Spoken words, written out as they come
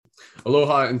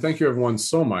Aloha, and thank you everyone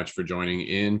so much for joining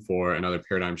in for another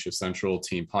Paradigm Shift Central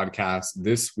team podcast.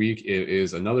 This week it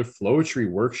is another Flowetry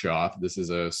Workshop. This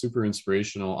is a super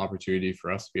inspirational opportunity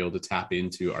for us to be able to tap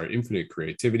into our infinite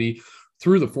creativity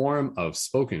through the form of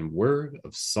spoken word,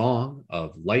 of song,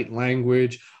 of light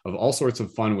language, of all sorts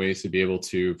of fun ways to be able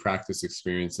to practice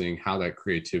experiencing how that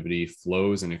creativity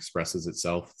flows and expresses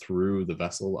itself through the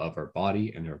vessel of our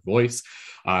body and our voice.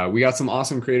 We got some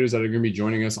awesome creators that are going to be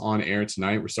joining us on air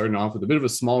tonight. We're starting off with a bit of a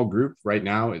small group right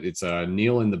now. It's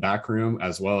Neil in the back room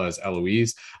as well as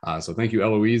Eloise. So thank you,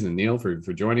 Eloise and Neil, for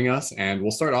joining us. And we'll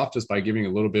start off just by giving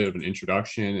a little bit of an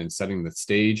introduction and setting the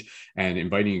stage and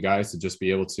inviting you guys to just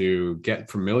be able to get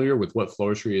familiar with what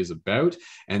Flowetry is about.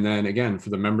 And then again, for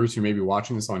the members who may be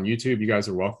watching this on YouTube, you guys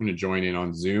are welcome to join in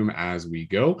on Zoom as we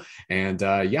go. And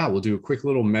we'll do a quick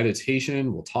little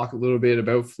meditation. We'll talk a little bit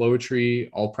about Flowetry,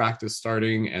 all practice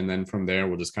starting. And then from there,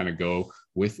 we'll just kind of go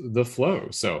with the flow.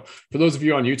 So for those of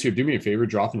you on YouTube, do me a favor,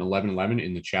 drop an 1111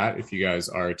 in the chat if you guys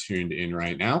are tuned in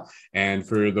right now. And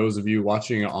for those of you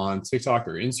watching on TikTok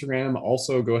or Instagram,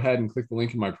 also go ahead and click the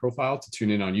link in my profile to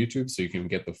tune in on YouTube so you can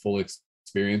get the full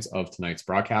experience of tonight's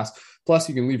broadcast. Plus,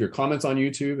 you can leave your comments on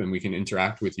YouTube and we can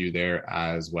interact with you there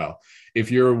as well.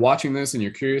 If you're watching this and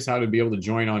you're curious how to be able to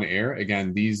join on air,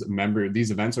 again, these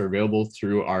events are available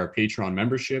through our Patreon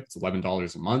membership. It's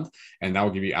 $11 a month, and that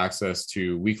will give you access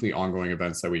to weekly ongoing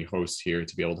events that we host here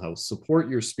to be able to help support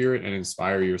your spirit and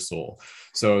inspire your soul.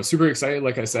 So super excited,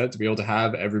 like I said, to be able to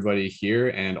have everybody here,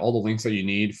 and all the links that you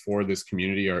need for this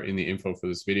community are in the info for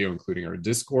this video, including our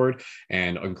Discord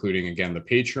and including, again, the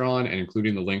Patreon and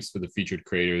including the links for the featured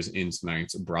creators in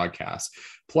tonight's broadcast.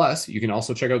 Plus, you can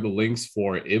also check out the links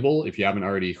for Ibble. If you haven't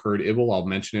already heard Ibble, I'll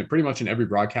mention it pretty much in every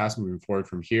broadcast moving forward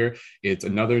from here. It's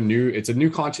an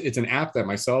app that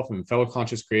myself and fellow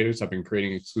conscious creators have been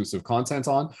creating exclusive content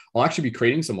on. I'll actually be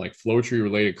creating some like Flowetry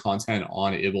related content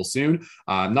on Ibble soon.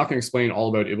 I'm not going to explain all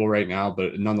about Ibble right now,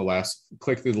 but nonetheless,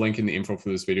 click the link in the info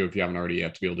for this video if you haven't already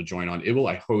yet to be able to join on Ibble.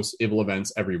 I host Ibble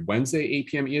events every Wednesday, 8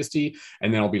 p.m. EST,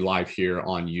 and then I'll be live here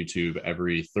on YouTube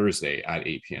every Thursday at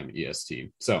 8 p.m.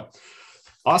 EST. So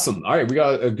awesome. All right. We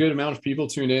got a good amount of people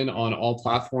tuned in on all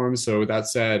platforms. So with that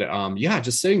said,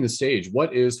 just setting the stage.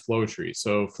 What is Flowetry?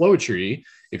 So Flowetry,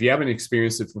 if you haven't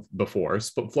experienced it before,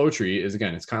 Flowetry is,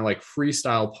 again, it's kind of like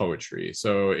freestyle poetry.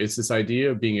 So it's this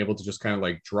idea of being able to just kind of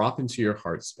like drop into your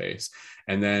heart space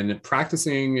and then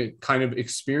practicing kind of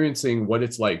experiencing what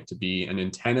it's like to be an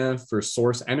antenna for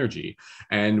source energy.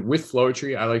 And with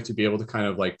Flowetry, I like to be able to kind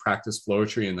of like practice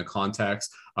Flowetry in the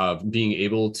context of being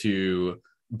able to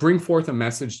bring forth a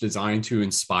message designed to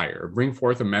inspire, bring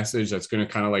forth a message that's going to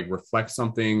kind of like reflect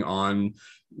something on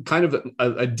kind of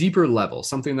a deeper level,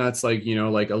 something that's like,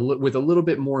 with a little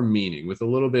bit more meaning, with a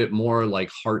little bit more like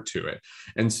heart to it.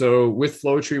 And so with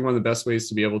Flowetry, one of the best ways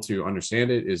to be able to understand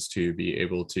it is to be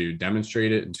able to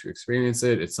demonstrate it and to experience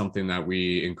it. It's something that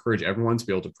we encourage everyone to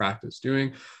be able to practice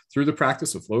doing. Through the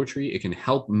practice of Flowetry, it can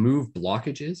help move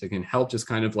blockages. It can help just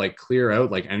kind of like clear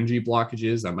out like energy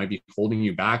blockages that might be holding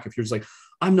you back. If you're just like,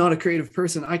 I'm not a creative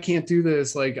person, I can't do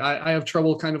this, like I have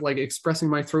trouble kind of like expressing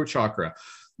my throat chakra.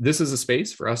 This is a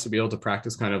space for us to be able to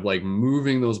practice kind of like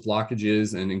moving those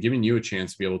blockages and giving you a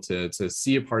chance to be able to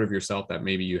see a part of yourself that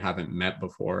maybe you haven't met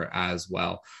before as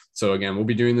well. So again, we'll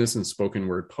be doing this in spoken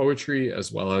word poetry,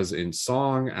 as well as in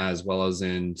song, as well as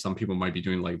in, some people might be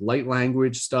doing like light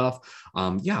language stuff.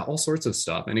 All sorts of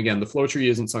stuff. And again, the Flowetry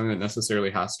isn't something that necessarily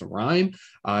has to rhyme.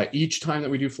 Each time that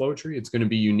we do Flowetry, it's going to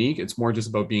be unique. It's more just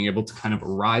about being able to kind of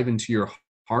arrive into your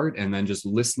heart and then just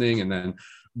listening and then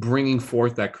bringing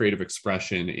forth that creative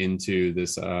expression into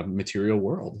this material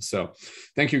world. So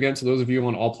thank you again to those of you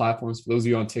on all platforms. For those of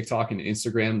you on TikTok and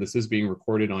Instagram, this is being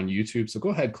recorded on YouTube. So go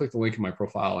ahead, click the link in my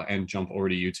profile and jump over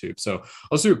to YouTube. So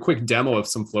I'll do a quick demo of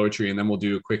some Flowetry, and then we'll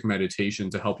do a quick meditation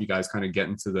to help you guys kind of get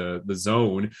into the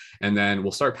zone. And then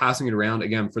we'll start passing it around.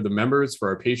 Again, for the members, for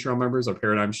our Patreon members, our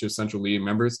Paradigm Shift Central Leading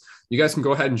members, you guys can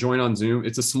go ahead and join on Zoom.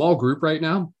 It's a small group right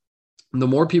now. The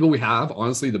more people we have,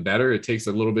 honestly, the better. It takes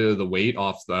a little bit of the weight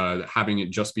off having it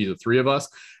just be the three of us.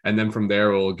 And then from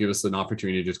there, it will give us an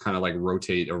opportunity to just kind of like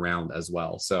rotate around as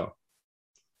well. So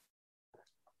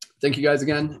thank you guys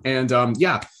again. And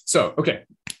okay,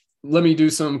 let me do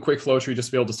some quick Flowetry just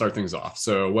to be able to start things off.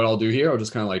 So what I'll do here, I'll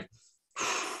just kind of like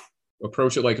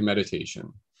approach it like a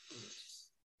meditation.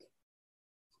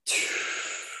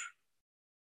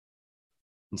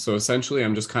 And so essentially,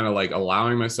 I'm just kind of like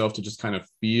allowing myself to just kind of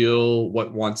feel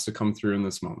what wants to come through in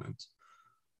this moment.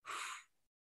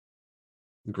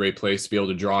 A great place to be able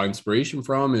to draw inspiration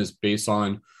from is based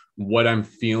on what I'm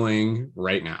feeling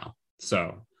right now.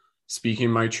 So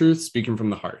speaking my truth, speaking from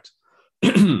the heart.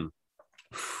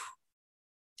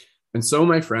 And so,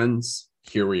 my friends,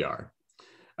 here we are.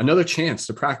 Another chance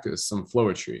to practice some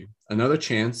flowetry, another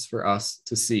chance for us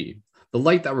to see the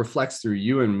light that reflects through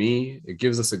you and me. It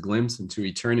gives us a glimpse into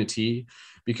eternity,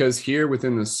 because here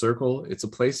within this circle, it's a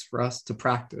place for us to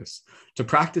practice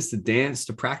to dance,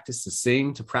 to practice to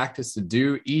sing, to practice to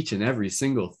do each and every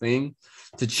single thing,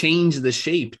 to change the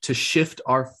shape, to shift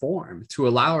our form, to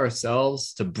allow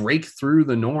ourselves to break through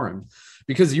the norm.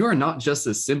 Because you are not just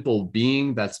a simple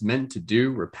being that's meant to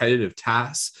do repetitive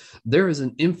tasks. There is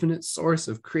an infinite source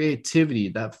of creativity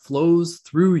that flows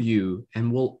through you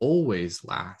and will always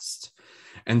last.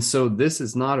 And so this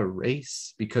is not a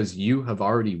race because you have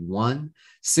already won.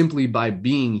 Simply by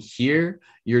being here,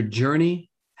 your journey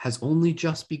has only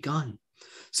just begun.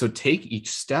 So take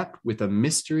each step with a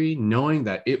mystery, knowing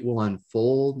that it will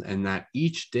unfold, and that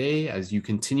each day, as you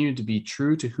continue to be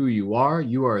true to who you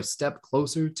are a step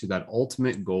closer to that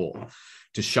ultimate goal,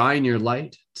 to shine your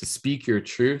light, to speak your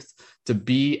truth, to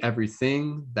be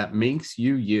everything that makes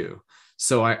you you.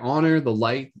 So I honor the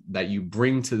light that you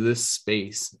bring to this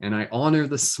space, and I honor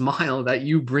the smile that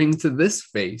you bring to this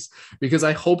face, because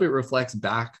I hope it reflects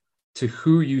back to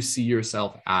who you see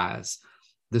yourself as,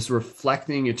 this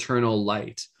reflecting eternal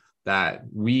light that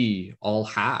we all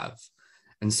have.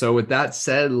 And so with that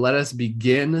said, let us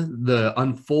begin the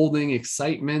unfolding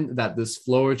excitement that this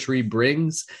flowetry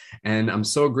brings. And I'm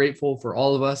so grateful for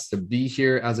all of us to be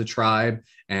here as a tribe.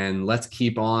 And let's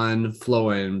keep on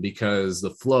flowing, because the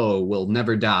flow will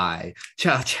never die.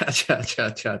 Cha, cha, cha, cha,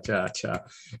 cha, cha, cha.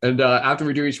 And after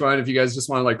we do each one, if you guys just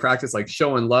want to like practice like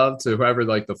showing love to whoever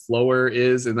like the flower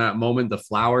is in that moment, the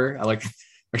flower, I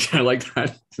kind of like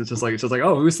that. It's just like,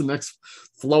 oh, who's the next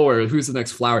flower? Who's the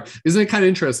next flower? Isn't it kind of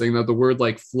interesting that the word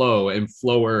like flow and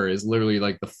flower is literally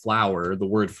like the flower, the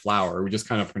word flower? We just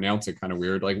kind of pronounce it kind of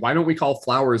weird. Like, why don't we call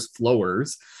flowers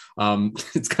flowers?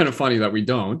 It's kind of funny that we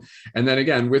don't. And then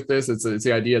again, with this, it's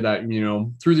the idea that, you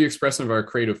know, through the expression of our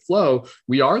creative flow,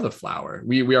 we are the flower.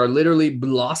 We are literally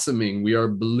blossoming. We are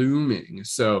blooming.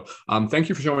 So thank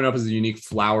you for showing up as the unique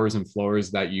flowers and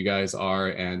flowers that you guys are.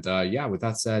 And yeah, with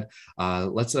that said,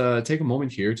 let's take a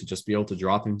moment here to just be able to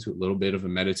drop into a little bit of a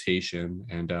meditation.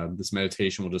 And this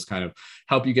meditation will just kind of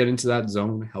help you get into that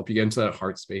zone, help you get into that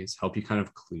heart space, help you kind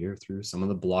of clear through some of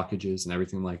the blockages and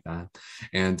everything like that.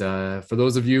 And for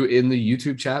those of you in the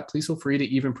YouTube chat, please feel free to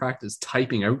even practice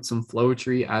typing out some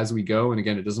flowetry as we go. And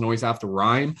again, it doesn't always have to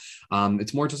rhyme.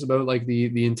 It's more just about like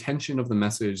the intention of the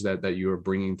message that you are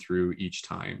bringing through each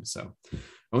time. So,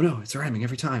 oh no, it's rhyming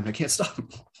every time. I can't stop.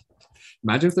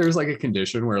 Imagine if there was like a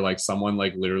condition where like someone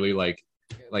like literally like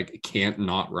can't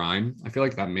not rhyme. I feel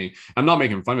like that may, I'm not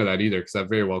making fun of that either, because that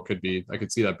very well could be, I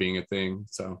could see that being a thing.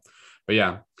 So, but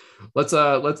yeah, let's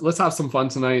have some fun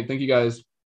tonight. Thank you guys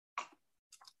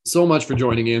so much for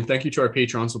joining in. Thank you to our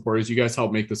Patreon supporters. You guys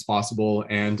help make this possible.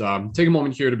 And take a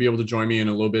moment here to be able to join me in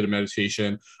a little bit of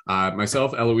meditation.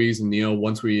 Myself, Eloise, and Neil,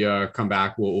 once we come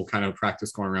back, we'll kind of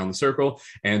practice going around the circle.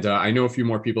 And I know a few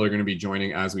more people are going to be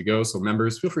joining as we go. So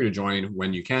members, feel free to join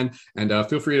when you can. And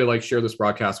feel free to like share this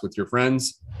broadcast with your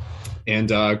friends. And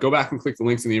go back and click the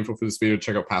links in the info for this video to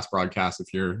check out past broadcasts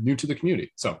if you're new to the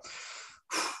community. So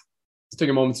let's take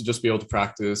a moment to just be able to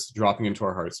practice dropping into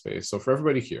our heart space. So for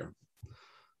everybody here,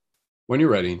 when you're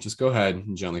ready, just go ahead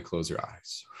and gently close your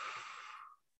eyes.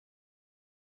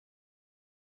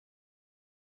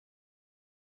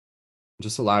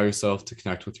 Just allow yourself to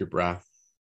connect with your breath.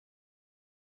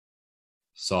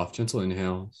 Soft, gentle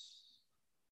inhales.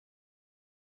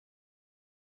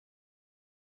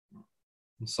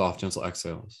 And soft, gentle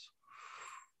exhales.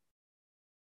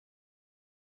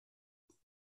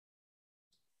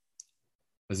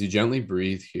 As you gently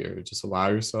breathe here, just allow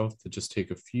yourself to just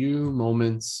take a few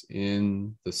moments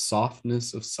in the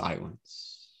softness of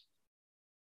silence.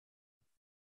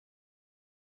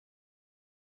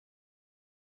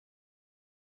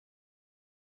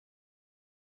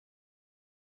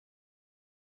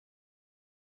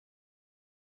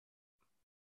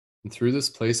 And through this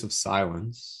place of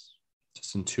silence,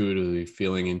 just intuitively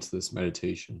feeling into this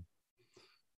meditation,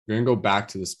 you're going to go back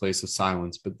to this place of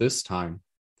silence, but this time,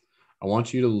 I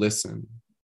want you to listen,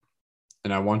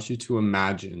 and I want you to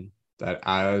imagine that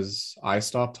as I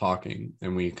stop talking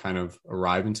and we kind of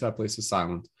arrive into that place of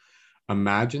silence,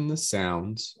 imagine the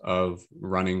sounds of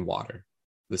running water,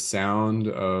 the sound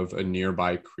of a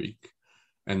nearby creek.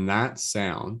 And that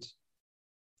sound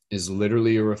is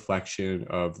literally a reflection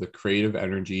of the creative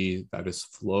energy that is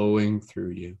flowing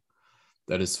through you,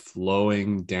 that is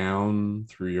flowing down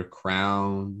through your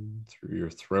crown, through your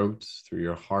throat, through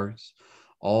your heart,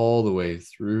 all the way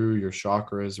through your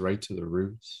chakras, right to the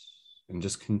roots, and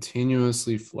just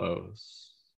continuously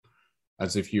flows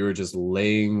as if you were just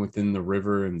laying within the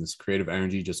river and this creative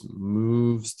energy just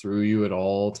moves through you at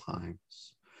all times.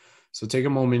 So take a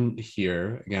moment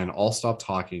here. Again, I'll stop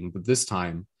talking, but this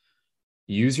time,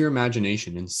 use your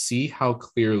imagination and see how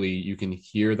clearly you can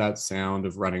hear that sound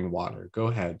of running water. Go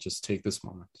ahead, just take this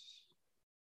moment.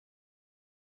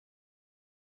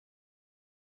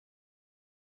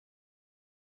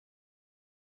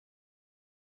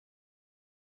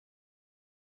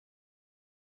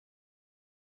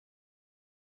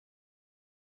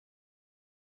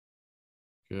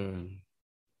 Good.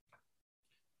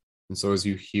 And so as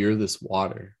you hear this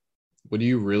water, what are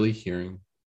you really hearing?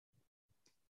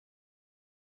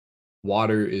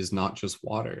 Water is not just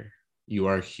water. You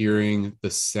are hearing the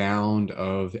sound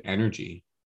of energy,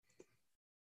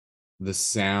 the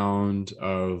sound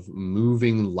of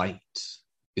moving light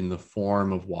in the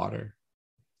form of water.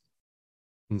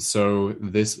 And so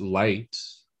this light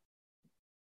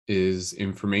is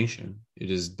information,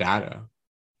 it is data.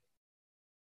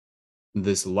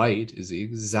 This light is the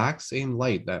exact same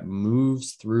light that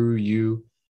moves through you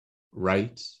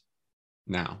right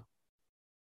now.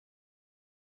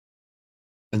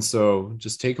 And so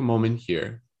just take a moment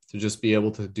here to just be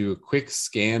able to do a quick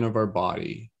scan of our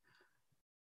body.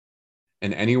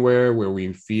 And anywhere where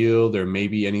we feel there may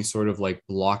be any sort of like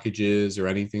blockages or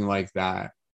anything like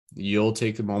that, you'll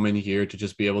take a moment here to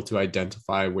just be able to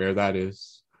identify where that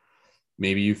is.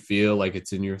 Maybe you feel like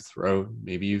it's in your throat.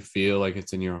 Maybe you feel like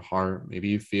it's in your heart. Maybe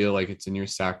you feel like it's in your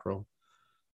sacral.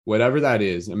 Whatever that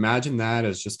is, imagine that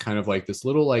as just kind of like this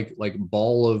little like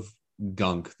ball of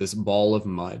gunk, this ball of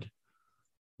mud.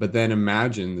 But then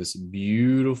imagine this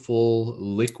beautiful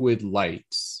liquid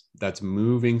light that's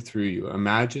moving through you.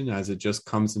 Imagine as it just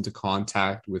comes into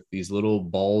contact with these little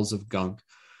balls of gunk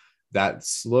that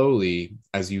slowly,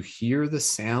 as you hear the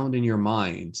sound in your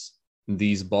mind,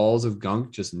 these balls of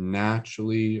gunk just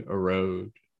naturally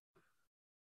erode.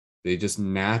 They just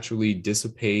naturally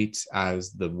dissipate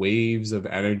as the waves of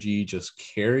energy just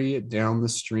carry it down the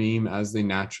stream as they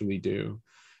naturally do.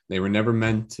 They were never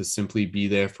meant to simply be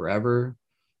there forever.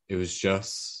 It was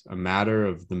just a matter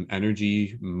of the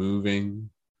energy moving.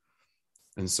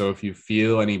 And so if you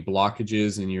feel any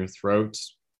blockages in your throat,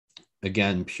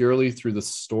 again, purely through the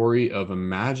story of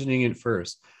imagining it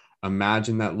first,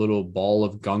 imagine that little ball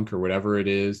of gunk or whatever it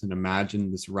is, and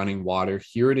imagine this running water.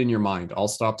 Hear it in your mind. I'll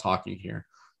stop talking here.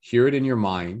 Hear it in your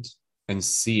mind and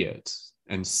see it,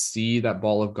 and see that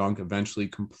ball of gunk eventually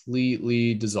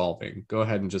completely dissolving. Go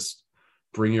ahead and just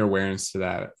bring your awareness to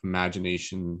that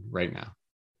imagination right now.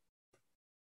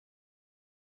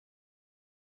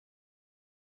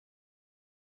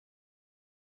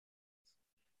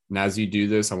 And as you do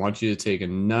this, I want you to take a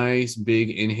nice big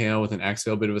inhale with an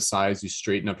exhale, bit of a sigh as you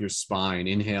straighten up your spine.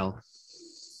 Inhale.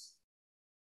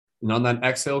 And on that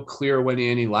exhale, clear away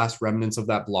any last remnants of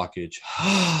that blockage.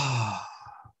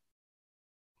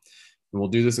 And we'll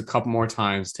do this a couple more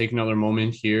times. Take another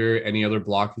moment here. Any other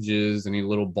blockages, any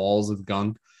little balls of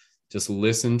gunk, just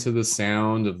listen to the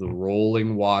sound of the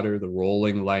rolling water, the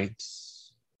rolling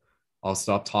lights. I'll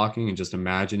stop talking and just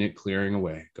imagine it clearing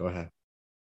away. Go ahead.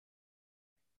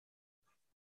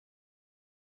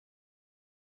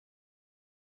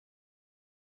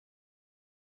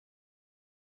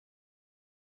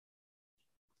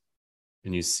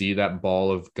 And you see that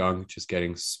ball of gunk just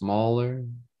getting smaller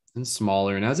and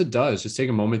smaller. And as it does, just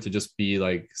take a moment to just be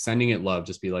like sending it love.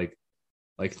 Just be like,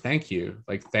 thank you.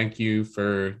 Like, thank you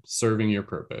for serving your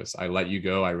purpose. I let you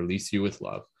go. I release you with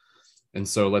love. And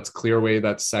so let's clear away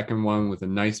that second one with a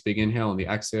nice big inhale, and the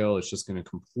exhale. It's just going to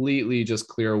completely just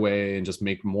clear away and just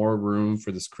make more room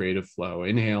for this creative flow.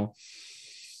 Inhale.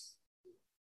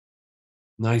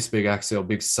 Nice big exhale,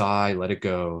 big sigh, let it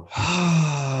go.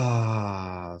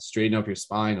 Straighten up your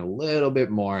spine a little bit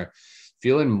more.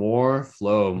 Feeling more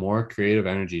flow, more creative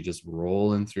energy just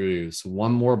rolling through you. So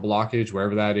one more blockage,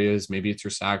 wherever that is. Maybe it's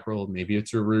your sacral, maybe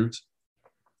it's your root.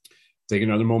 Take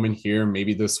another moment here.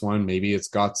 Maybe this one, maybe it's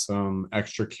got some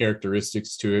extra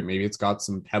characteristics to it. Maybe it's got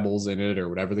some pebbles in it or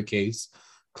whatever the case,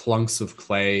 clunks of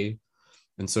clay.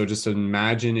 And so just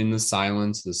imagine in the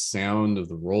silence, the sound of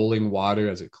the rolling water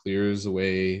as it clears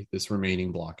away this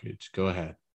remaining blockage. Go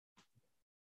ahead.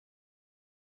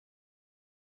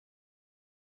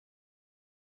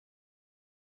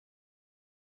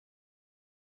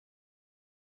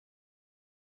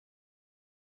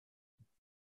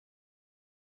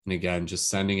 And again, just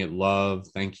sending it love.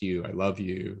 Thank you. I love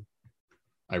you.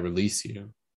 I release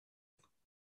you.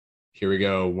 Here we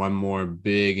go. One more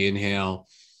big inhale.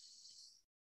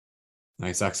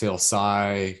 Nice exhale,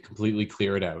 sigh, completely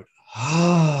clear it out.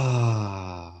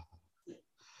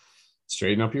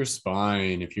 Straighten up your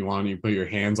spine. If you want, you put your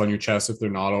hands on your chest if they're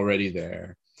not already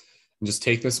there. And just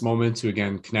take this moment to,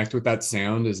 again, connect with that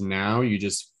sound, as now you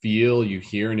just feel, you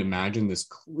hear and imagine this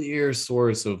clear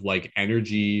source of like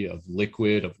energy, of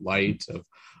liquid, of light,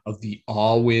 of the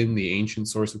all wind, the ancient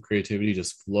source of creativity,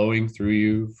 just flowing through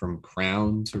you from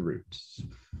crown to roots.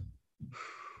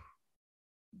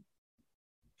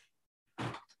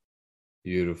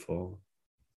 Beautiful.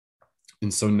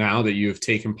 And so now that you have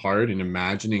taken part in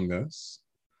imagining this,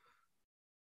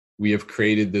 we have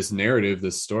created this narrative,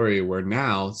 this story, where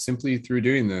now, simply through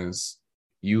doing this,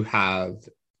 you have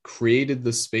created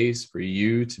the space for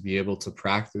you to be able to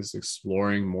practice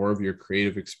exploring more of your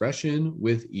creative expression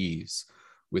with ease,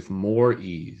 with more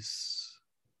ease.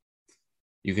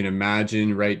 You can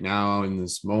imagine right now in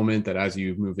this moment that as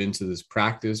you move into this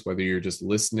practice, whether you're just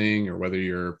listening or whether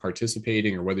you're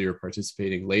participating or whether you're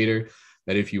participating later,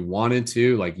 that if you wanted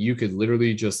to, like, you could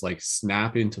literally just like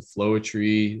snap into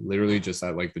Flowetry, literally just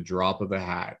at like the drop of a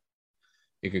hat.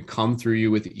 It could come through you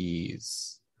with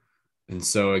ease. And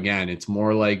so again, it's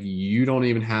more like you don't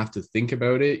even have to think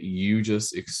about it. You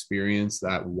just experience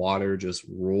that water just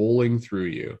rolling through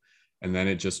you. And then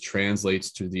it just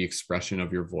translates to the expression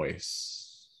of your voice.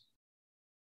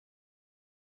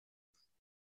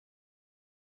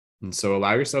 And so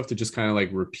allow yourself to just kind of like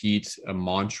repeat a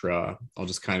mantra. I'll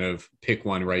just kind of pick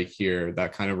one right here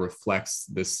that kind of reflects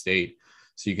this state.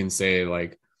 So you can say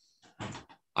like,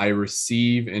 I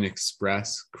receive and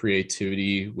express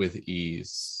creativity with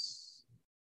ease.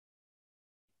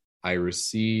 I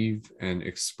receive and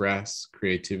express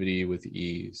creativity with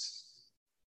ease.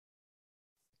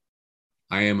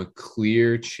 I am a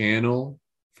clear channel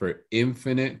for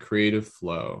infinite creative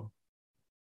flow.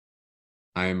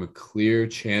 I am a clear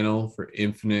channel for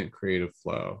infinite creative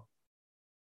flow.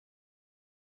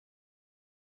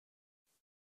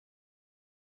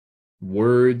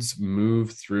 Words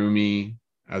move through me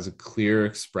as a clear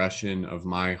expression of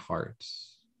my heart.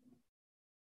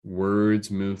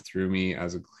 Words move through me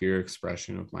as a clear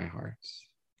expression of my heart.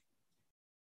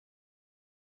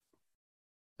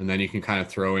 And then you can kind of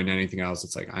throw in anything else.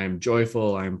 It's like, I am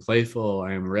joyful, I am playful,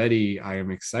 I am ready, I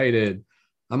am excited.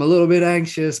 I'm a little bit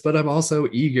anxious, but I'm also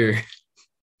eager.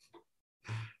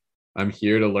 I'm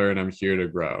here to learn. I'm here to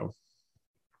grow.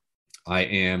 I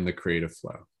am the creative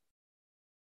flow.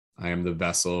 I am the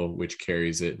vessel which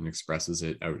carries it and expresses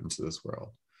it out into this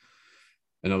world.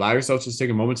 And allow yourself to just take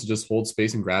a moment to just hold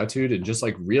space and gratitude and just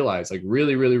like realize, like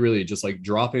really, really, really just like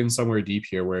drop in somewhere deep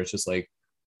here where it's just like,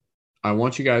 I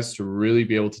want you guys to really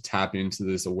be able to tap into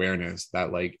this awareness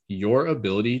that like your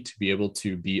ability to be able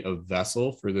to be a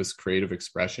vessel for this creative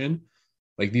expression,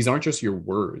 like these aren't just your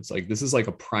words, like this is like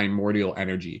a primordial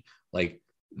energy. Like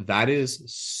that is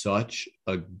such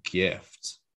a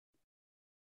gift.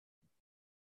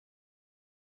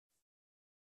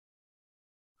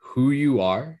 Who you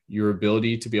are, your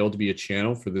ability to be able to be a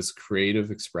channel for this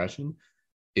creative expression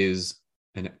is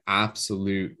an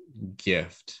absolute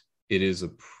gift. It is a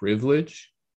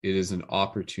privilege. It is an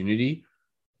opportunity.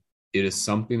 It is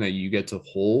something that you get to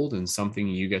hold and something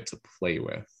you get to play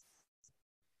with.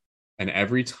 And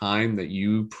every time that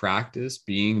you practice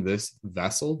being this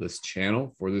vessel, this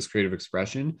channel for this creative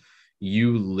expression,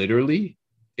 you literally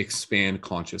expand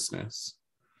consciousness.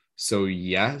 So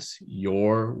yes,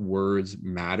 your words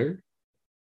matter.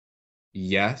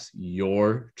 Yes,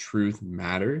 your truth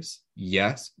matters.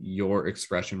 Yes, your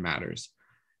expression matters.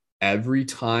 Every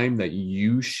time that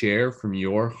you share from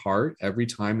your heart, every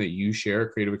time that you share a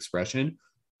creative expression,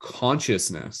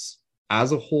 consciousness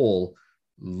as a whole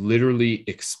literally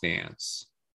expands.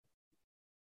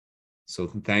 So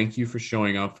thank you for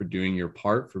showing up, for doing your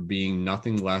part, for being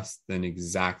nothing less than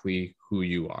exactly who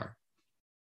you are.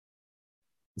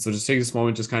 So just take this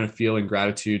moment, just kind of feel in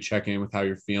gratitude, check in with how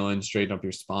you're feeling, straighten up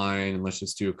your spine, and let's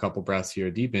just do a couple breaths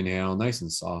here. Deep inhale, nice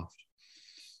and soft.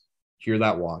 Hear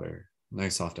that water.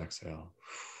 Nice soft exhale.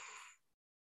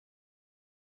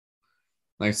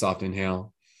 Nice soft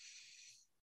inhale.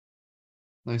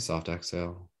 Nice soft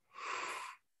exhale.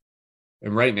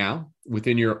 And right now,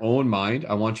 within your own mind,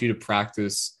 I want you to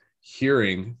practice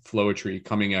hearing Flowetry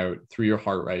coming out through your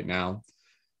heart right now,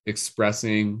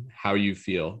 expressing how you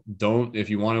feel. Don't, if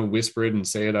you want to whisper it and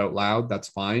say it out loud, that's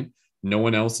fine. No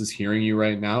one else is hearing you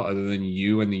right now other than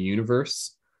you and the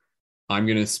universe. I'm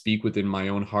going to speak within my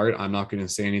own heart. I'm not going to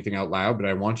say anything out loud, but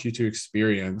I want you to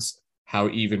experience how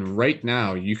even right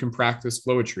now you can practice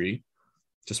Flowetry.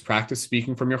 Just practice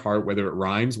speaking from your heart, whether it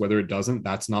rhymes, whether it doesn't,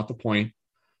 that's not the point.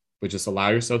 But just allow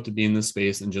yourself to be in this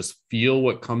space and just feel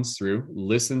what comes through.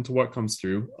 Listen to what comes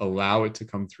through. Allow it to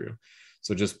come through.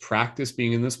 So just practice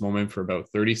being in this moment for about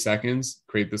 30 seconds.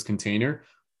 Create this container.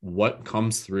 what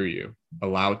comes through you.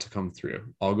 Allow it to come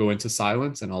through. I'll go into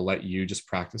silence and I'll let you just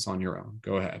practice on your own.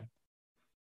 Go ahead.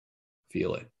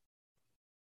 Feel it.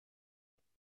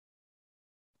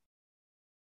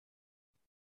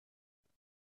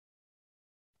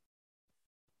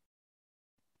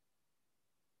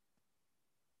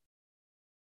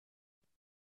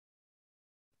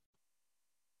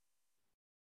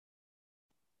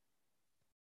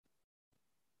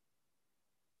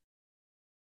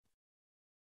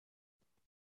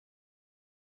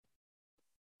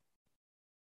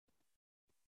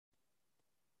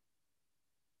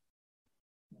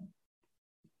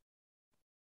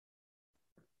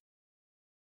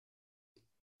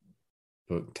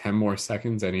 About 10 more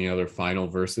seconds. Any other final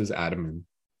verses? Add them in.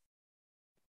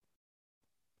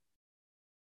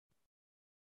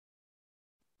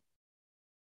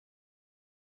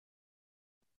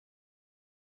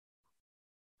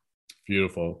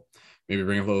 Beautiful. Maybe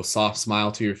bring a little soft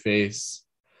smile to your face.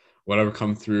 Whatever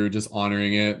come through, just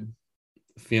honoring it.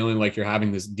 Feeling like you're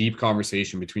having this deep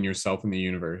conversation between yourself and the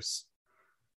universe.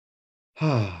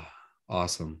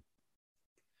 Awesome.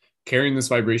 Carrying this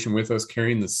vibration with us,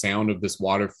 carrying the sound of this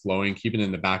water flowing, keep it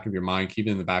in the back of your mind, keep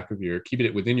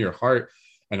it within your heart,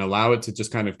 and allow it to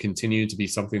just kind of continue to be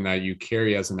something that you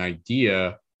carry as an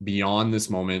idea beyond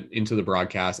this moment into the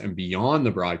broadcast and beyond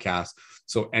the broadcast.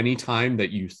 So anytime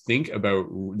that you think about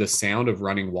the sound of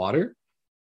running water,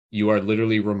 you are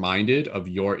literally reminded of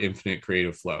your infinite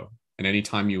creative flow. And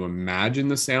anytime you imagine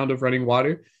the sound of running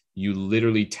water, you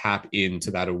literally tap into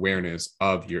that awareness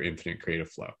of your infinite creative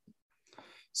flow.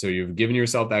 So you've given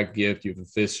yourself that gift. You've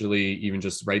officially, even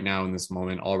just right now in this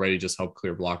moment, already just helped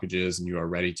clear blockages, and you are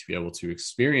ready to be able to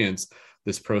experience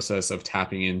this process of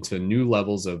tapping into new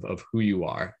levels of who you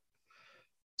are.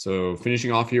 So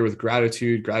finishing off here with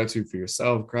gratitude for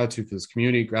yourself, gratitude for this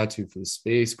community, gratitude for the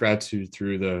space, gratitude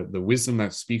through the wisdom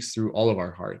that speaks through all of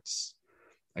our hearts.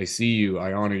 I see you,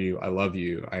 I honor you, I love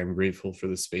you. I am grateful for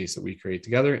the space that we create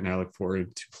together, and I look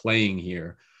forward to playing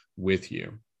here with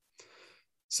you.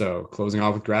 So closing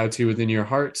off with gratitude within your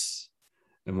hearts.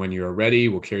 And when you are ready,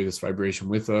 we'll carry this vibration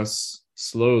with us.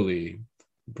 Slowly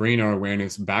bring our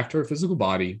awareness back to our physical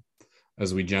body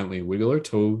as we gently wiggle our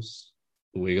toes,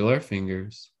 wiggle our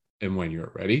fingers. And when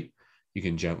you're ready, you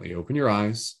can gently open your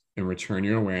eyes and return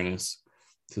your awareness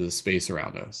to the space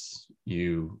around us.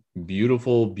 You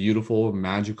beautiful, beautiful,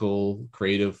 magical,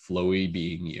 creative, flowy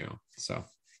being you. So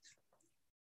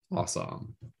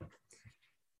awesome.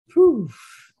 Whew.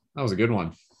 That was a good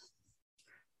one.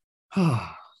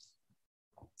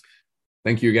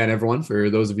 Thank you again, everyone. For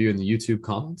those of you in the YouTube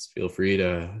comments, feel free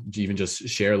to even just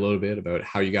share a little bit about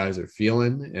how you guys are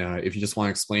feeling. If you just want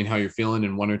to explain how you're feeling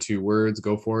in 1 or 2 words,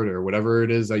 go for it, or whatever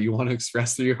it is that you want to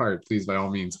express through your heart, please, by all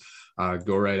means,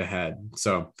 go right ahead.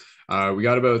 So we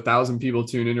got about 1,000 people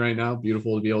tuned in right now.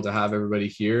 Beautiful to be able to have everybody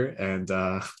here. And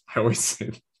I always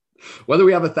say, whether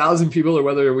we have 1,000 people or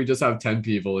whether we just have 10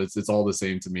 people, it's all the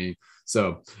same to me.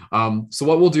 So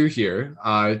what we'll do here,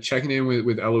 checking in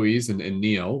with Eloise and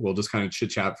Neil, we'll just kind of chit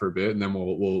chat for a bit, and then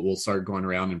we'll start going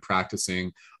around and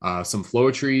practicing some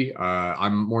flowetry.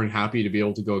 I'm more than happy to be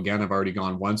able to go again. I've already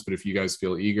gone once, but if you guys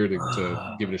feel eager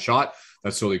to give it a shot,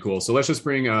 that's totally cool. So let's just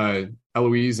bring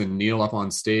Eloise and Neil up on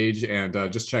stage and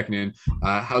just checking in.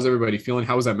 How's everybody feeling?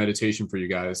 How was that meditation for you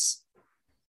guys?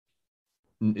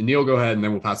 Neil, go ahead, and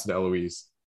then we'll pass it to Eloise.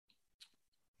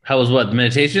 How was what? The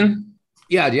meditation?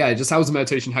 Yeah. Just how was the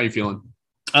meditation? How are you feeling?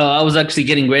 Oh, I was actually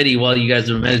getting ready while you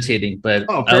guys were meditating, but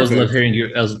I love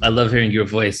hearing your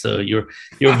voice. So your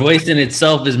voice in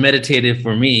itself is meditative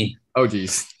for me. Oh,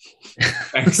 geez.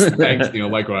 Thanks, Neil.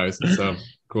 Likewise. So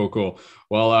cool.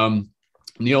 Well,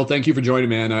 Neil, thank you for joining,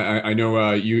 man. I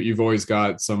know you've always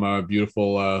got some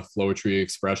beautiful flowetry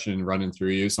expression running through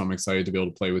you, so I'm excited to be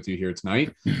able to play with you here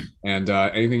tonight. And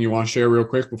anything you want to share real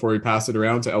quick before we pass it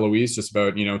around to Eloise, just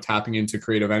about tapping into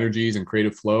creative energies and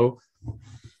creative flow?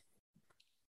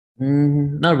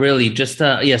 Not really. Just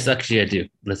yes, actually, I do.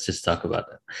 Let's just talk about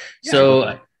that. Yeah,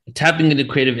 so tapping into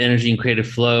creative energy and creative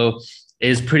flow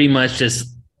is pretty much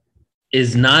just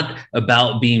is not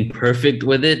about being perfect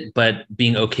with it, but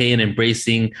being okay and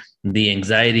embracing the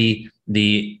anxiety,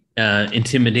 the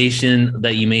intimidation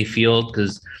that you may feel.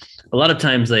 Because a lot of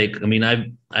times, I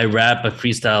rap, I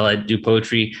freestyle, I do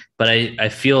poetry, but I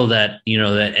feel that,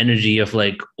 that energy of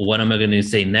what am I going to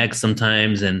say next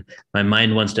sometimes? And my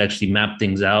mind wants to actually map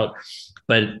things out.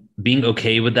 But being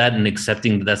okay with that and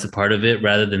accepting that that's a part of it,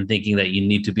 rather than thinking that you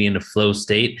need to be in a flow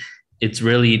state, it's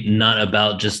really not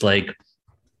about just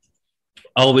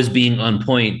always being on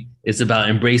point. It's about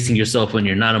embracing yourself when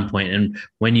you're not on point. And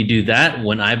when you do that,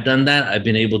 when I've done that, I've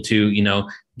been able to,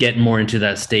 get more into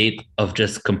that state of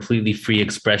just completely free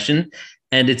expression.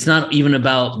 And it's not even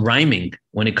about rhyming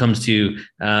when it comes to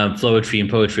flowetry and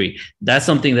poetry. That's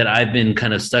something that I've been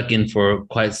kind of stuck in for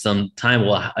quite some time.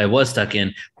 Well, I was stuck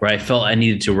in where I felt I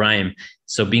needed to rhyme.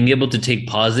 So being able to take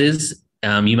pauses,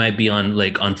 you might be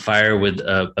on fire with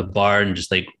a bar and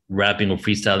just like rapping or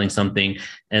freestyling something,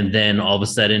 and then all of a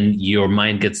sudden your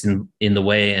mind gets in the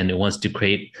way and it wants to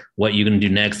create what you're going to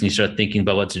do next, and you start thinking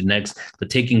about what to do next. But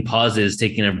taking pauses,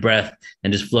 taking a breath,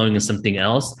 and just flowing in something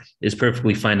else is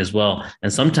perfectly fine as well.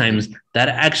 And sometimes that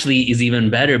actually is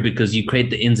even better because you create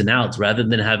the ins and outs rather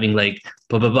than having like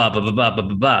ba ba ba ba ba ba ba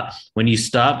ba ba. When you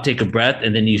stop, take a breath,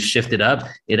 and then you shift it up,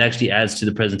 it actually adds to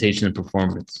the presentation and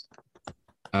performance.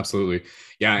 Absolutely.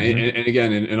 Yeah. And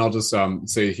again, and I'll just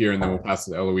say here, and then we'll pass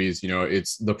it to Eloise,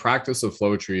 it's the practice of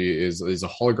flowetry is a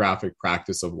holographic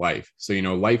practice of life. So,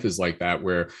 life is like that,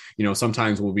 where,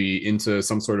 sometimes we'll be into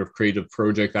some sort of creative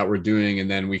project that we're doing. And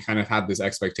then we kind of have this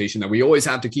expectation that we always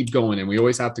have to keep going and we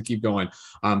always have to keep going.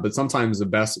 But sometimes the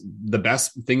best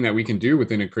thing that we can do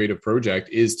within a creative project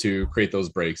is to create those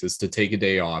breaks, is to take a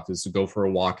day off, is to go for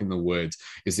a walk in the woods,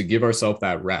 is to give ourselves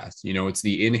that rest. It's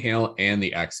the inhale and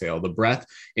the exhale. The breath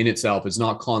in itself is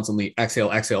not constantly exhale,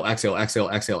 exhale, exhale, exhale,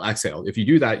 exhale, exhale. If you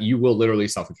do that, you will literally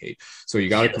suffocate. So you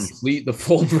got to complete the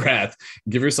full breath,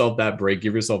 give yourself that break,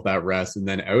 give yourself that rest. And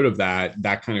then out of that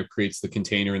kind of creates the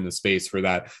container and the space for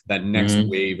that next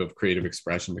wave of creative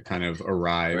expression to kind of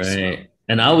arrive. Right. So,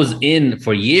 and I was in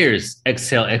for years,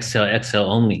 exhale, exhale, exhale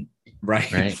only.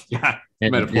 Right. Yeah.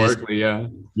 And metaphorically.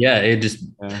 It just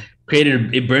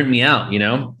created, it burnt me out,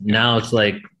 Now it's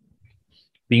like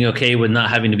being okay with not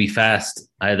having to be fast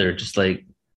either, just like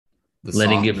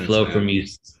letting it flow from you.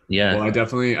 Yeah. Well, I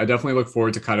definitely look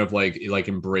forward to kind of like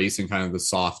embracing kind of the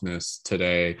softness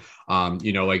today.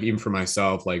 Like even for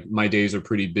myself, like my days are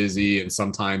pretty busy, and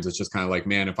sometimes it's just kind of like,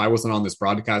 man, if I wasn't on this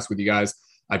broadcast with you guys,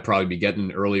 I'd probably be getting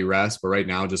an early rest. But right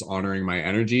now, just honoring my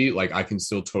energy, like I can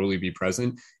still totally be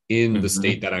present in the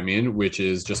state that I'm in, which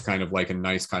is just kind of like a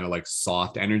nice kind of like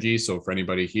soft energy. So for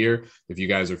anybody here, if you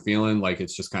guys are feeling like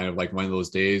it's just kind of like one of those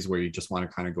days where you just want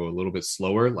to kind of go a little bit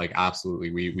slower, like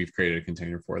absolutely, we've created a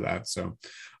container for that. So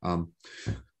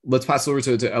let's pass it over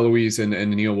to Eloise, and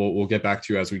Neil, we'll get back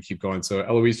to you as we keep going. So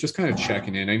Eloise, just kind of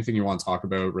checking in, anything you want to talk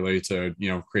about related to,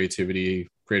 creativity,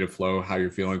 creative flow, how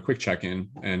you're feeling, quick check-in,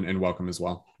 and welcome as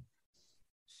well.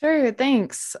 Sure.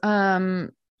 Thanks.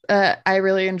 I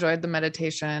really enjoyed the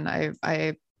meditation.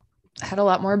 I had a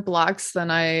lot more blocks than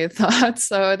I thought,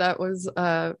 so that was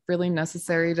really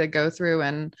necessary to go through,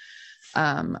 and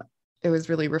it was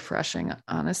really refreshing,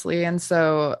 honestly. And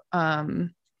so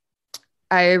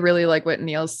I really like what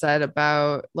Neil said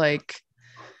about like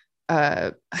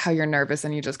how you're nervous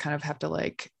and you just kind of have to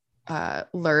like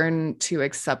learn to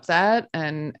accept that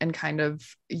and kind of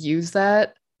use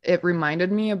that. It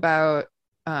reminded me about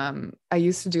I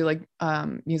used to do like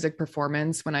music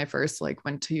performance when I first like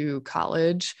went to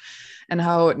college, and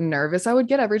how nervous I would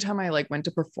get every time I like went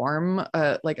to perform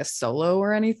like a solo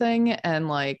or anything. And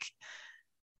like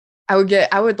I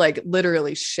would like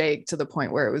literally shake to the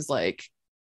point where it was like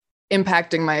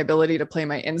impacting my ability to play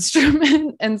my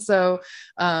instrument. And so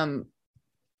it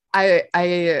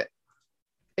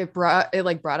brought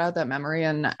out that memory.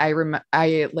 And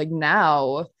I like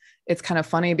now it's kind of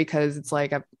funny because it's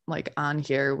like I'm like on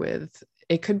here with,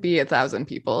 it could be 1,000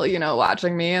 people,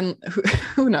 watching me, and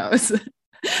who knows?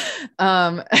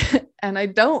 And I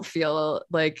don't feel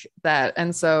like that.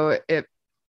 And so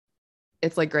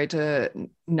it's like great to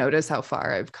notice how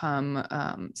far I've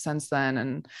come since then,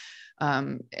 and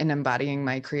in embodying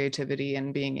my creativity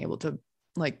and being able to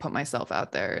like put myself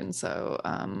out there. And so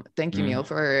thank you, Neil,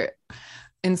 for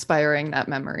inspiring that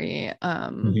memory.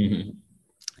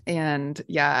 And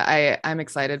yeah, I'm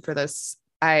excited for this.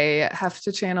 I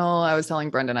was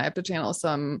telling Brendan, I have to channel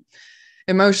some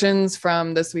emotions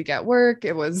from this week at work.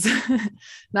 It was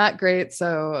not great.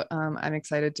 So I'm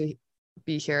excited to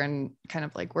be here and kind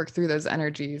of like work through those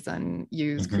energies and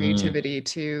use creativity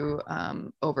to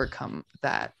overcome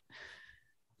that.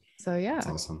 So yeah.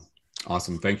 That's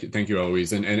awesome. Thank you,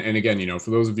 Eloise. And again,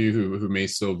 for those of you who may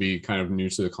still be kind of new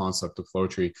to the concept of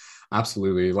flowetry,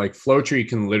 absolutely. Like flowetry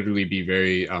can literally be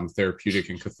very therapeutic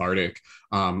and cathartic.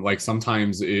 Like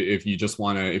sometimes if you just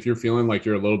want to, if you're feeling like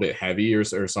you're a little bit heavy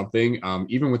or something,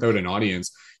 even without an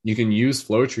audience, you can use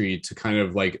flowetry to kind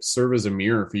of like serve as a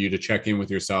mirror for you to check in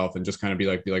with yourself and just kind of be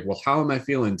like, well, how am I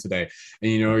feeling today?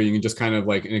 And, you can just kind of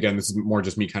like, and again, this is more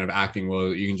just me kind of acting.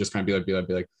 Well, you can just kind of be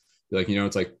like,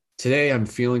 it's like, today I'm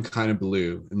feeling kind of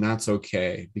blue, and that's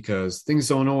okay because things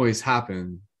don't always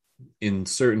happen in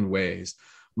certain ways.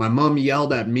 my mom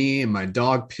yelled at me and my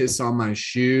dog pissed on my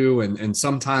shoe. And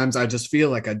sometimes I just feel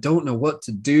like I don't know what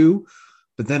to do.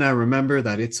 But then I remember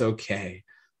that it's okay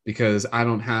because I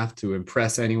don't have to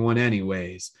impress anyone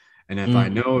anyways. And if I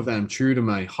know that I'm true to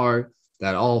my heart,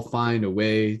 that I'll find a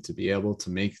way to be able to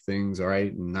make things all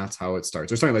right. And that's how it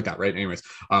starts or something like that. Right. Anyways,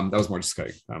 that was more just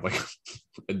kind of like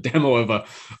a demo of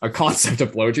a concept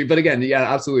of Flowetry. But again,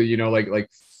 yeah, absolutely. You know, like,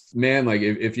 man, like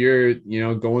if you're, you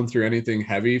know, going through anything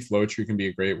heavy, Flowetry can be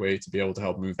a great way to be able to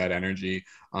help move that energy.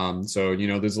 So, you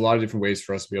know, there's a lot of different ways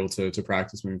for us to be able to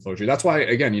practice moving Flowetry. That's why,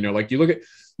 again, you know, like you look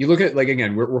at like,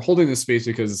 again, we're holding this space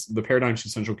because the Paradigm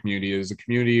Shift Central community is a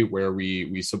community where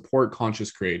we support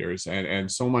conscious creators, and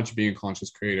so much being a conscious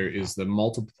creator is the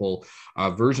multiple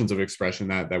versions of expression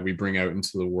that we bring out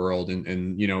into the world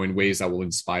and, you know, in ways that will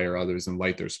inspire others and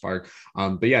light their spark.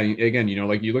 But yeah, again, you know,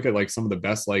 like you look at like some of the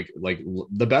best, like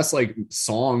the best like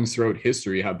songs throughout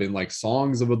history have been like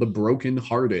songs of the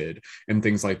brokenhearted and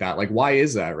things like that. Like, why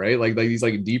is that, right? Like these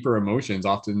like deeper emotions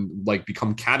often like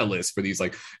become catalysts for these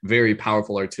like very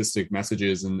powerful artistic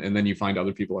messages, and then you find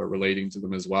other people are relating to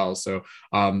them as well. So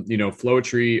you know,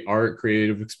 Flowetry, art,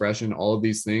 creative expression, all of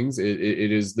these things,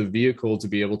 it is the vehicle to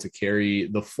be able to carry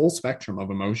the full spectrum of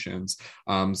emotions.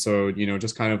 So you know,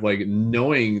 just kind of like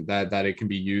knowing that it can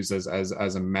be used as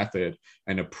a method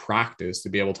and a practice to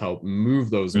be able to help move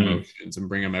those emotions and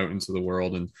bring them out into the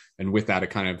world, and with that it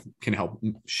kind of can help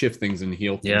shift things and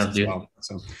heal things as well.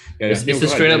 So yeah, it's a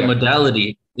straight up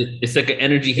modality. It's like an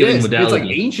energy healing modality. It's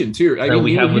like ancient too. I mean,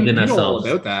 we have within ourselves.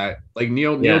 Know all about that. Like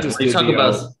Neil just did talk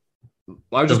about.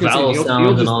 I was just going to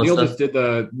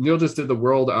say Neil just did the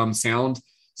world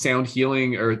sound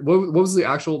healing, or what was the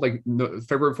actual, like,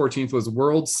 February 14th was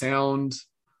World Sound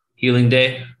Healing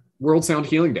Day. World Sound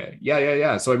Healing Day.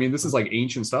 Yeah. So I mean, this is like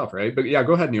ancient stuff, right? But yeah,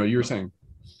 go ahead, Neil. You were saying.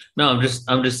 No, I'm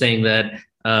just saying that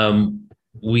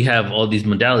we have all these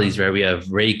modalities, right? We have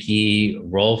Reiki,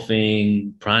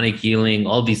 Rolfing, pranic healing,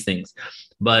 all these things.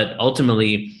 But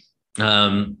ultimately,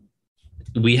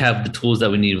 we have the tools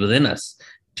that we need within us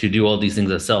to do all these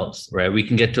things ourselves, right? We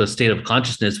can get to a state of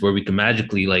consciousness where we can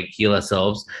magically like heal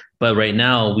ourselves. But right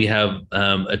now we have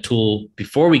a tool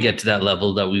before we get to that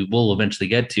level that we will eventually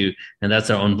get to, and that's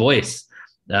our own voice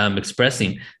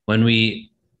expressing. When we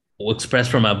express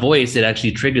from our voice, it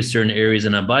actually triggers certain areas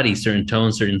in our body, certain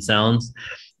tones, certain sounds.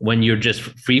 When you're just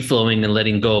free flowing and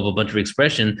letting go of a bunch of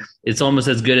expression, it's almost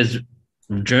as good as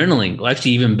journaling, or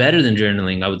actually even better than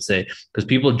journaling, I would say, because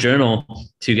people journal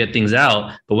to get things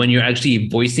out. But when you're actually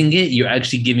voicing it, you're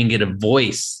actually giving it a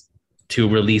voice to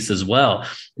release as well.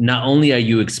 Not only are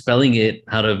you expelling it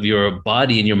out of your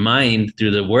body and your mind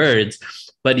through the words,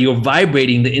 but you're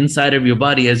vibrating the inside of your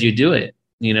body as you do it,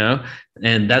 you know?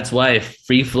 And that's why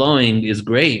free flowing is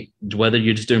great, whether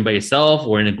you're just doing it by yourself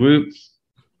or in a group.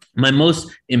 My most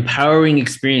empowering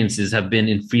experiences have been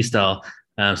in freestyle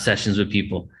sessions with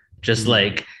people. Just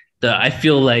like I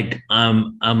feel like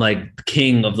I'm like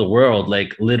king of the world,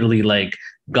 like literally like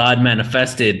God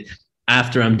manifested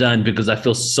after I'm done, because I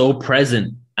feel so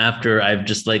present after I've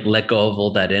just like let go of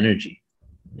all that energy.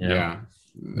 You know? Yeah.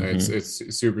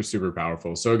 It's super, super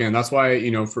powerful. So again, that's why,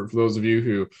 you know, for those of you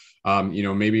who, you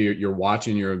know, maybe you're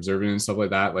watching, you're observing and stuff like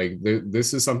that, like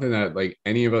this is something that like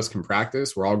any of us can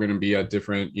practice. We're all going to be at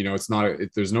different, you know,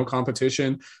 there's no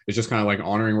competition. It's just kind of like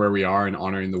honoring where we are and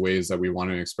honoring the ways that we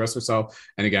want to express ourselves.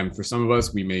 And again, for some of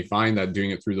us, we may find that doing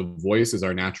it through the voice is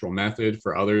our natural method.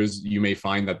 For others, you may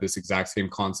find that this exact same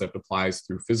concept applies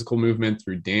through physical movement,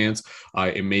 through dance.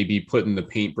 It may be putting the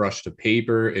paintbrush to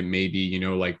paper. It may be, you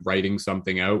know, like writing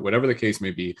something out, whatever the case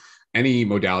may be. Any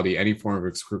modality, any form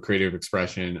of creative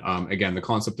expression. Again, the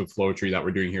concept of Flowetry that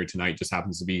we're doing here tonight just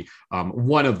happens to be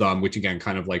one of them, which again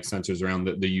kind of like centers around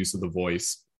the use of the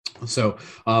voice. So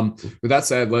with that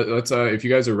said, let's if you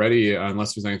guys are ready,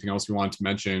 unless there's anything else you want to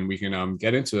mention, we can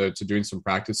get into doing some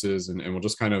practices, and we'll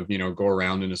just kind of, you know, go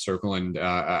around in a circle. And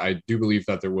I do believe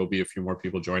that there will be a few more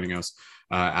people joining us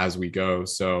as we go.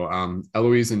 So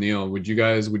Eloise and Neil, would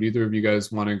either of you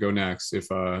guys want to go next? If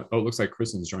it looks like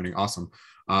Kristen's joining. Awesome.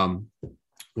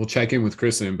 We'll check in with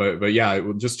Kristen, but yeah,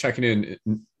 we'll just checking in.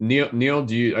 Neil,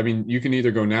 you can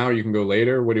either go now or you can go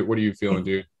later. What are you feeling,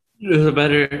 dude?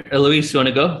 Better. Eloise, you want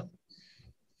to go?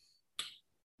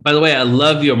 By the way, I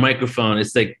love your microphone.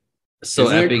 It's like so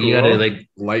Isn't epic. Cool? You gotta like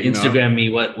Lighten Instagram up. me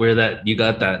where that you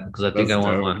got that, because I think I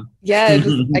want one. Yeah,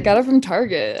 I got it from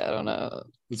Target. I don't know.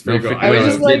 It's pretty cool. I was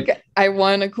just like, I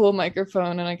want a cool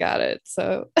microphone and I got it.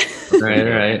 So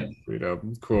right.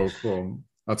 Cool.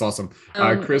 That's awesome.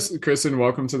 Kristen,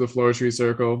 welcome to the Flowetry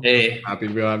Circle. Hey, happy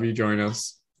to have you join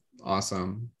us.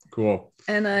 Awesome. Cool.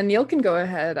 And Neil can go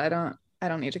ahead. I don't I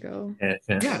don't need to go. Yeah,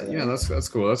 that's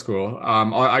cool. That's cool.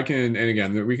 I can, and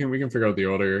again, we can figure out the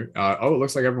order. It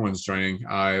looks like everyone's joining.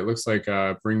 It looks like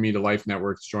Bring Me to Life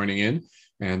Network's joining in,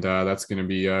 and that's going to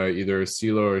be either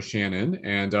CeeLo or Shannon.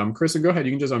 And Kristen, go ahead.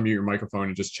 You can just unmute your microphone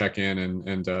and just check in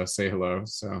and say hello.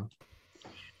 So,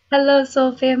 hello,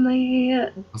 Soul Family.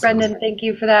 awesome. Brendan, thank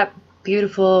you for that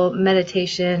beautiful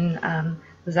meditation.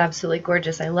 It was absolutely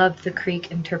gorgeous. I loved the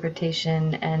creek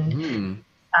interpretation, and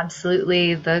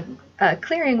absolutely the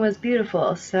clearing was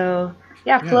beautiful. So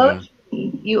flow.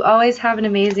 You always have an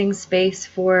amazing space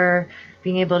for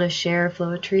being able to share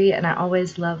Flowetry, and I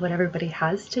always love what everybody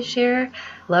has to share.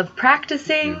 Love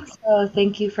practicing. So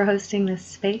thank you for hosting this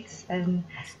space, and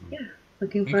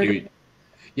looking forward to it.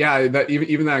 Yeah, that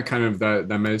even that kind of that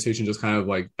meditation, just kind of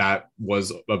like that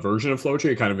was a version of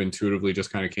Flowetry. It kind of intuitively just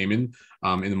kind of came in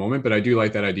the moment. But I do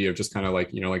like that idea of just kind of like,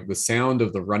 like the sound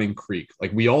of the running creek.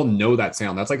 Like we all know that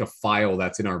sound. That's like a file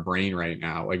that's in our brain right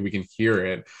now. Like we can hear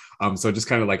it. So just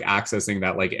kind of like accessing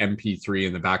that like MP3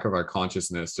 in the back of our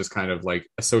consciousness, just kind of like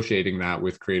associating that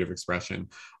with creative expression.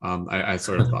 I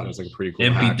sort of thought it was like a pretty cool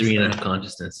MP3 in our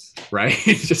consciousness, right?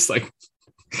 Just like.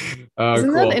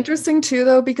 Isn't that interesting too,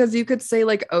 though? Because you could say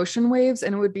like ocean waves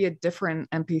and it would be a different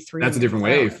MP3. That's a different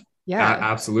wave. Yeah,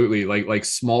 absolutely. Like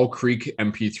small creek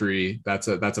MP3. That's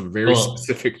a very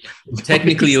specific.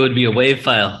 Technically, it would be a wave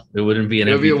file. It wouldn't be an.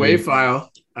 It would be a wave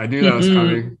file. I knew that was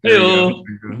coming.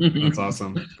 That's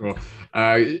awesome. Cool.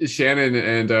 Shannon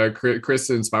and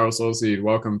Kristen, Spiral Soul Seed,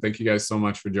 welcome. Thank you guys so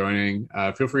much for joining.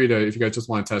 Feel free to, if you guys just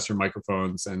want to test your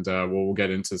microphones, and we'll get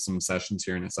into some sessions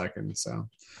here in a second. So.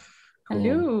 Cool.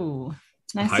 Hello.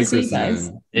 Nice Hi, to see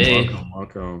Kristen. you guys. Hey.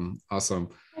 Welcome. Awesome.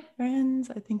 Hi, friends.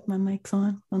 I think my mic's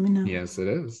on. Let me know. Yes, it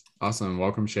is. Awesome.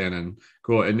 Welcome, Shannon.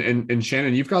 Cool. And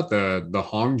Shannon, you've got the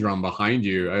hong drum behind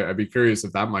you. I'd be curious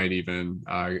if that might even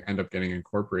end up getting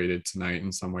incorporated tonight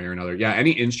in some way or another. Yeah.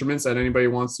 Any instruments that anybody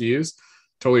wants to use?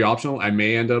 Totally optional. I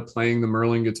may end up playing the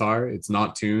Merlin guitar. It's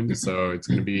not tuned, so it's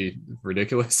going to be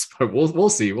ridiculous, but we'll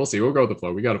see. We'll go with the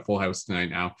flow. We got a full house tonight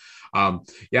now.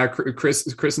 Chris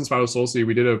and Spiral Soul Seed,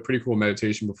 we did a pretty cool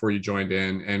meditation before you joined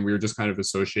in, and we were just kind of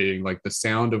associating like the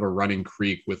sound of a running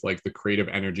creek with like the creative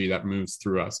energy that moves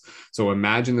through us. So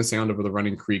imagine the sound of the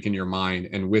running creek in your mind,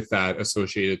 and with that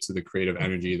associated to the creative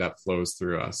energy that flows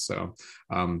through us. So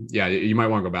you might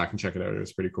want to go back and check it out. It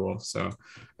was pretty cool. So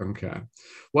okay,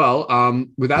 well,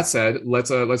 with that said,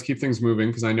 let's keep things moving,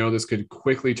 because I know this could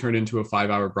quickly turn into a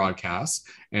 5-hour broadcast,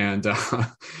 and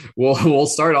we'll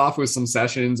start off with some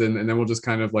sessions, and then we'll just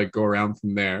kind of like go around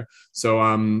from there. So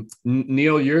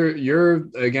Neil, you're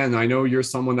again, I know you're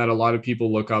someone that a lot of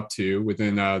people look up to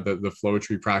within the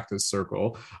Flowetry practice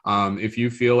circle. If you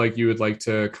feel like you would like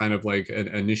to kind of like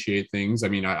initiate things, I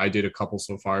mean, I did a couple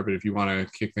so far, but if you want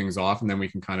to kick things off, and then we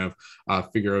can kind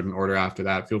of figure out an order after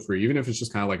that, feel free, even if it's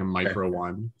just kind of like a micro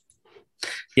one.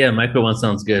 Yeah, micro one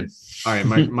sounds good. All right,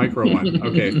 micro one.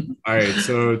 Okay. All right.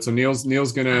 So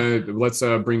Neil's gonna, let's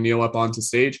bring Neil up onto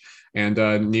stage, and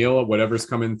Neil, whatever's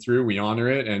coming through, we honor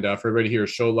it. And for everybody here,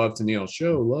 show love to Neil.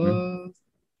 Show love.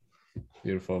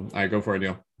 Beautiful. All right, go for it,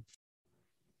 Neil.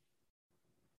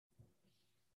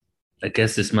 I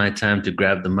guess it's my time to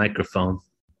grab the microphone.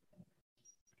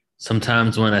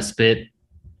 Sometimes when I spit,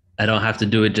 I don't have to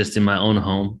do it just in my own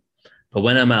home, but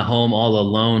when I'm at home all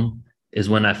alone is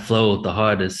when I flow the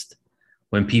hardest,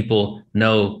 when people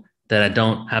know that I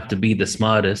don't have to be the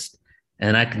smartest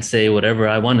and I can say whatever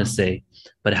I want to say.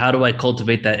 But how do I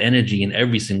cultivate that energy in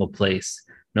every single place,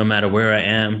 no matter where I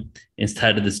am,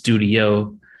 inside of the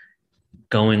studio,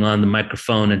 going on the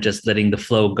microphone and just letting the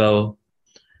flow go?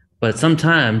 But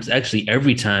sometimes, actually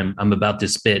every time I'm about to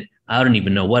spit, I don't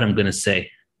even know what I'm going to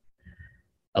say.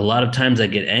 A lot of times I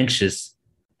get anxious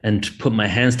and put my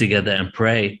hands together and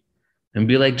pray and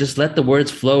be like, just let the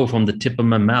words flow from the tip of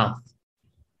my mouth,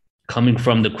 coming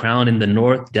from the crown in the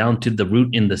north down to the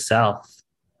root in the south.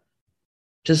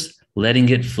 Just letting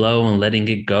it flow and letting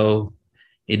it go.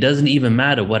 It doesn't even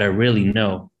matter what I really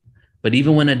know. But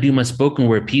even when I do my spoken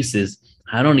word pieces,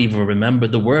 I don't even remember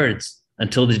the words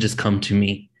until they just come to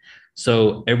me.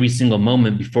 So every single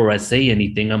moment before I say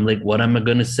anything, I'm like, what am I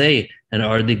going to say? And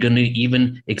are they going to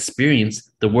even experience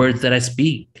the words that I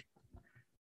speak?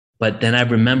 But then I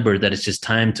remember that it's just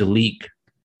time to leak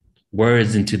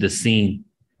words into the scene.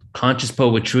 Conscious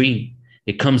poetry,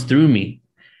 it comes through me.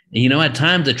 And, at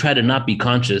times I try to not be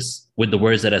conscious with the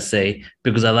words that I say,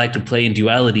 because I like to play in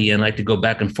duality and like to go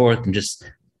back and forth and just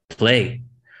play.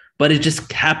 But it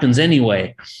just happens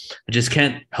anyway. I just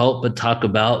can't help but talk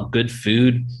about good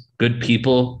food, good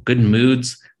people, good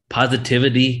moods,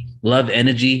 positivity, love,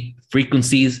 energy,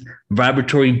 frequencies,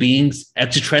 vibratory beings,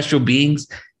 extraterrestrial beings.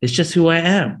 It's just who I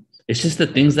am. It's just the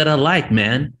things that I like,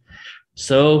 man.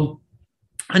 So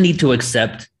I need to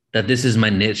accept that this is my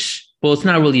niche. Well, it's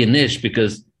not really a niche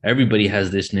because everybody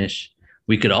has this niche.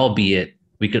 We could all be it.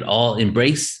 We could all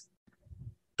embrace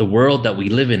the world that we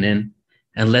live in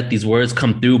and let these words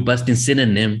come through, busting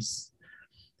synonyms,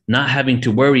 not having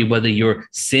to worry whether you're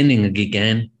sinning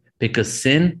again, because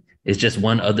sin is just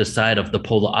one other side of the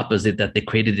polar opposite that they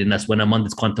created in us. When I'm on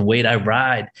this quantum wave, I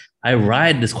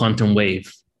ride this quantum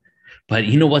wave. But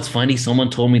you know what's funny? Someone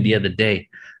told me the other day,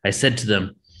 I said to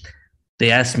them, they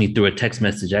asked me through a text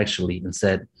message actually and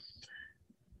said,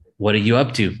 what are you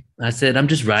up to? I said, I'm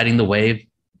just riding the wave.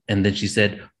 And then she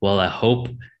said, well, I hope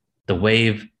the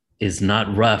wave is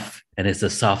not rough and it's a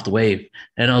soft wave.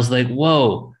 And I was like,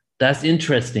 whoa, that's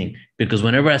interesting. Because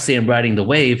whenever I say I'm riding the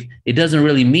wave, it doesn't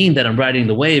really mean that I'm riding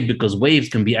the wave, because waves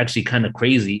can be actually kind of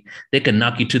crazy. They can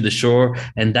knock you to the shore,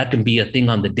 and that can be a thing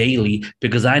on the daily.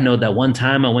 Because I know that one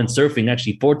time I went surfing,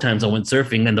 actually 4 times I went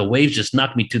surfing, and the waves just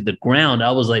knocked me to the ground.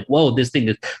 I was like, whoa, this thing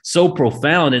is so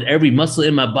profound. And every muscle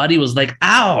in my body was like,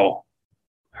 ow,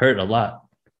 hurt a lot.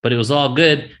 But it was all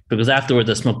good because afterwards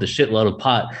I smoked a shitload of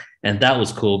pot. And that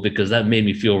was cool because that made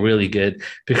me feel really good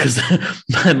because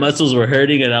my muscles were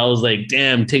hurting and I was like,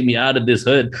 damn, take me out of this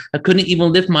hood. I couldn't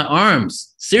even lift my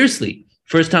arms. Seriously.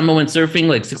 First time I went surfing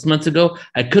like 6 months ago,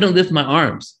 I couldn't lift my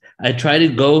arms. I tried to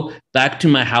go back to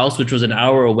my house, which was an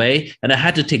hour away, and I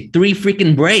had to take 3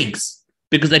 freaking breaks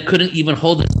because I couldn't even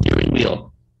hold the steering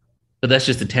wheel. But that's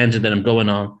just a tangent that I'm going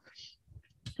on.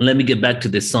 Let me get back to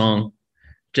this song.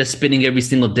 Just spinning every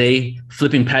single day,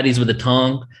 flipping patties with a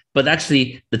tong. But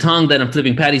actually, the tong that I'm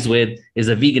flipping patties with is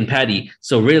a vegan patty.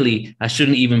 So really, I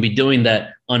shouldn't even be doing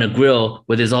that on a grill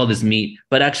where there's all this meat.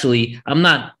 But actually, I'm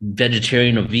not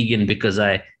vegetarian or vegan because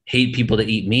I hate people that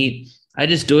eat meat. I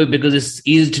just do it because it's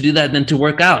easier to do that than to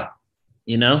work out.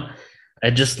 You know,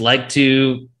 I just like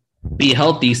to be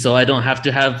healthy so I don't have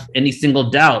to have any single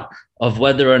doubt of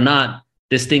whether or not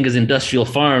this thing is industrial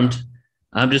farmed.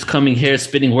 I'm just coming here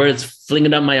spitting words,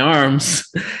 flinging up my arms,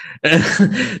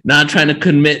 not trying to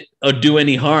commit or do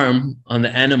any harm on the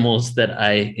animals that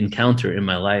I encounter in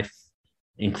my life,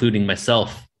 including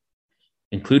myself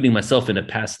in a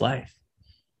past life.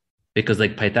 Because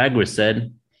like Pythagoras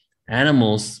said,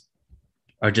 animals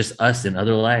are just us in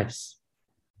other lives.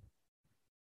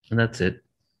 And that's it.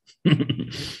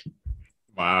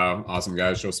 Wow. Awesome,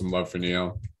 guys. Show some love for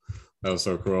Neil. That was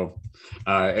so cool.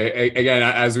 Again,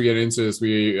 as we get into this,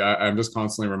 I'm just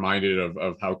constantly reminded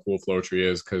of how cool Flowetry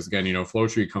is, because again, you know,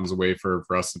 Flowetry comes away for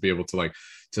us to be able to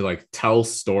tell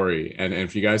story. And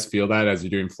if you guys feel that as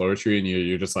you're doing Flowetry and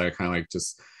you're just like kind of like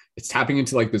just it's tapping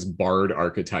into like this bard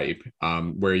archetype,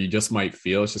 where you just might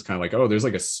feel it's just kind of like, oh, there's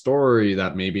like a story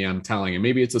that maybe I'm telling, and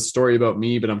maybe it's a story about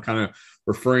me, but I'm kind of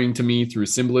referring to me through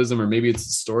symbolism, or maybe it's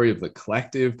the story of the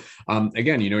collective.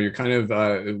 Again, you know, you're kind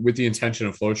of with the intention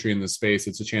of Flowetry in this space,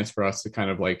 it's a chance for us to kind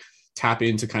of like tap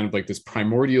into kind of like this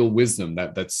primordial wisdom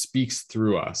that speaks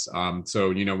through us.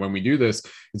 So, you know, when we do this,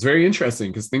 it's very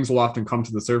interesting because things will often come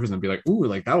to the surface and be like, ooh,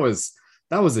 like that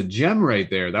was a gem right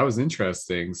there. That was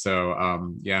interesting.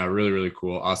 So yeah, really, really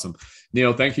cool. Awesome.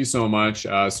 Neil, thank you so much.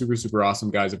 Super, super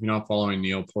awesome, guys. If you're not following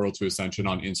Neil, Portal to Ascension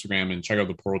on Instagram, and check out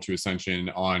the Portal to Ascension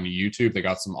on YouTube. They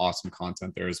got some awesome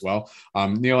content there as well.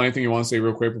 Neil, anything you want to say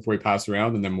real quick before we pass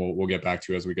around, and then we'll get back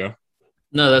to you as we go?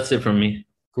 No, that's it from me.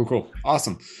 Cool.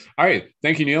 Awesome. All right.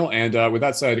 Thank you, Neil. And with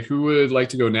that said, who would like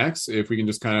to go next? If we can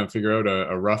just kind of figure out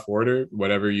a rough order,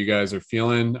 whatever you guys are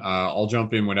feeling, I'll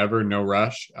jump in whenever, no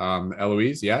rush.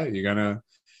 Eloise, yeah, you're going to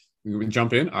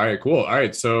jump in. All right, cool. All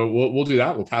right. So we'll do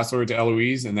that. We'll pass over to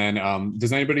Eloise. And then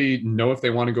does anybody know if they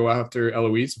want to go after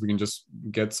Eloise? If we can just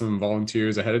get some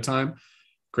volunteers ahead of time.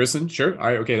 Kristen, sure. All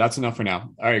right. Okay. That's enough for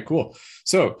now. All right, cool.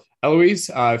 So Eloise,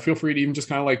 feel free to even just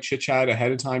kind of like chit chat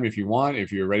ahead of time if you want,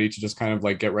 if you're ready to just kind of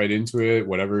like get right into it,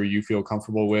 whatever you feel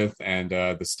comfortable with. And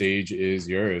the stage is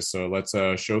yours. So let's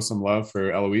show some love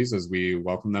for Eloise as we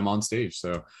welcome them on stage.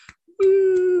 So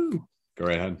woo, go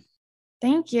right ahead.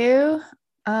 Thank you.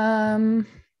 Can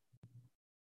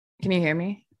you hear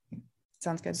me?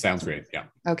 Sounds good. Sounds great. Yeah.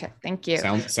 Okay. Thank you.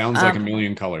 Sounds like a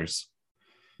million colors.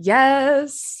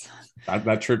 Yes.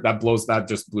 That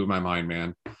just blew my mind,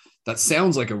 man. That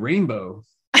sounds like a rainbow.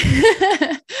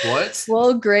 What?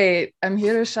 Well, great. I'm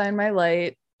here to shine my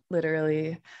light,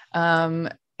 literally.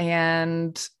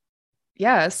 And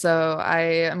yeah, so I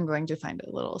am going to find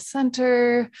a little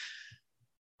center.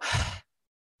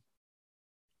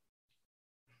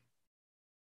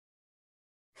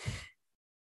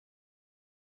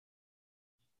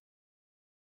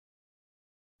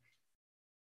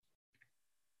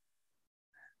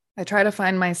 I try to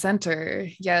find my center,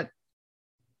 yet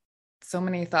so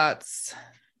many thoughts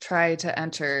try to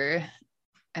enter,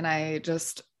 and I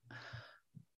just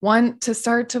want to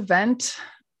start to vent,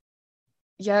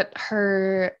 yet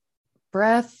her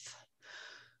breath,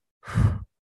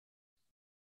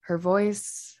 her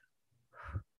voice,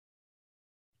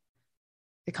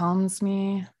 it calms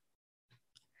me.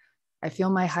 I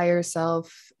feel my higher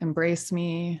self embrace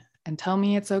me and tell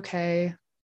me it's okay,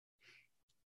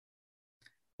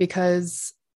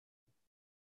 because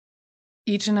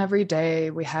each and every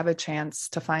day we have a chance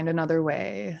to find another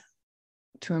way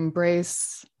to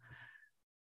embrace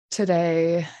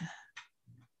today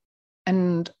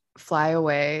and fly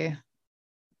away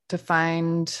to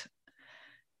find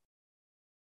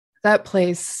that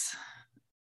place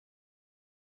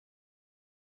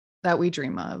that we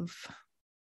dream of.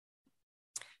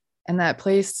 And that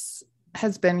place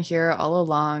has been here all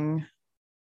along.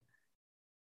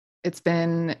 It's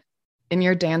been in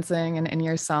your dancing and in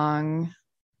your song.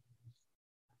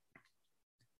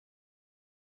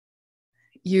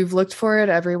 You've looked for it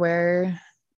everywhere,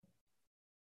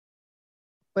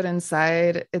 but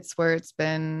inside, it's where it's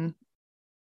been.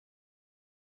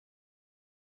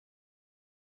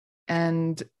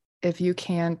 And if you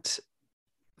can't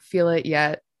feel it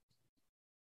yet,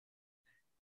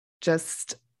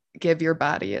 just give your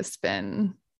body a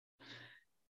spin.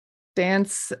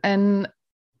 Dance and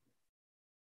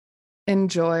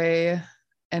enjoy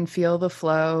and feel the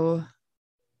flow.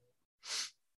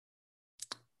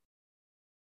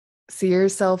 See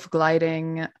yourself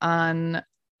gliding on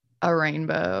a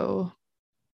rainbow.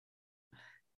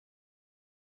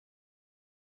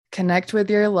 Connect with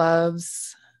your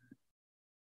loves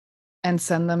and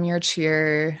send them your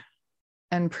cheer.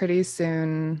 And pretty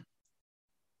soon,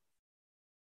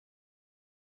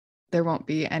 there won't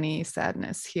be any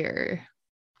sadness here.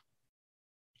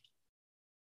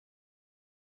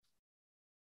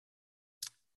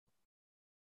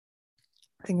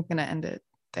 I think I'm going to end it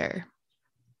there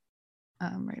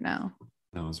right now.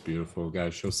 That was beautiful,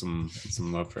 guys. Show some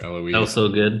love for Eloise. That was so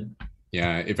good.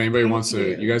 Yeah, if anybody wants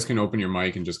to, you guys can open your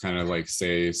mic and just kind of like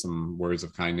say some words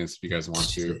of kindness if you guys want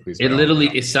to. Please.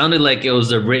 It sounded like it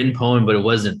was a written poem, but it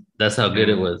wasn't. That's how good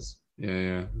it was.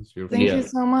 Yeah, it's beautiful. Thank you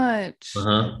so much.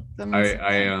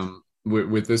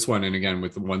 With this one, and again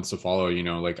with the ones to follow, you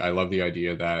know, like I love the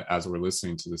idea that as we're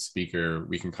listening to the speaker,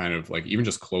 we can kind of like even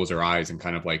just close our eyes and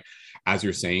kind of like as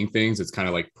you're saying things, it's kind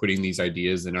of like putting these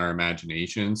ideas in our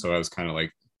imagination. So I was kind of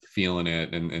like feeling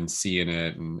it and seeing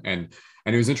it, and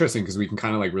it was interesting because we can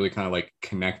kind of like really kind of like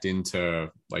connect into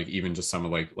like even just some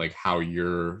of like how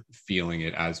you're feeling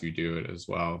it as you do it as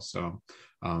well. So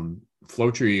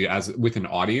Flowetry as with an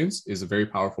audience is a very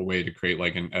powerful way to create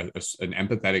like an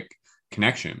empathetic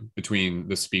connection between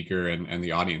the speaker and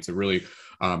the audience. It really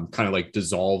kind of like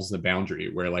dissolves the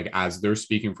boundary where like as they're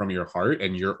speaking from your heart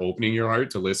and you're opening your heart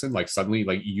to listen, like suddenly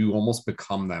like you almost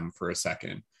become them for a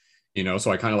second, you know. So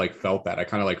I kind of like felt that. I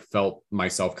kind of like felt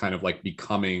myself kind of like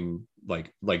becoming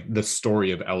like the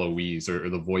story of Eloise or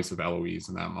the voice of Eloise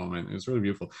in that moment. It was really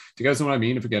beautiful. Do you guys know what I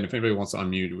mean? If anybody wants to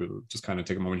unmute, we'll just kind of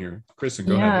take a moment here. Kristen,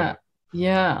 go ahead.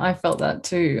 Yeah, I felt that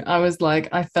too. I was like,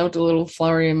 I felt a little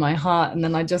flurry in my heart, and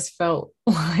then I just felt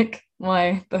like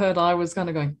the third eye was kind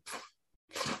of going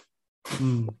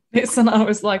this, and I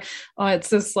was like, oh, it's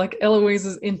just like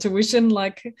Eloise's intuition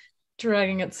like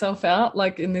dragging itself out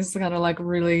like in this kind of like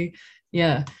really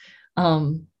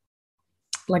like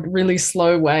really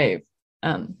slow wave.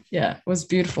 It was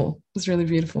beautiful. It was really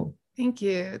beautiful. Thank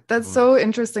you. That's so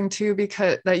interesting too,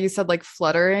 because that you said like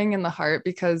fluttering in the heart,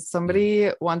 because somebody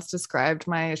once described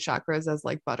my chakras as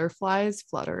like butterflies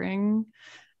fluttering.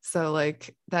 So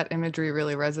like that imagery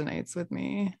really resonates with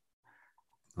me.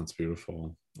 That's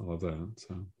beautiful. I love that.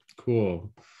 So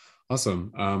cool.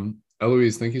 Awesome.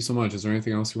 Eloise, thank you so much. Is there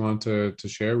anything else you want to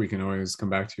share? We can always come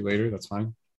back to you later. That's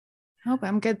fine. Nope,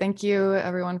 I'm good. Thank you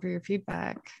everyone for your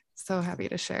feedback. So happy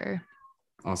to share.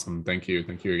 Awesome. Thank you.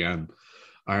 Thank you again.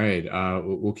 All right,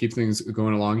 we'll keep things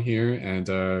going along here.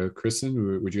 And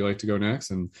Kristen, would you like to go next?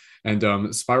 And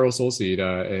Spiral Soulseed,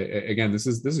 again, this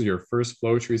is your first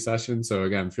Flowetry session. So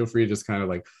again, feel free to just kind of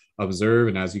like observe,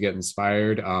 and as you get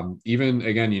inspired, even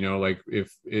again, you know, like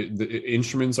if the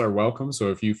instruments are welcome. So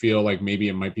if you feel like maybe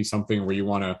it might be something where you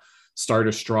want to start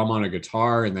a strum on a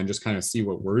guitar and then just kind of see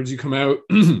what words you come out,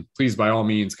 please by all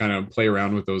means kind of play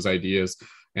around with those ideas,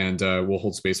 and we'll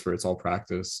hold space for it's all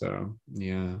practice. So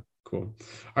yeah. Cool.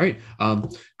 All right.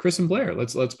 Chris and Blair,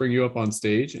 let's bring you up on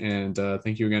stage, and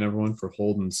thank you again, everyone, for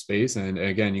holding space. And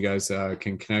again, you guys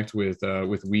can connect with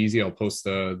Wheezy. I'll post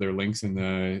their links in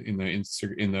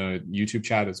the YouTube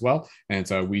chat as well. And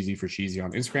it's Wheezy for Cheesy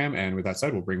on Instagram. And with that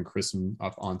said, we'll bring Kristen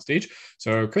up on stage.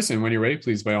 So Kristen, when you're ready,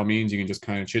 please, by all means, you can just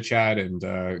kind of chit chat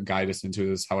and guide us into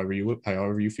this however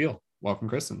you feel. Welcome,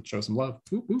 Kristen. Show some love.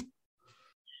 Woo, woo.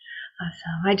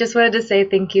 Awesome. I just wanted to say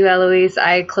thank you, Eloise.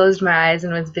 I closed my eyes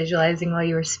and was visualizing while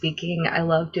you were speaking. I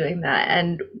love doing that.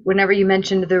 And whenever you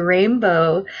mentioned the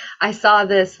rainbow, I saw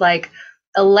this like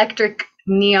electric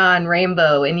neon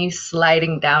rainbow and you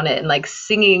sliding down it and like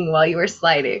singing while you were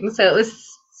sliding. So it was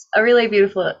a really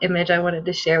beautiful image I wanted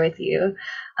to share with you.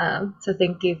 So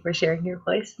thank you for sharing your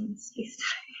voice in this space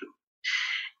today.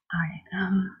 All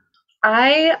right.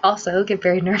 I also get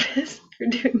very nervous for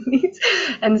doing these.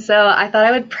 And so I thought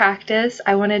I would practice.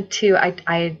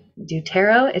 I do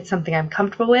tarot. It's something I'm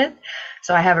comfortable with.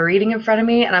 So I have a reading in front of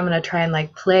me and I'm going to try and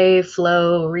like play,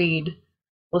 flow, read.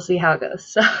 We'll see how it goes.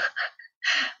 So I'm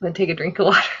going to take a drink of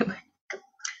water and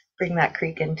bring that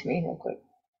creek into me real quick.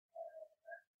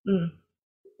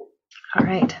 All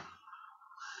right.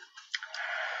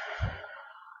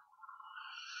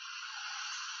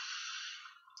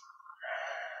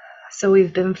 So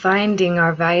we've been finding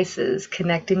our vices,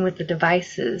 connecting with the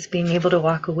devices, being able to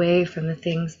walk away from the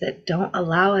things that don't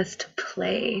allow us to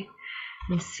play,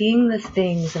 and seeing the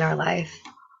things in our life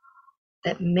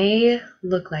that may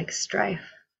look like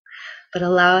strife, but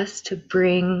allow us to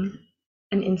bring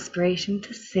an inspiration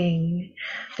to sing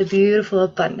the beautiful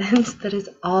abundance that is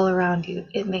all around you.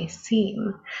 It may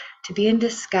seem to be in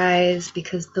disguise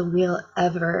because the wheel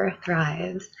ever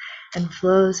thrives and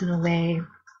flows in a way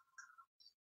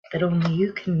that only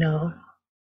you can know,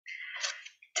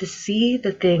 to see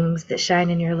the things that shine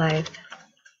in your life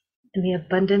and the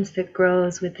abundance that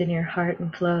grows within your heart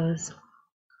and flows.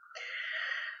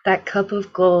 That cup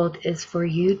of gold is for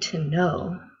you to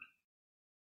know,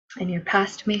 and your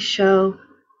past may show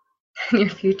and your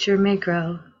future may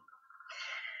grow,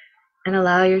 and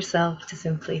allow yourself to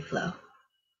simply flow.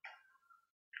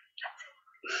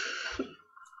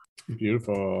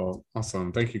 Beautiful.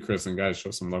 Awesome. Thank you, Chris. And guys,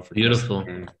 show some love for beautiful.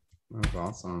 Chris. That was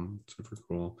awesome. Super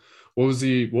cool. What was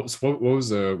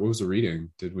the reading?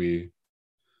 Did we?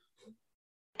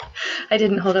 I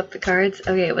didn't hold up the cards.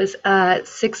 Okay, it was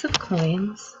 6 of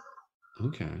coins.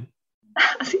 Okay.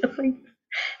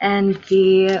 And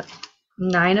the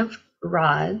 9 of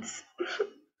rods.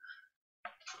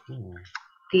 Cool.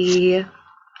 The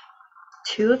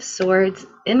 2 of swords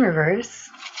in reverse.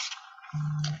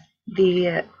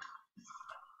 The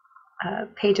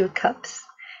page of cups.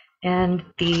 And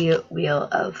the Wheel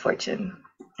of Fortune.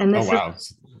 And this that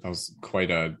was quite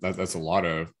that's a lot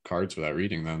of cards for that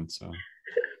reading then. So.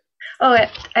 I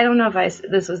don't know if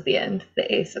this was the end,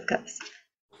 the Ace of Cups.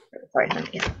 Sorry,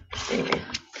 yeah. Anyway,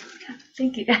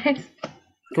 thank you guys.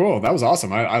 Cool, that was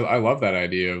awesome. I love that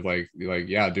idea of like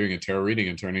doing a tarot reading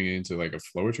and turning it into like a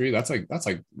flowetry. That's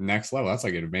like next level. That's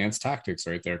like advanced tactics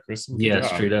right there, Kristen. Yeah,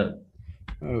 straight up.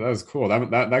 Oh, that was cool.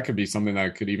 That could be something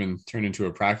that could even turn into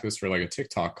a practice for like a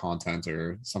TikTok content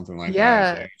or something like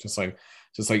that. Like,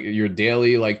 just like your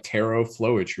daily like tarot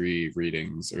flowetry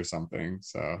readings or something.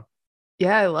 So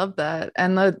yeah, I love that.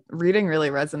 And the reading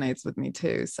really resonates with me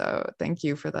too. So thank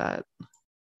you for that.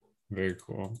 Very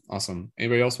cool. Awesome.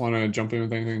 Anybody else want to jump in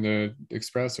with anything to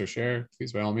express or share?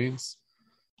 Please, by all means.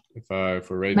 If we're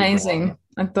ready. Amazing.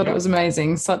 I thought it was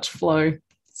amazing. Such flow.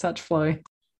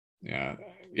 Yeah.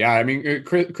 I mean,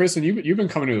 Kristen, you've been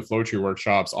coming to the Flowetry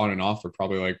workshops on and off for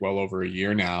probably like well over a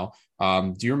year now.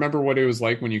 Do you remember what it was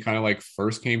like when you kind of like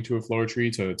first came to a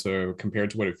Flowetry to compare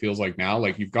to what it feels like now?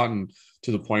 Like you've gotten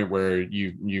to the point where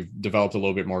you've developed a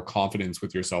little bit more confidence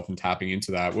with yourself and tapping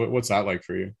into that. What's that like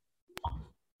for you?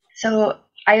 So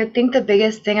I think the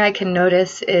biggest thing I can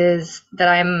notice is that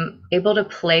I'm able to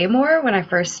play more. When I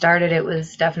first started, it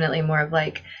was definitely more of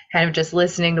like kind of just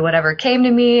listening to whatever came to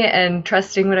me and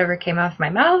trusting whatever came off my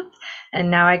mouth.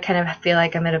 And now I kind of feel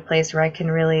like I'm at a place where I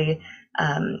can really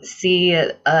see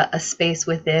a space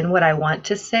within what I want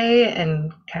to say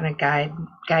and kind of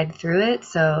guide through it.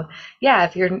 So yeah,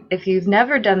 if you've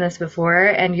never done this before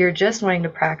and you're just wanting to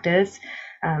practice,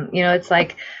 it's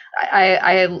like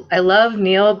I love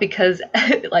Neil because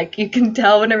like you can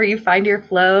tell whenever you find your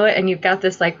flow and you've got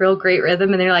this like real great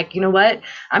rhythm and they're like, you know what,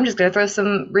 I'm just gonna throw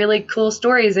some really cool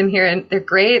stories in here and they're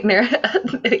great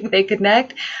and they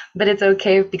connect, but it's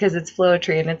okay because it's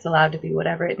Flowetry and it's allowed to be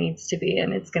whatever it needs to be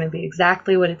and it's gonna be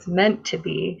exactly what it's meant to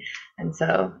be. And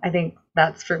so I think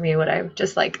that's for me what I've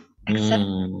just like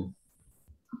accepted.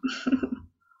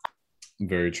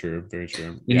 Very true. Very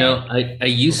true. You Yeah. know, I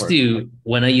used to,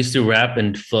 when I used to rap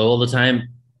and flow all the time,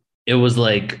 it was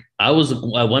like I was at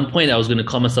one point I was going to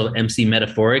call myself MC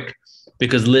Metaphoric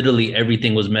because literally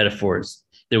everything was metaphors.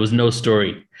 There was no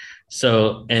story.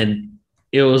 So, and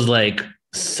it was like,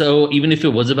 so even if it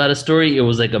was about a story, it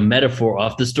was like a metaphor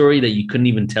off the story that you couldn't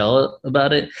even tell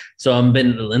about it. So I've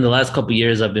been in the last couple of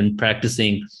years, I've been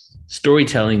practicing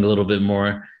storytelling a little bit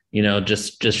more, you know,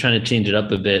 just trying to change it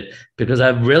up a bit because I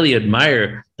really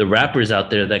admire the rappers out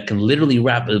there that can literally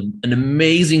rap an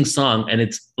amazing song and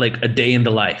it's like a day in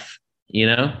the life, you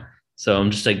know? So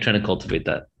I'm just like trying to cultivate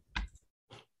that.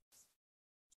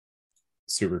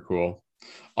 Super cool.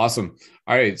 Awesome.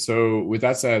 All right. So with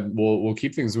that said, we'll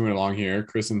keep things moving along here.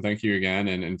 Kristen, thank you again,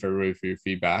 and for everybody for your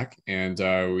feedback. And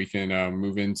we can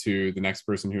move into the next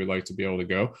person who would like to be able to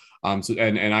go. So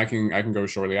and I can go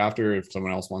shortly after if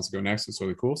someone else wants to go next. It's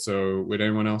really cool. So would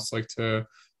anyone else like to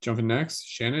jump in next?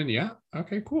 Shannon? Yeah.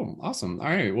 Okay. Cool. Awesome. All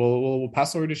right. Well, we'll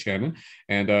pass over to Shannon.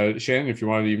 And Shannon, if you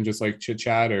want to even just like chit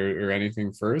chat or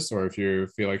anything first, or if you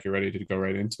feel like you're ready to go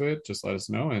right into it, just let us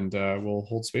know, and we'll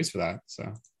hold space for that.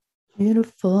 So.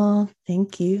 Beautiful.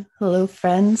 Thank you. Hello,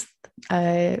 friends.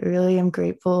 I really am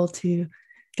grateful to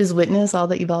just witness all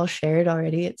that you've all shared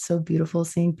already. It's so beautiful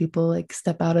seeing people like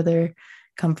step out of their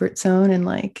comfort zone and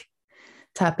like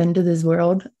tap into this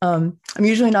world. I'm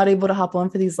usually not able to hop on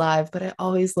for these live, but I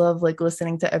always love like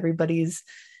listening to everybody's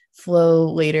flow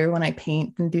later when I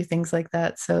paint and do things like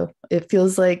that. So it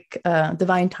feels like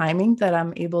divine timing that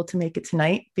I'm able to make it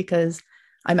tonight because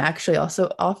I'm actually also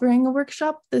offering a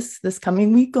workshop this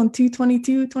coming week on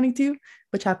 2/22/22,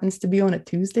 which happens to be on a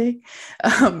Tuesday,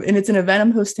 and it's an event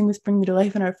I'm hosting with Bring Me to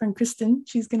Life and our friend Kristen.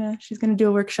 She's gonna do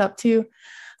a workshop too,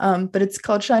 but it's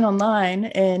called Shine Online,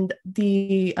 and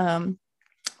the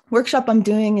workshop I'm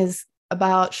doing is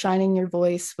about shining your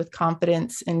voice with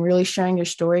confidence and really sharing your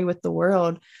story with the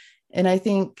world. And I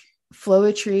think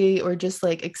flowetry or just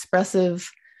like expressive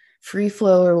free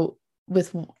flow or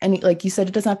with any, like you said,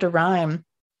 it doesn't have to rhyme.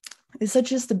 It's such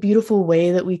just a beautiful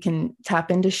way that we can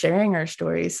tap into sharing our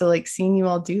stories. So like seeing you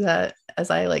all do that as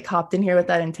I like hopped in here with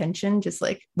that intention, just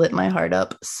like lit my heart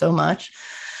up so much.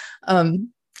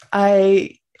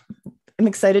 I am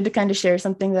excited to kind of share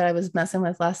something that I was messing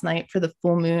with last night for the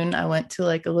full moon. I went to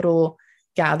like a little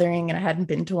gathering and I hadn't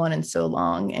been to one in so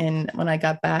long. And when I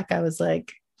got back, I was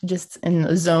like just in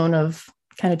a zone of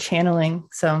kind of channeling.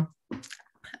 So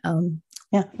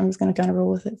yeah, I'm just going to kind of roll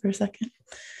with it for a second.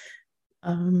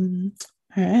 All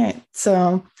right.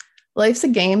 So life's a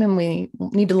game and we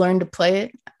need to learn to play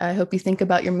it. I hope you think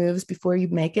about your moves before you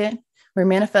make it. We're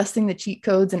manifesting the cheat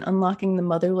codes and unlocking the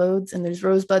mother loads, and there's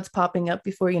rosebuds popping up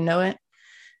before you know it.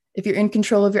 If you're in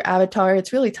control of your avatar,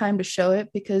 it's really time to show it,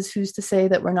 because who's to say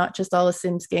that we're not just all a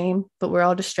Sims game, but we're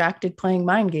all distracted playing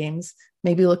mind games,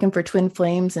 maybe looking for twin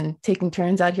flames and taking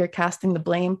turns out here casting the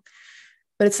blame.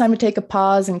 But it's time to take a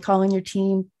pause and call in your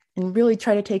team and really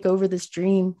try to take over this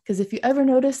dream. Because if you ever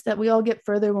notice that we all get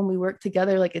further when we work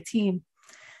together like a team,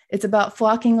 it's about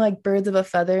flocking like birds of a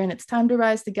feather, and it's time to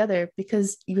rise together,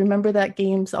 because you remember that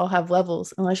games all have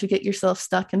levels unless you get yourself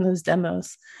stuck in those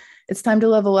demos. It's time to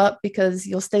level up because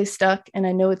you'll stay stuck. And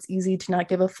I know it's easy to not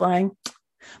give a flying,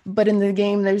 but in the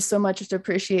game, there's so much to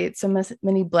appreciate, so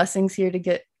many blessings here to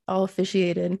get all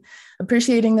officiated.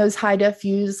 Appreciating those high def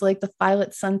views like the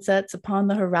violet sunsets upon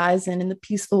the horizon and the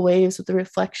peaceful waves with the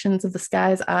reflections of the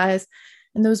sky's eyes,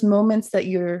 and those moments that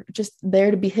you're just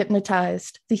there to be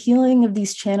hypnotized. The healing of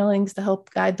these channelings to help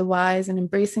guide the wise, and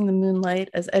embracing the moonlight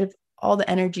as all the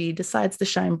energy decides to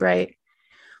shine bright.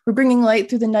 We're bringing light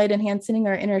through the night, enhancing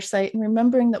our inner sight, and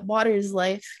remembering that water is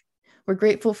life. We're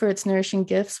grateful for its nourishing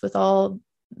gifts. With all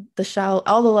the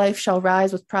life shall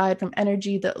rise with pride from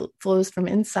energy that flows from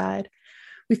inside.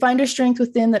 We find our strength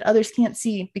within that others can't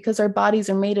see, because our bodies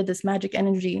are made of this magic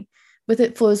energy. With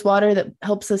it flows water that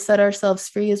helps us set ourselves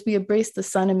free as we embrace the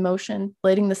sun in motion,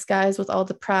 lighting the skies with all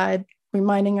the pride,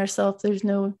 reminding ourselves there's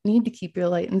no need to keep your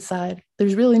light inside.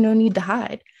 There's really no need to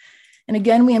hide. And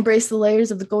again, we embrace the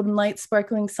layers of the golden light,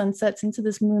 sparkling sunsets into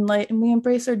this moonlight, and we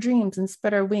embrace our dreams and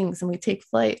spread our wings and we take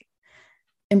flight.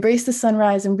 Embrace the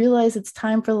sunrise and realize it's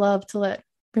time for love to let.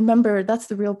 Remember, that's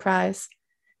the real prize.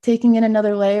 Taking in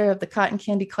another layer of the cotton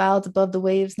candy clouds above the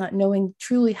waves, not knowing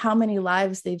truly how many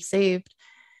lives they've saved.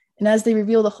 And as they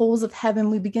reveal the holes of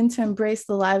heaven, we begin to embrace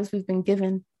the lives we've been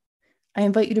given. I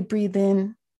invite you to breathe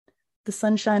in the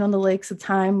sunshine on the lakes of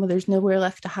time where there's nowhere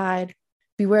left to hide.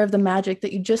 Beware of the magic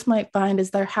that you just might find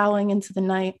as they're howling into the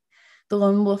night. The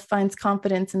lone wolf finds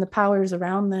confidence in the powers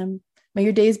around them. May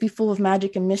your days be full of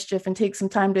magic and mischief, and take some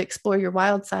time to explore your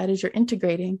wild side as you're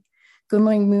integrating.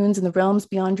 Glimmering moons in the realms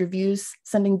beyond your views,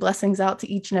 sending blessings out to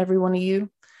each and every one of you.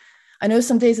 I know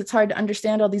some days it's hard to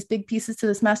understand all these big pieces to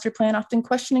this master plan, often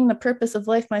questioning the purpose of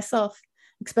life myself,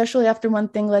 especially after one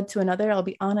thing led to another. I'll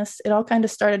be honest, it all kind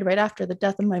of started right after the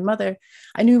death of my mother.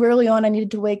 I knew early on I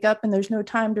needed to wake up, and there's no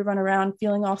time to run around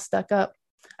feeling all stuck up.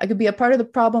 I could be a part of the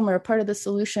problem or a part of the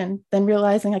solution, then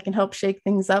realizing I can help shake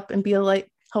things up and be a light,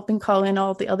 helping call in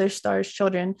all the other stars'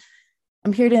 children.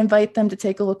 I'm here to invite them to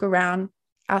take a look around,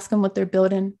 ask them what they're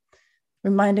building,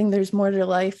 reminding there's more to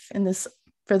life in this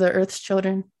for the Earth's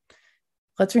children.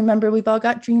 Let's remember we've all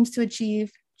got dreams to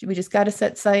achieve. We just got to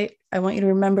set sight. I want you to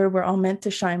remember we're all meant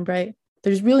to shine bright.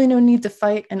 There's really no need to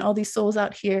fight, and all these souls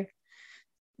out here,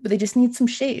 but they just need some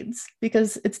shades,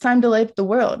 because it's time to light up the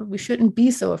world. We shouldn't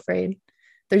be so afraid.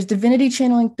 There's divinity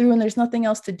channeling through, and there's nothing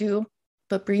else to do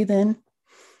but breathe in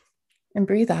and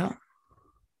breathe out.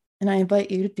 And I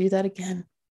invite you to do that again,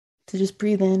 to just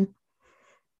breathe in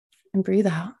and breathe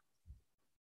out,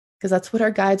 because that's what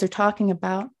our guides are talking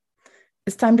about.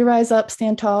 It's time to rise up,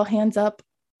 stand tall, hands up.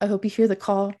 I hope you hear the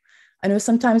call. I know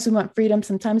sometimes we want freedom,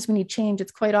 sometimes we need change.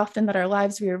 It's quite often that our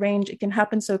lives rearrange. It can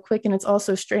happen so quick, and it's all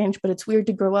so strange, but it's weird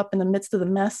to grow up in the midst of the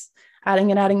mess,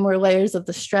 adding more layers of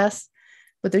the stress.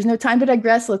 But there's no time to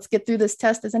digress. Let's get through this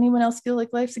test. Does anyone else feel like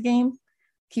life's a game?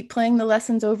 Keep playing the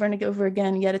lessons over and over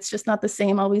again, yet it's just not the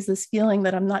same. Always this feeling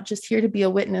that I'm not just here to be a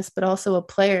witness, but also a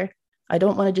player. I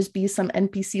don't want to just be some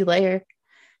NPC layer.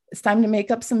 It's time to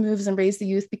make up some moves and raise the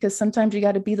youth, because sometimes you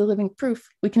got to be the living proof.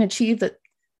 We can achieve that.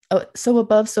 So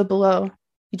above, so below.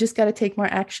 You just got to take more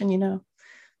action,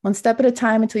 one step at a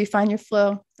time until you find your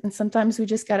flow. And sometimes we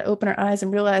just got to open our eyes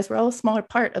and realize we're all a smaller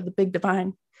part of the big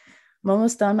divine. I'm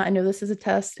almost done. I know this is a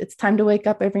test. It's time to wake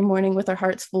up every morning with our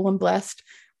hearts full and blessed.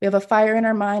 We have a fire in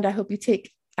our mind. I hope you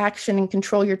take action and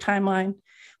control your timeline.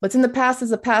 What's in the past is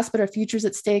the past, but our future's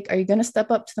at stake. Are you going to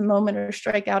step up to the moment or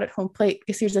strike out at home plate?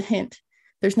 Because here's a hint.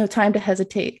 There's no time to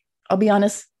hesitate. I'll be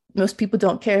honest, most people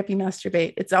don't care if you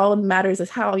masturbate. It's all that matters is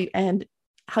how you end,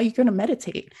 how you're going to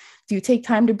meditate. Do you take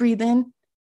time to breathe in?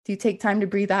 Do you take time to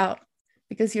breathe out?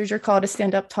 Because here's your call to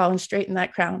stand up tall and straighten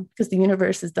that crown, because the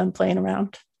universe is done playing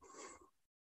around.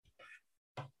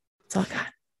 That's all I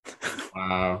got.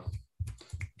 Wow.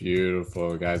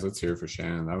 Beautiful, guys. Let's hear it for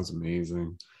Shannon. That was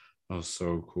amazing. That was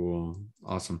so cool.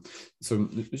 Awesome. So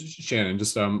Shannon,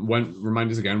 just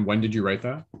remind us again, when did you write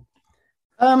that?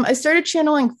 I started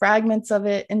channeling fragments of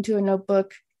it into a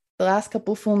notebook the last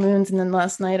couple full moons, and then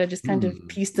last night I just kind of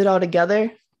pieced it all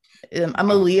together.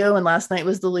 I'm a Leo, and last night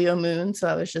was the Leo moon, so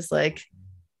I was just like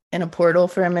in a portal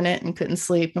for a minute and couldn't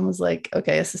sleep, and was like,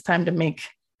 okay, this is time to make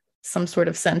some sort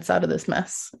of sense out of this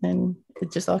mess, and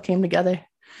it just all came together.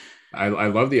 I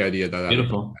love the idea that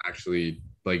Beautiful. Actually,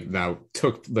 like, that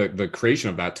took the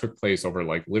creation of that took place over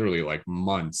like literally like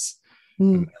months.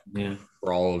 Yeah.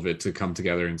 For all of it to come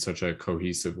together in such a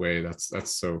cohesive way.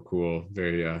 That's so cool.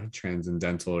 Very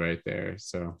transcendental right there.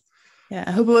 So yeah,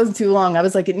 I hope it wasn't too long. I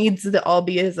was like, it needs to all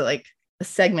be as like a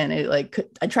segment.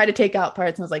 I tried to take out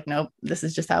parts and was like, nope, this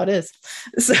is just how it is.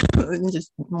 So I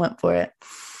just went for it.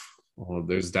 Well,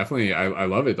 there's definitely, I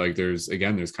love it. Like there's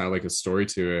kind of like a story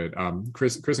to it.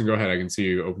 Kristen, go ahead. I can see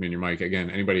you opening your mic again.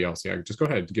 Anybody else? Yeah, just go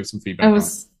ahead. Give some feedback.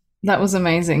 That was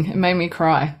amazing. It made me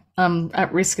cry. I'm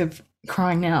at risk of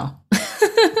crying now.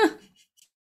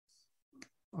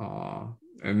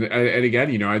 And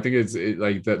again, I think it's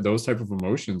like that, those type of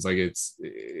emotions, like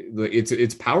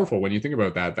it's powerful when you think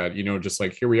about that, just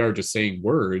like here we are just saying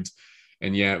words,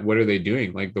 and yet what are they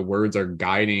doing? Like the words are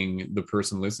guiding the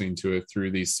person listening to it through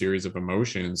these series of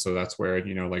emotions. So that's where,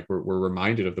 like we're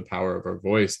reminded of the power of our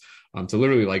voice, to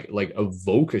literally like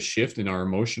evoke a shift in our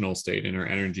emotional state, in our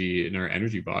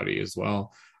energy body as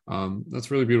well.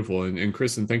 That's really beautiful. And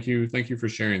Kristen, thank you for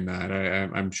sharing that.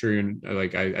 I'm sure you're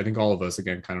like, I think all of us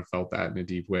again kind of felt that in a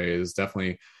deep way. It was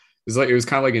kind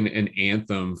of like an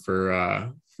anthem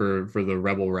for the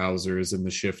rebel rousers and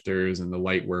the shifters and the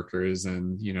light workers,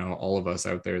 and all of us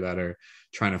out there that are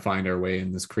trying to find our way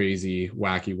in this crazy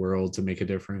wacky world to make a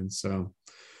difference. So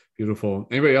beautiful.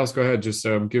 Anybody else? Go ahead. Just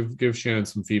give Shannon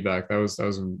some feedback. That was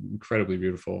incredibly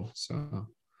beautiful. So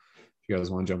if you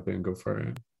guys want to jump in, go for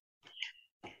it.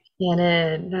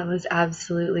 Shannon, that was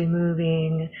absolutely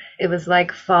moving. It was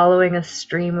like following a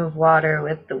stream of water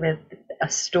with a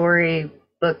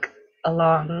storybook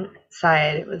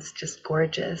alongside. It was just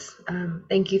gorgeous.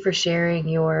 Thank you for sharing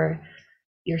your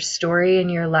story and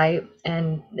your light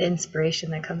and the inspiration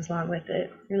that comes along with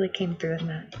it. It really came through in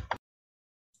that.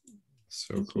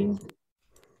 So cool.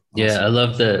 Yeah, awesome. I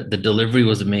love the delivery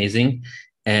was amazing,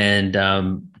 and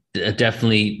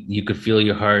definitely you could feel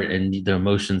your heart and the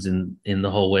emotions in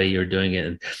the whole way you're doing it.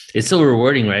 And it's so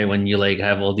rewarding, right, when you like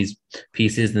have all these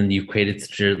pieces and you've created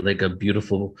such a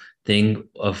beautiful thing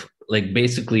of like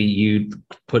basically you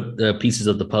put the pieces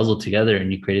of the puzzle together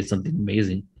and you created something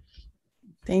amazing.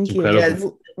 Thank you. Yeah,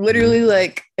 literally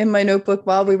like in my notebook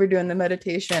while we were doing the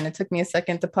meditation, it took me a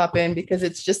second to pop in because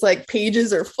it's just like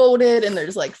pages are folded and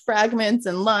there's like fragments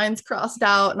and lines crossed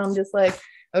out. And I'm just like,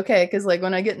 okay, because like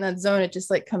when I get in that zone, it just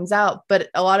like comes out. But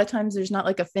a lot of times there's not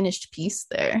like a finished piece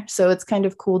there. So it's kind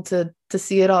of cool to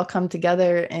see it all come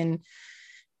together. And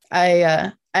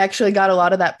I actually got a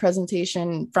lot of that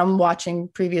presentation from watching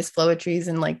previous Flowetries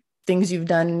and like things you've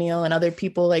done, Neil, and other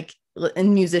people like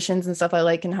and musicians and stuff I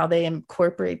like, and how they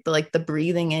incorporate the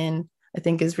breathing in, I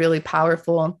think is really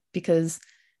powerful, because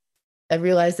I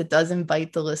realized it does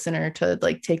invite the listener to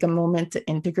like take a moment to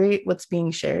integrate what's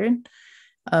being shared.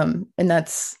 And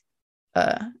that's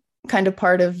kind of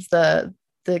part of the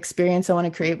experience I want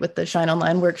to create with the Shine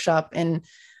Online workshop. And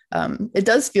it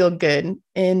does feel good.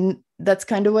 And that's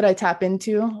kind of what I tap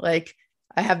into. Like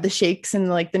I have the shakes and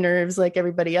like the nerves like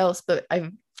everybody else, but I've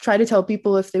tried to tell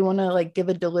people if they want to like give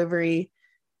a delivery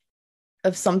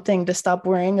of something, to stop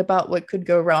worrying about what could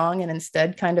go wrong and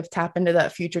instead kind of tap into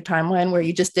that future timeline where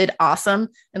you just did awesome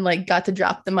and like got to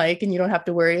drop the mic and you don't have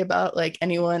to worry about like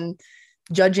anyone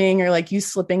judging or like you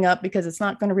slipping up, because it's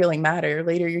not going to really matter.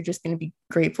 Later, you're just going to be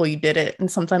grateful you did it.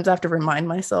 And sometimes I have to remind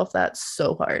myself that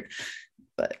so hard.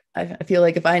 But I feel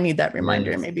like if I need that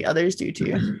reminder, maybe others do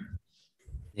too.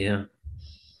 Yeah.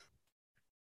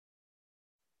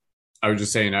 I was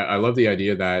just saying, I love the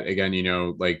idea that, again, you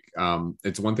know, like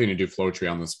it's one thing to do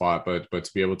Flowetry on the spot, but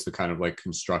to be able to kind of like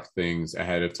construct things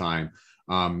ahead of time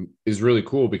is really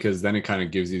cool, because then it kind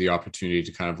of gives you the opportunity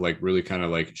to kind of like really kind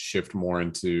of like shift more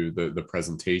into the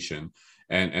presentation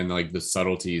and like the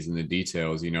subtleties and the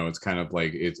details. You know, it's kind of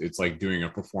like it's like doing a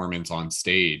performance on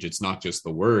stage. It's not just the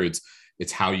words,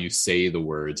 it's how you say the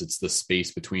words. It's the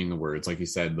space between the words. Like you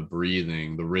said, the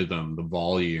breathing, the rhythm, the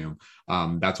volume.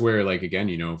 That's where, like, again,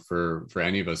 you know, for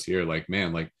any of us here, like,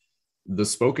 man, like the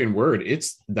spoken word,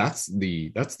 that's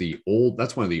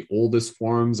one of the oldest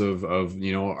forms of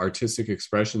you know, artistic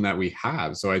expression that we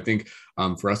have. So I think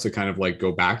for us to kind of like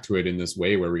go back to it in this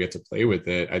way where we get to play with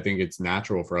it, I think it's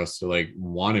natural for us to like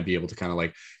want to be able to kind of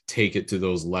like take it to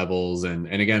those levels. And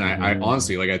again, I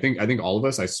honestly, like, I think all of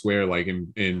us, I swear, like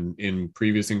in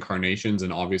previous incarnations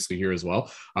and obviously here as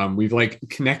well, we've like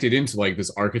connected into like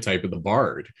this archetype of the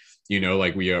bard. You know,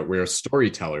 like we're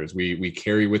storytellers. We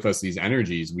carry with us these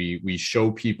energies. We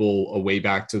show people a way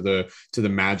back to the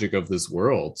magic of this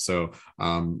world. So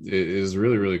it is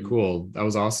really, really cool. That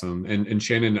was awesome. And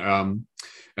Shannon,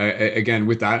 again,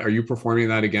 with that, are you performing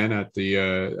that again at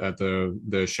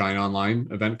the Shine Online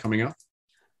event coming up?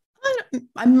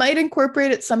 I might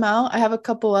incorporate it somehow. I have a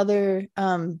couple other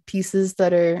pieces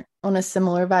that are on a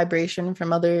similar vibration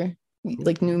from other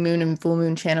like new moon and full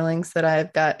moon channelings that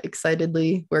I've got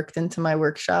excitedly worked into my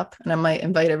workshop, and I might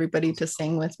invite everybody to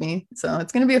sing with me. So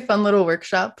it's going to be a fun little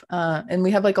workshop. And we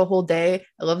have like a whole day.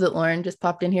 I love that Lauren just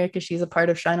popped in here because she's a part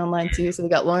of Shine Online too. So we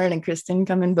got Lauren and Kristen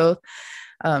coming both.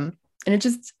 And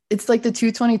it's like the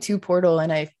 222 portal.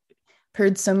 And I've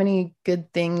heard so many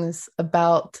good things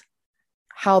about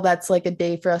how that's like a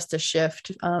day for us to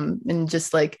shift. And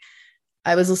just like,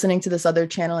 I was listening to this other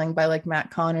channeling by like Matt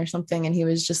Kahn or something, and he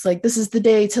was just like, this is the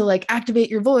day to like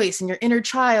activate your voice and your inner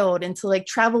child and to like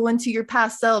travel into your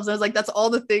past selves. And I was like, that's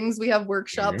all the things we have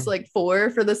workshops like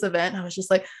for this event. And I was just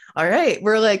like, all right,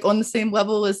 we're like on the same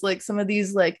level as like some of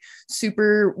these like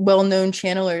super well-known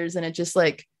channelers. And it just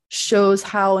like shows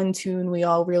how in tune we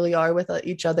all really are with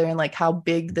each other, and like how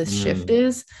big this shift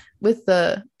is with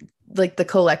the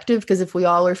collective. Because if we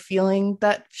all are feeling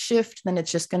that shift, then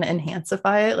it's just going to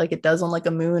enhancify it like it does on like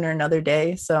a moon or another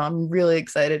day. So I'm really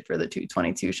excited for the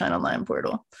 222 Shine Online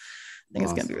portal. I think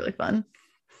It's going to be really fun.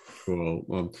 Cool.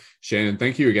 Well, Shannon,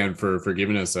 thank you again for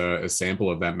giving us a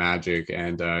sample of that magic.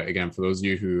 And again, for those of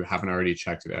you who haven't already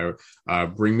checked it out,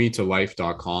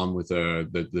 bringmetolife.com with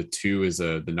the 2 is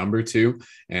the number 2.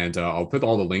 And I'll put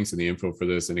all the links in the info for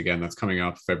this. And again, that's coming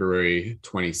up February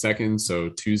 22nd. So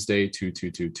Tuesday,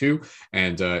 2222.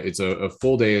 And it's a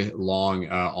full day long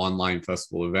online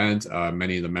festival event.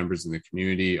 Many of the members in the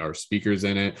community are speakers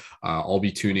in it. I'll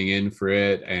be tuning in for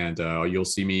it. And you'll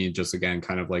see me just, again,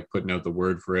 kind of like putting out the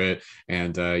word for it.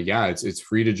 And yeah, it's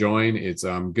free to join. It's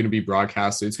going to be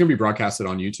broadcasted. It's going to be broadcasted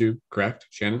on YouTube, correct,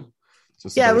 Shannon?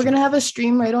 Yeah, we're going to have a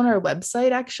stream right on our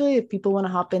website, actually, if people want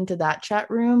to hop into that chat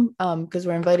room, because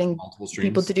we're inviting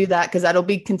people to do that, because that'll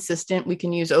be consistent. We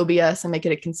can use OBS and make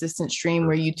it a consistent stream,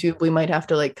 where YouTube, we might have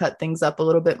to like cut things up a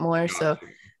little bit more. So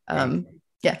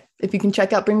yeah, if you can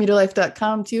check out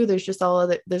bringmetolife.com too, there's just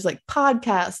there's like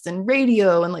podcasts and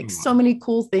radio and like so many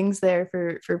cool things there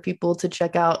for people to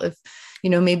check out. If, you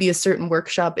know, maybe a certain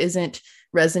workshop isn't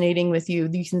resonating with you,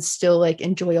 you can still like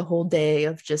enjoy a whole day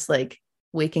of just like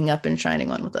waking up and shining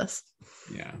on with us.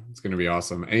 Yeah, it's going to be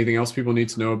awesome. Anything else people need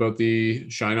to know about the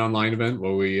Shine Online event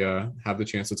while we have the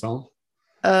chance to tell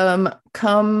them?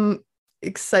 Come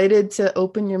excited to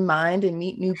open your mind and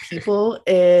meet new people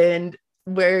and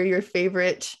wear your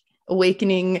favorite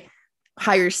awakening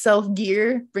higher self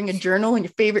gear, bring a journal and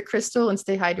your favorite crystal, and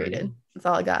stay hydrated. That's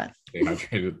all I got. Stay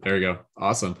hydrated. There you go.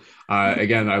 Awesome.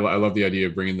 Again, I love the idea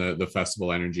of bringing the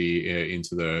festival energy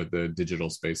into the digital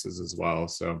spaces as well.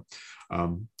 So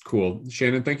cool.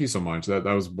 Shannon, thank you so much. That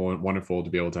was wonderful to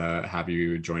be able to have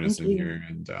you join us in here.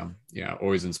 And yeah,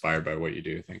 always inspired by what you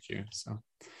do. Thank you. So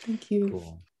thank you.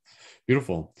 Cool.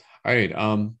 Beautiful. All right.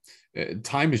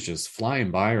 Time is just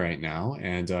flying by right now.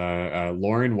 And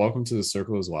Lauren, welcome to the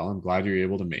circle as well. I'm glad you're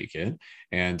able to make it.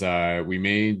 And there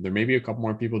may be a couple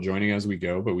more people joining as we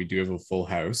go, but we do have a full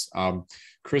house.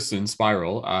 Kristen,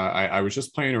 Spiral, I was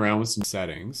just playing around with some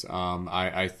settings.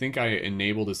 I think I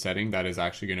enabled a setting that is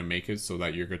actually going to make it so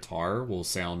that your guitar will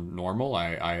sound normal.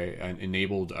 I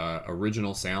enabled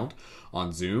original sound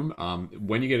on Zoom.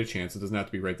 When you get a chance, it doesn't have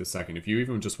to be right this second. If you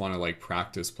even just want to like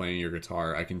practice playing your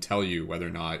guitar, I can tell you whether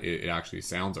or not it actually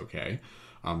sounds okay.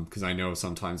 Because I know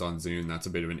sometimes on Zoom that's a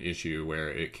bit of an issue where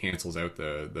it cancels out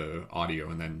the audio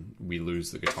and then we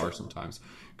lose the guitar sometimes.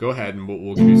 Go ahead and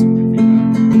we'll give you some feedback.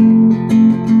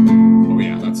 Oh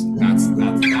yeah,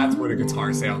 that's what a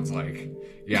guitar sounds like.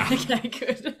 Yeah. Okay,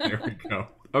 good. There we go.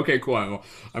 Okay, cool.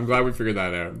 I'm glad we figured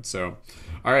that out. So,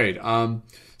 all right.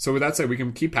 So with that said, we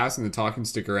can keep passing the talk and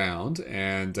stick around,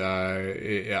 and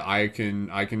I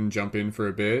can jump in for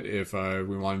a bit if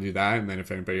we want to do that, and then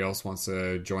if anybody else wants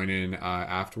to join in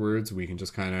afterwards, we can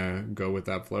just kind of go with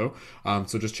that flow.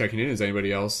 So just checking in, is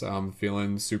anybody else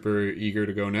feeling super eager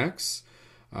to go next?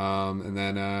 And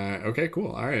then okay,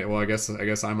 cool. All right, well, I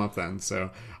guess I'm up then.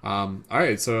 So all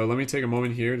right, so let me take a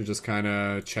moment here to just kind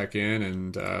of check in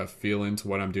and feel into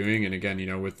what I'm doing. And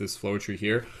again, with this Flowetry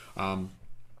here,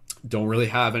 don't really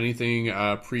have anything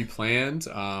pre-planned.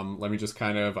 I might just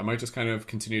kind of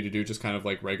continue to do just kind of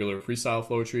like regular freestyle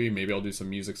Flowetry. Maybe I'll do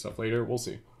some music stuff later. We'll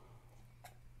see.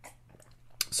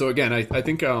 So again, I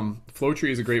think Flowetry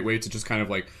is a great way to just kind of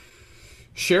like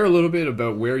share a little bit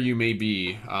about where you may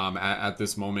be at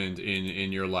this moment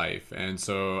in your life. And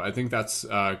so I think that's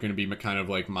going to be kind of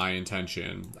like my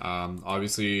intention.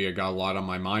 Obviously, I got a lot on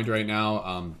my mind right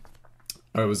now.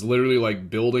 I was literally like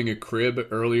building a crib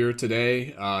earlier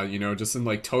today, just in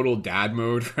like total dad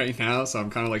mode right now. So I'm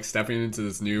kind of like stepping into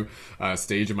this new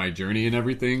stage of my journey and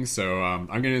everything. So I'm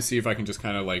going to see if I can just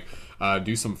kind of like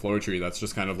do some Flowetry that's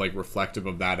just kind of like reflective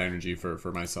of that energy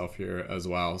for myself here as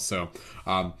well. So,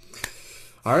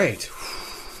 all right,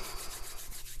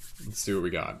 let's see what we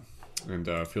got. And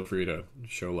feel free to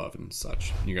show love and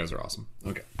such. You guys are awesome.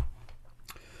 Okay.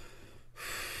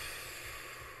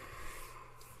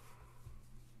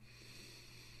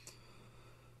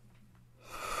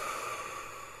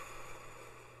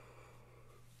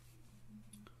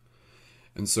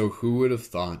 And so who would have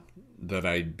thought that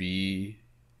I'd be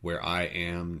where I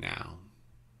am now?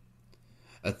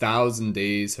 1,000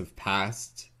 days have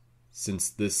passed since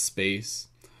this space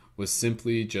was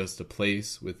simply just a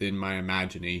place within my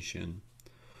imagination.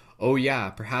 Oh yeah,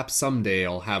 perhaps someday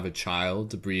I'll have a child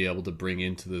to be able to bring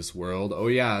into this world. Oh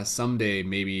yeah, someday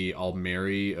maybe I'll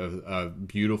marry a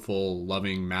beautiful,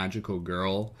 loving, magical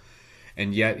girl.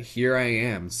 And yet here I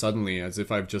am, suddenly, as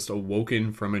if I've just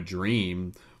awoken from a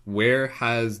dream. Where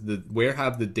have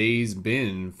the days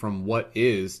been from what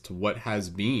is to what has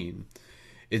been?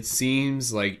 It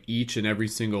seems like each and every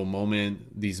single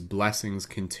moment these blessings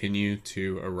continue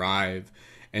to arrive,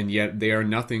 and yet they are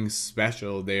nothing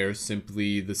special. They are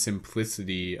simply the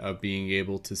simplicity of being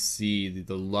able to see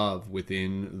the love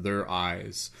within their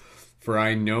eyes. For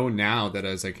I know now that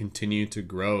as I continue to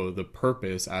grow, the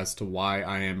purpose as to why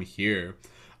I am here.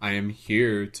 I am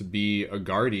here to be a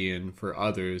guardian for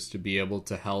others, to be able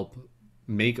to help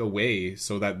make a way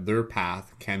so that their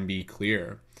path can be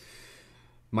clear.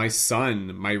 My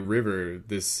sun, my river,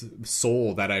 this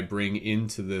soul that I bring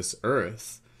into this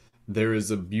earth, there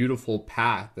is a beautiful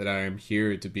path that I am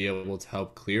here to be able to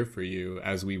help clear for you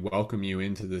as we welcome you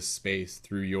into this space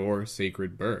through your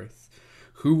sacred birth.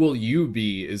 Who will you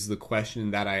be is the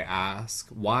question that I ask.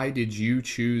 Why did you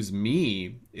choose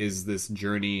me is this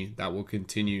journey that will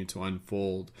continue to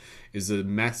unfold, is a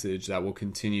message that will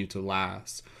continue to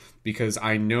last. Because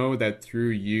I know that through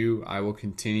you, I will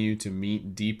continue to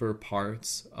meet deeper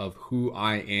parts of who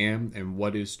I am and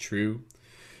what is true.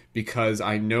 because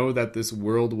I know that this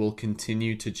world will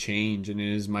continue to change, and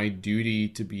it is my duty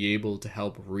to be able to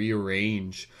help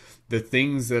rearrange the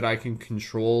things that I can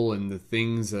control and the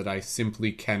things that I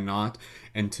simply cannot,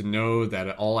 and to know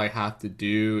that all I have to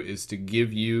do is to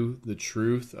give you the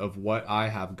truth of what I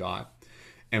have got.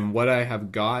 And what I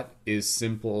have got is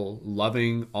simple,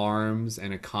 loving arms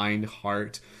and a kind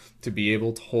heart to be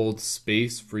able to hold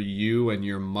space for you and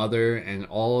your mother and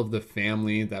all of the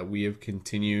family that we have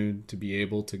continued to be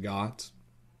able to got.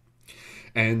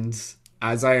 And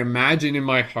as I imagine in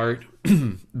my heart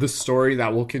the story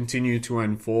that will continue to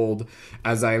unfold,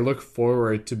 as I look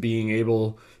forward to being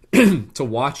able to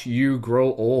watch you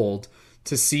grow old,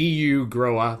 to see you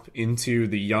grow up into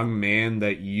the young man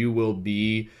that you will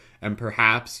be, and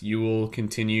perhaps you will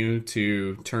continue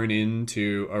to turn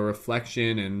into a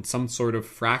reflection and some sort of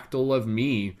fractal of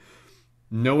me.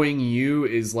 Knowing you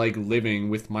is like living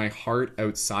with my heart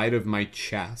outside of my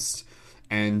chest,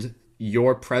 and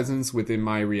your presence within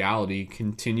my reality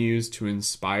continues to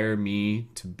inspire me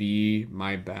to be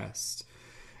my best.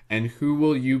 And who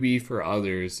will you be for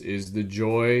others is the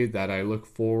joy that I look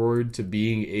forward to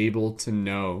being able to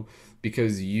know,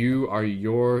 because you are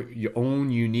your own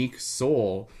unique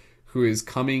soul who is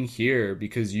coming here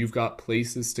because you've got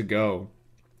places to go.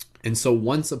 And so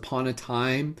once upon a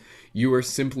time, you were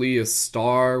simply a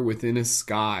star within a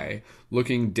sky,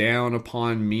 looking down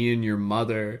upon me and your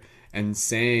mother and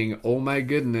saying, oh my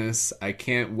goodness, I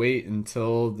can't wait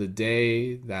until the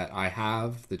day that I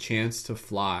have the chance to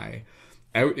fly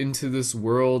out into this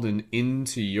world and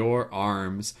into your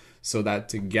arms, so that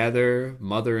together,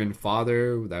 mother and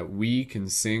father, that we can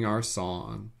sing our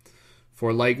song.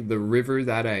 For like the river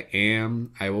that I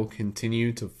am, I will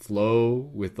continue to flow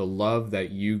with the love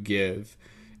that you give,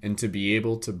 and to be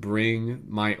able to bring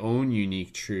my own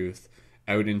unique truth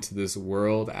out into this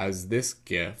world as this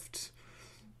gift.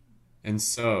 And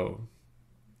so,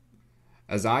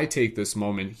 as I take this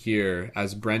moment here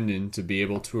as Brendan to be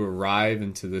able to arrive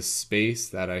into this space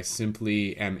that I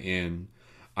simply am in,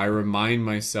 I remind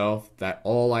myself that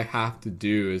all I have to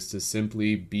do is to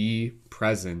simply be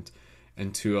present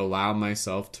and to allow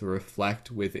myself to reflect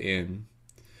within,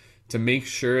 to make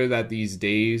sure that these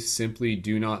days simply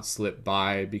do not slip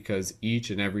by, because each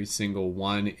and every single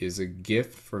one is a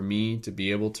gift for me to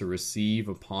be able to receive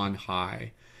upon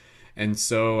high. And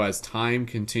so as time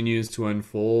continues to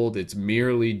unfold, it's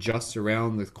merely just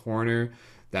around the corner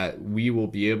that we will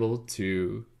be able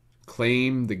to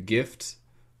claim the gift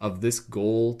of this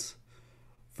gold,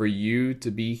 for you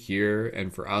to be here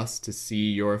and for us to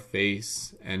see your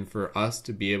face, and for us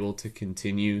to be able to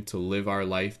continue to live our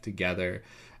life together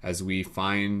as we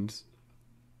find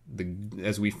the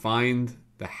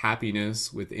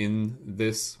happiness within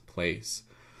this place.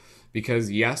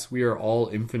 Because yes, we are all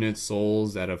infinite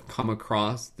souls that have come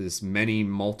across this many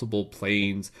multiple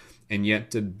planes, and yet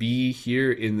to be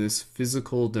here in this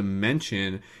physical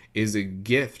dimension is a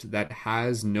gift that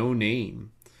has no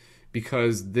name.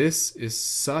 Because this is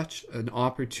such an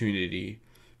opportunity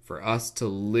for us to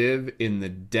live in the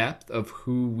depth of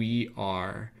who we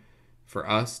are, for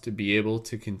us to be able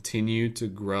to continue to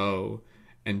grow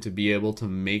and to be able to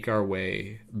make our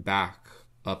way back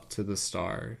up to the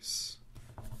stars.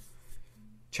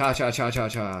 Cha cha cha cha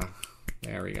cha.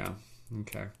 There we go.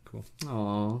 Okay, cool.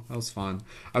 Oh, that was fun.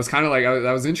 I was kind of like,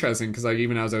 that was interesting because like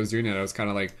even as I was doing it, I was kind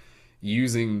of like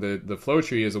using the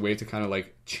Flowetry as a way to kind of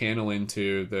like channel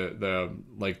into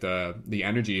the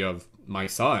energy of my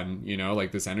son, you know,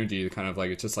 like this energy kind of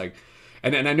like, it's just like,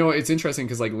 and I know it's interesting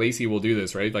because like Lacey will do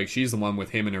this, right? Like she's the one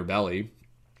with him in her belly,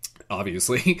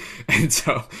 obviously. And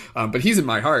so, but he's in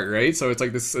my heart, right? So it's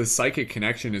like this psychic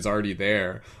connection is already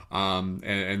there.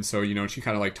 And so, you know, she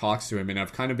kind of like talks to him, and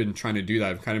I've kind of been trying to do that.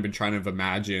 I've kind of been trying to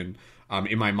imagine,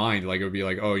 in my mind, like it would be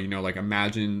like, oh, you know, like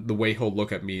imagine the way he'll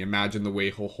look at me, imagine the way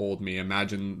he'll hold me,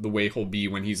 imagine the way he'll be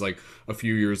when he's like a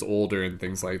few years older and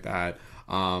things like that.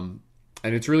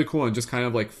 And it's really cool, and just kind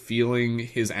of like feeling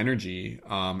his energy,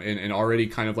 and already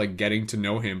kind of like getting to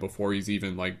know him before he's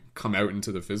even like come out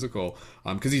into the physical,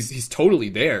 because he's totally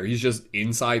there. He's just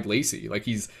inside Lacey, like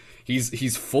he's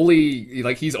fully,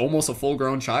 like he's almost a full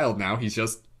grown child now. He's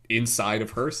just inside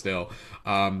of her still.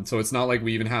 So it's not like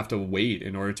we even have to wait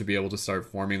in order to be able to start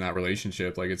forming that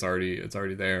relationship. Like it's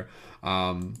already there.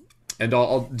 And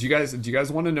do you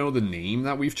guys want to know the name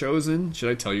that we've chosen?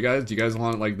 Should I tell you guys? Do you guys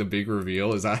want like the big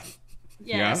reveal? Is that?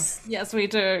 Yes. Yeah? Yes, we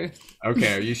do.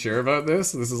 Okay, are you sure about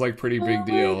this? This is like pretty big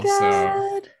deal.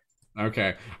 So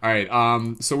okay. All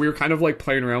right. So we were kind of like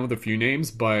playing around with a few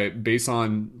names, but based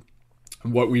on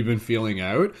what we've been feeling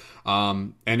out.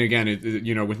 And again,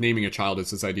 with naming a child,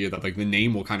 it's this idea that like the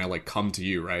name will kind of like come to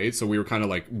you, right? So we were kind of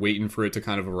like waiting for it to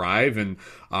kind of arrive, and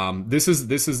this is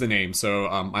the name. So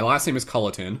my last name is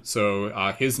Culleton,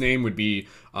 so his name would be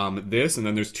this, and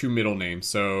then there's 2 middle names.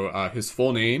 So his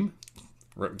full name,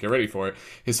 get ready for it,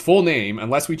 his full name,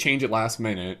 unless we change it last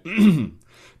minute.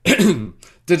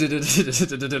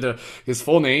 His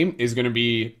full name is going to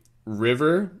be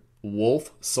River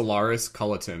Wolf Solaris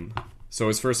Culleton. So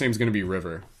his first name is going to be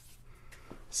River.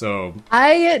 So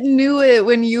I knew it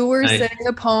when you were saying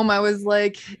the poem. I was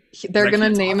like, they're going to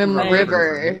name him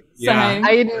River. Yeah.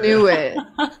 I knew it.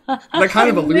 That kind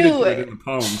of alluded to it in the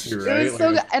poem too, right? It was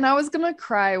so good. And I was going to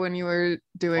cry when you were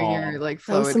doing your like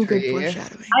flowetry. Some good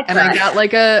foreshadowing. And I got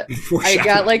like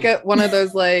a one of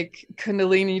those like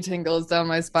Kundalini tingles down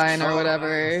my spine or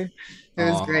whatever. It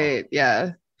was great.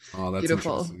 Yeah. Oh, that's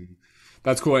beautiful.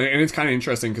 That's cool. And it's kind of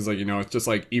interesting because, like, it's just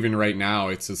like, even right now,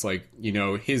 it's just like,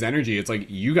 his energy, it's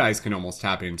like you guys can almost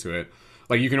tap into it.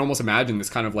 Like, you can almost imagine this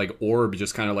kind of like orb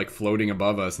just kind of like floating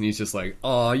above us. And he's just like,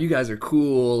 oh, you guys are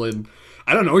cool. And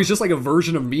I don't know, he's just like a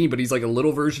version of me, but he's like a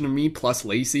little version of me plus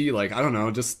Lacey. Like, I don't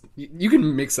know, just you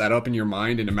can mix that up in your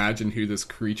mind and imagine who this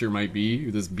creature might be,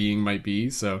 who this being might be.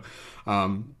 So,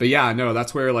 but yeah, no,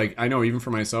 that's where, like, I know even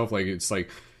for myself, like, it's like,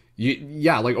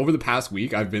 like over the past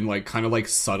week, I've been like kind of like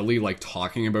subtly like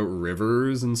talking about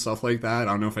rivers and stuff like that. I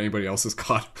don't know if anybody else has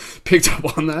picked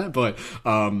up on that, but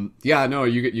yeah, no,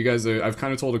 you guys, I've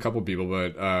kind of told a couple people,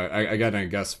 but I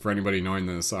guess for anybody knowing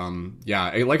this, yeah,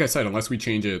 like I said, unless we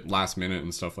change it last minute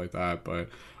and stuff like that, but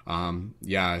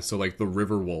yeah, so like the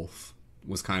river wolf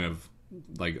was kind of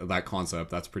like that concept.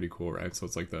 That's pretty cool, right? So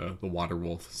it's like the water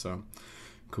wolf. So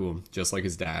cool, just like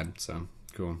his dad. So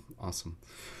cool, awesome.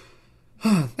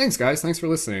 Thanks, guys. Thanks for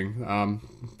listening.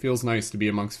 Feels nice to be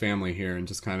amongst family here and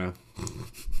just kind of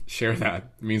share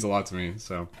that. It means a lot to me.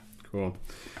 So cool.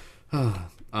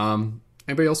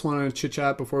 Anybody else want to chit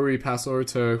chat before we pass over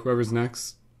to whoever's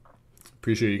next?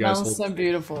 Appreciate you guys. That was so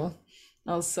beautiful.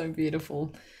 That was so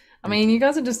beautiful. I mean, you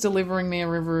guys are just delivering me a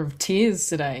river of tears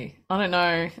today. I don't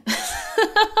know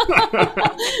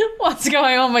what's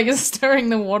going on, but you're stirring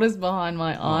the waters behind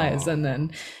my eyes. And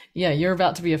then, yeah, you're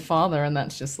about to be a father, and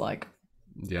that's just like,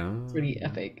 pretty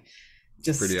epic.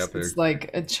 Just pretty epic. It's like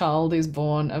a child is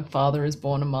born, a father is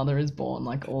born, a mother is born,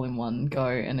 like all in one go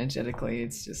energetically.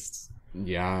 It's just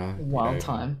a wild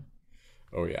time.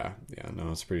 Oh yeah,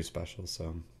 no, it's pretty special.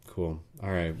 So cool.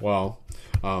 All right, well,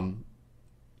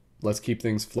 let's keep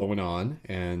things flowing on,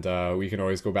 and we can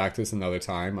always go back to this another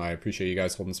time. I appreciate you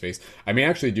guys holding space. I may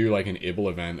actually do like an IBL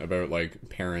event about like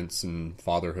parents and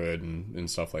fatherhood and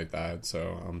stuff like that.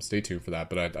 So stay tuned for that.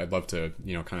 But I'd love to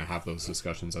kind of have those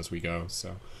discussions as we go.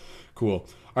 So cool.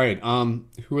 All right.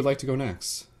 Who would like to go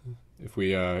next? If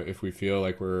we feel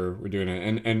like we're doing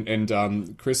it,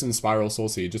 and Chris and Spiral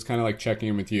Soulseed, just kind of like checking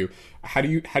in with you. How do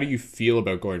you feel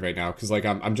about going right now? Because like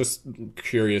I'm just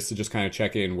curious to just kind of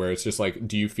check in. Where it's just like,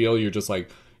 do you feel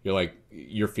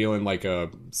you're feeling like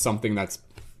something that's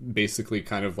basically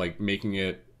kind of like making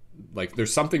it like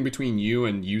there's something between you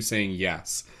and you saying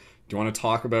yes. Do you want to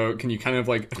talk about? Can you kind of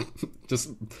like just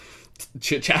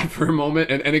chit chat for a moment,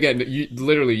 and again, you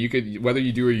could, whether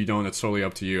you do or you don't, it's totally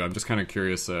up to you. I'm just kind of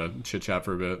curious to chit chat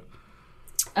for a bit.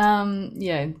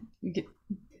 Yeah,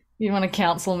 you want to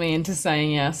counsel me into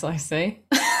saying yes, I see.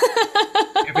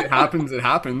 If it happens, it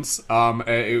happens.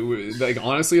 Like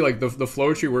honestly, like the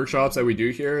Flowetry workshops that we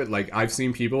do here, like I've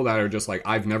seen people that are just like,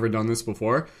 I've never done this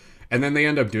before, and then they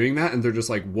end up doing that, and they're just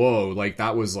like, whoa, like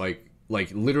that was like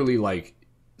literally like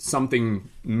something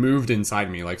moved inside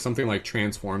me, like something like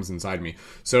transforms inside me.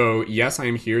 So yes, I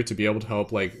am here to be able to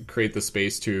help like create the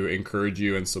space to encourage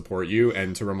you and support you,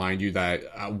 and to remind you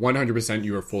that 100%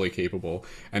 you are fully capable.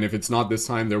 And if it's not this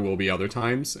time, there will be other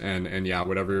times, and yeah,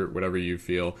 whatever you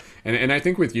feel. And I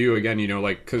think with you again,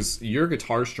 like, because your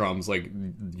guitar strums, like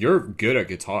you're good at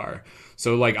guitar,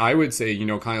 so like I would say,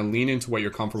 kind of lean into what you're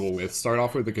comfortable with. Start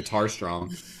off with the guitar strum,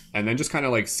 and then just kind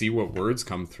of like see what words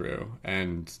come through.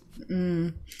 And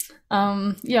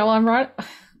yeah, well, I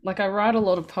write a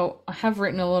lot of I have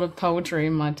written a lot of poetry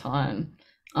in my time,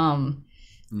 and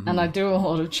I do a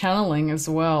lot of channeling as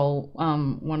well.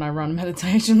 When I run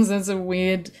meditations, there's a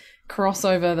weird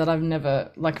crossover that I've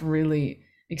never like really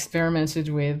experimented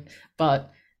with,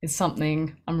 but it's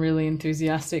something I'm really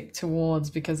enthusiastic towards,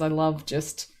 because I love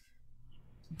just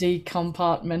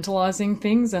decompartmentalizing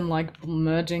things and like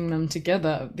merging them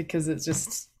together, because it's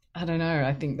just, I don't know,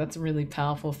 I think that's a really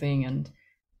powerful thing. And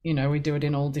we do it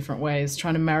in all different ways,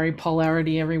 trying to marry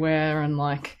polarity everywhere and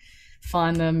like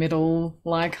find the middle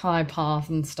like high path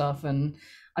and stuff. And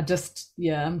I just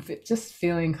I'm just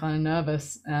feeling kind of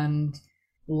nervous, and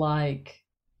like,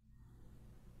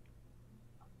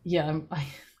 yeah,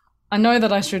 I know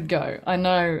that I should go. I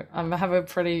know I have a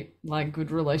pretty like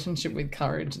good relationship with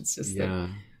courage. It's just that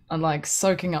I'm like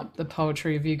soaking up the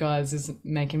poetry of you guys is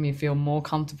making me feel more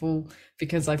comfortable,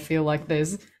 because I feel like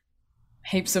there's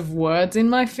heaps of words in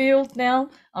my field now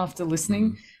after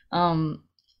listening.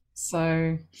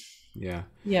 So yeah.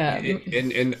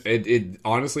 And it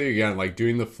honestly, again, like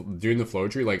doing the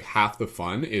Flowetry, like half the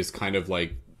fun is kind of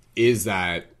like, is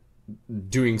that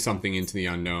doing something into the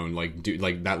unknown, like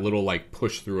like that little like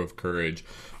push through of courage.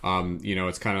 You know,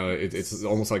 it's kind of it's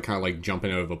almost like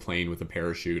jumping out of a plane with a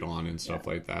parachute on and stuff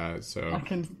like that. So I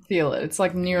can feel it. It's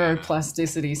like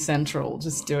neuroplasticity central,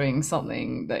 just doing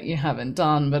something that you haven't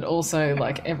done, but also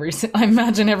like I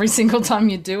imagine every single time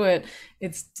you do it,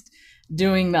 it's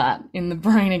doing that in the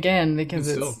brain again, because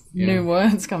it's new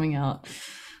words coming out.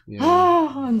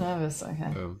 Oh, I'm nervous.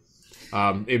 Okay.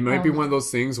 It might be one of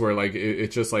those things where like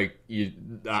it's just like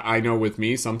I know with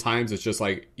me sometimes it's just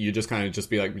like you just kind of just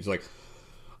be like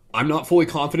I'm not fully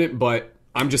confident, but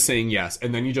I'm just saying yes,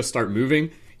 and then you just start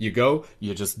moving. You go,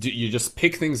 you just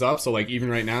pick things up. So like even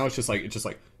right now, it's just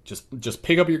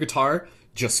pick up your guitar,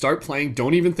 just start playing.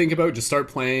 Don't even think about it, just start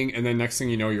playing, and then next thing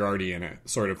you know, you're already in it,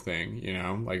 sort of thing. You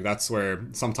know, like that's where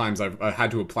sometimes I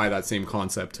had to apply that same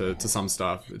concept to some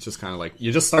stuff. It's just kind of like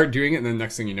you just start doing it, and then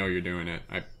next thing you know, you're doing it.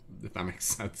 If that makes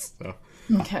sense. So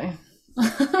okay.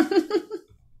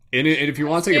 And if you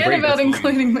want to take a break, about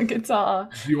including the guitar.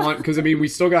 If you want, because I mean, we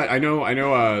still got. I know.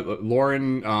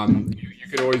 Lauren, you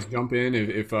could always jump in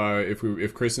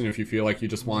if Kristen, if you feel like you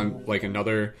just want like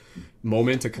another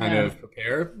moment to kind of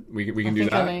prepare, we can do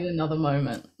that. I need another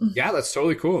moment. Yeah, that's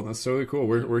totally cool.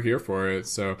 We're here for it.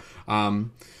 So,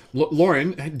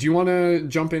 Lauren, do you want to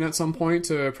jump in at some point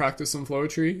to practice some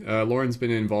Flowetry? Lauren's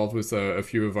been involved with a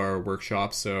few of our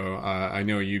workshops, so I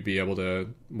know you'd be able to,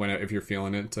 if you're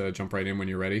feeling it, to jump right in when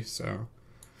you're ready. So,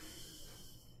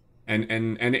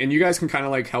 and you guys can kind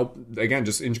of like help again,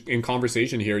 just in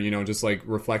conversation here. You know, just like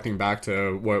reflecting back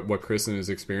to what Kristen is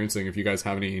experiencing. If you guys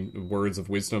have any words of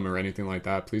wisdom or anything like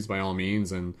that, please by all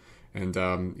means.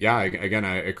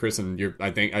 Kristen,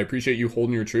 I appreciate you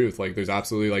holding your truth. Like there's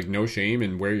absolutely like no shame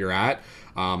in where you're at.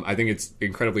 I think it's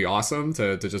incredibly awesome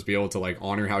to just be able to like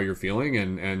honor how you're feeling.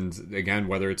 And again,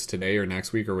 whether it's today or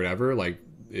next week or whatever, like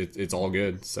it's all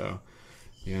good. So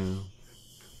yeah,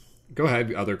 go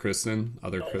ahead. Other Kristen.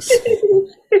 Just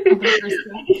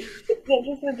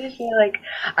want to share, like,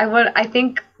 I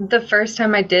think the first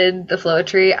time I did the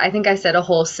Flowetry, I think I said a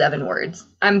whole 7 words.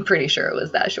 I'm pretty sure it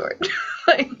was that short.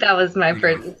 Like that was my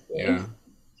first experience.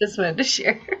 Just wanted to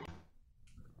share.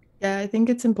 Yeah, I think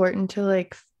it's important to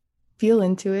like feel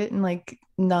into it and like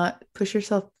not push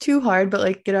yourself too hard, but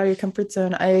like get out of your comfort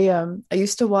zone. I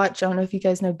used to watch, I don't know if you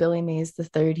guys know Billy Mays the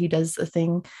Third. He does a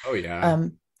thing. Oh yeah.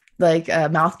 Like a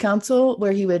mouth council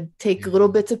where he would take little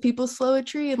bits of people's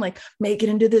Flowetry and like make it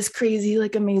into this crazy,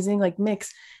 like amazing, like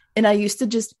mix. And I used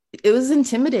to it was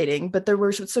intimidating, but there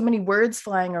were so many words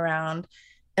flying around.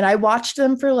 And I watched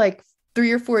them for like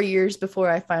 3 or 4 years before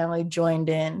I finally joined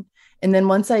in. And then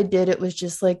once I did, it was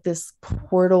just like this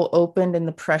portal opened and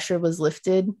the pressure was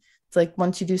lifted. It's like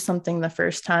once you do something the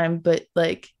first time, but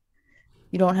like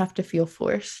you don't have to feel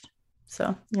forced.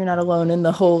 So you're not alone in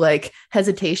the whole like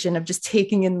hesitation of just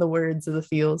taking in the words of the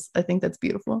feels. I think that's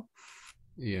beautiful.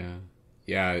 Yeah.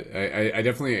 I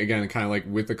definitely, again, kind of like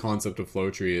with the concept of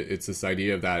Flowetry, it's this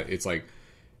idea of that it's like,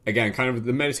 again, kind of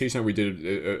the meditation that we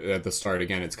did at the start,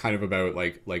 again, it's kind of about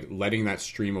like letting that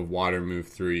stream of water move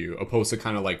through you, opposed to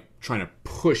kind of like trying to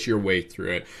push your way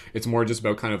through it. It's more just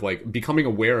about kind of like becoming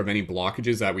aware of any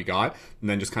blockages that we got, and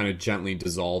then just kind of gently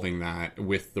dissolving that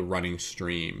with the running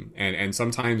stream. And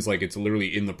sometimes like it's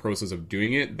literally in the process of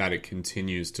doing it that it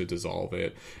continues to dissolve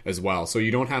it as well. So you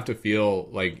don't have to feel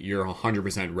like you're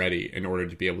 100% ready in order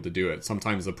to be able to do it.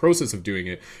 Sometimes the process of doing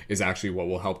it is actually what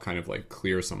will help kind of like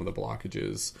clear some of the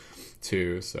blockages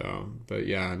too. So, but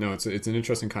yeah, no, it's an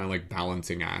interesting kind of like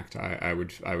balancing act, I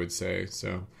would say.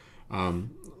 So,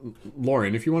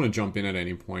 Lauren, if you want to jump in at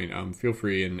any point, feel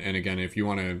free. And again, if you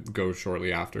want to go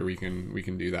shortly after, we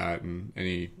can do that. And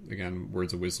any, again,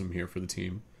 words of wisdom here for the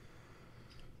team.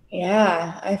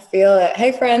 Yeah, I feel it.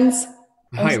 Hey, friends.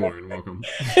 Hi, Lauren. Welcome.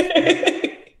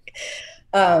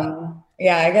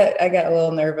 Yeah, I got a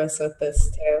little nervous with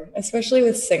this too, especially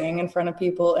with singing in front of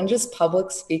people and just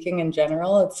public speaking in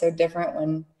general. It's so different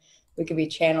when we could be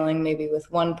channeling maybe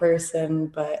with one person,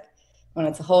 but when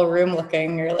it's a whole room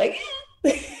looking, you're like,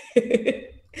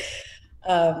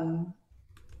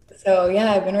 so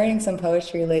yeah, I've been writing some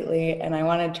poetry lately and I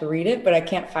wanted to read it, but I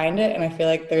can't find it. And I feel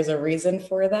like there's a reason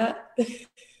for that.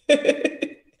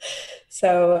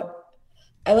 So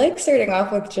I like starting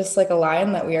off with just like a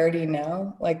line that we already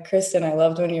know. Like Kristen, I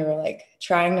loved when you were like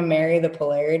trying to marry the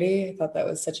polarity. I thought that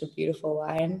was such a beautiful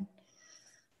line.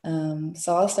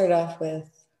 So I'll start off with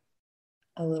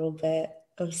a little bit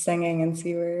of singing and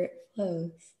see where it flows.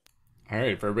 All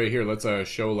right, for everybody here, let's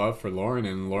show love for Lauren,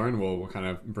 and Lauren will kind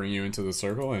of bring you into the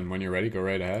circle. And when you're ready, go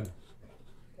right ahead.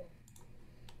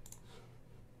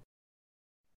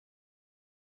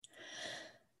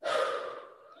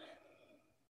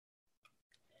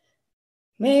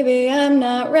 Maybe I'm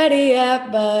not ready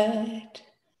yet, but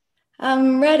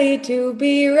I'm ready to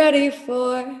be ready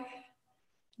for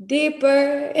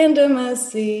deeper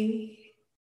intimacy,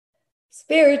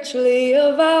 spiritually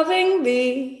evolving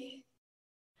thee,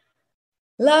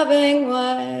 loving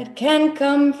what can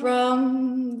come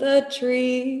from the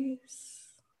trees.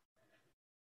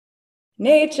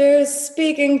 Nature's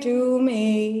speaking to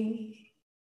me.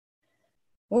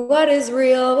 What is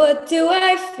real? What do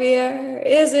I fear?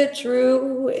 Is it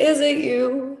true? Is it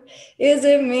you? Is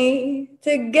it me?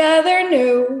 Together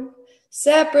new,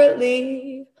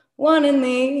 separately, one in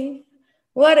thee.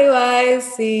 What do I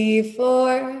see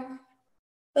for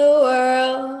the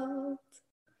world?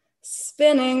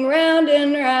 Spinning round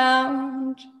and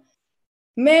round.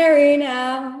 Merry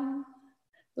now,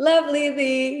 lovely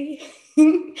thee.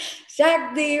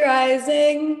 Shakti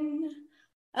rising,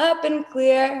 up and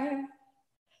clear.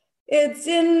 It's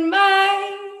in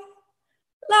my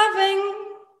loving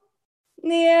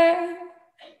near.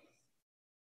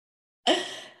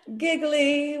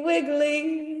 Giggly,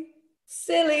 wiggly,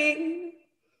 silly,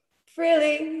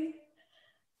 frilly.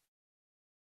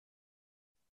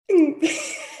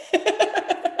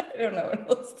 I don't know what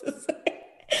else to say.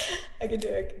 I can do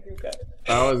it. I can keep going.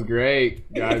 That was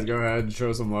great. Guys, go ahead and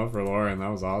show some love for Lauren.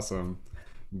 That was awesome.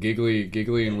 Giggly,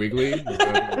 giggly, and wiggly. It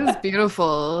was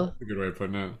beautiful. That's a good way of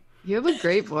putting it. You have a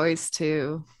great voice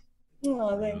too.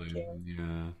 Oh, thank you.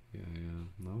 Yeah.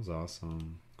 That was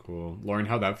awesome. Cool. Lauren,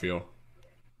 how'd that feel?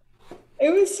 It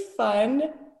was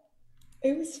fun.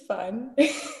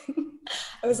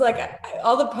 I was like,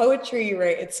 all the poetry you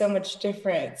write, it's so much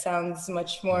different. It sounds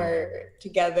much more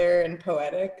together and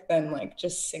poetic than like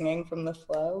just singing from the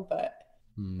flow, but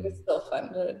it was still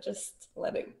fun to just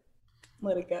let it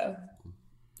go.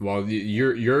 Well,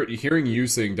 you're hearing you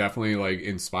sing definitely like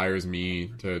inspires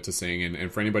me to sing,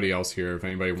 and for anybody else here, if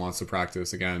anybody wants to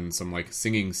practice again some like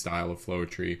singing style of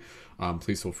flowetry,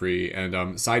 please feel free.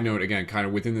 And side note, again, kind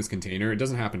of within this container, it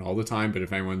doesn't happen all the time, but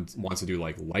if anyone wants to do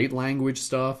like light language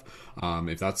stuff,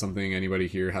 if that's something anybody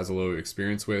here has a little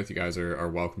experience with, you guys are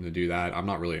welcome to do that. I'm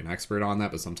not really an expert on that,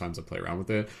 but sometimes I play around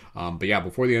with it. But yeah,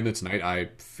 before the end of tonight, I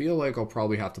feel like I'll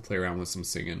probably have to play around with some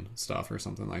singing stuff or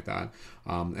something like that.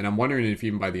 And I'm wondering if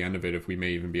even by the end of it, if we may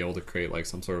even be able to create like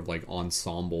some sort of like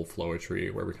ensemble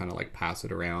flowetry where we kind of like pass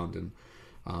it around and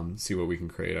see what we can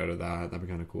create out of that. That'd be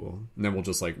kind of cool. And then we'll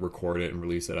just like record it and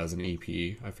release it as an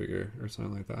EP, I figure, or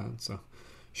something like that. So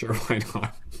sure, why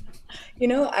not? You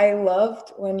know, I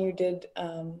loved when you did,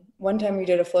 one time you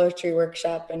did a Flowetry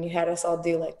workshop and you had us all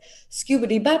do like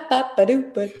scoobity bap bap ba doo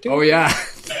ba doo. Oh yeah.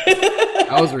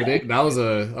 That was ridiculous.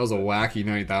 That was a wacky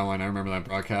night, that one. I remember that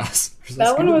broadcast.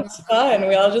 That one was fun.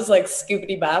 We all just like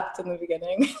scoobity bapped in the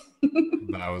beginning.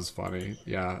 That was funny.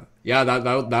 Yeah.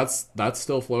 That's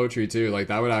still flowetry too. Like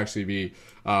that would actually be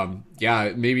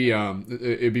maybe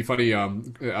it'd be funny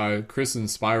Chris and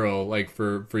Spiral, like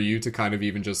for you to kind of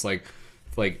even just like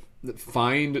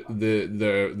find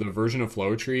the version of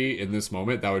flowetry in this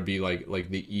moment that would be like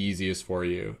the easiest for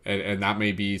you, and that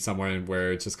may be somewhere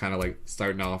where it's just kind of like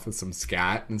starting off with some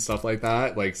scat and stuff like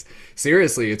that. Like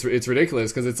seriously, it's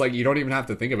ridiculous because it's like you don't even have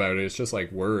to think about it. It's just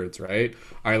like words, right?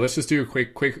 All right, let's just do a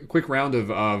quick round of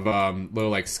little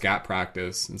like scat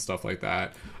practice and stuff like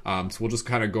that. So we'll just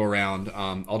kind of go around.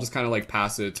 I'll just kind of like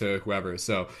pass it to whoever.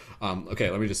 So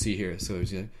okay, let me just see here. So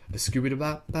there's a scooby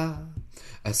ba ba,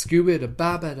 a scooby da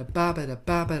ba ba da ba ba da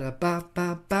ba ba da ba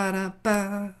ba ba da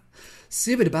ba,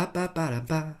 scooby da ba ba ba da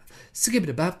ba, scooby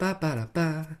da ba ba ba da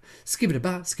ba, scooby da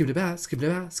ba scooby da ba scooby da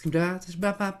ba scooby da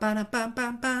ba ba ba da ba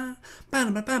ba ba, ba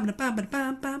da ba ba da ba ba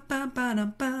da ba ba ba da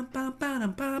ba ba ba da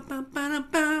ba ba ba da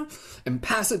ba, and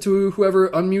pass it to whoever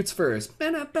unmutes first.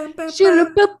 Shoot a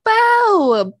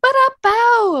bow, but a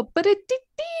bow, but a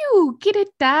doo, get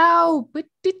it down, but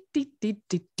do.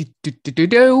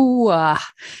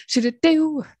 Should it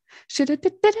do,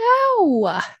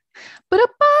 but a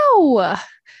bow,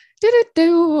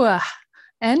 do,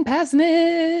 and passing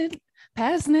it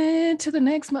to the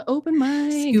next open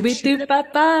mic. Scooby doo ba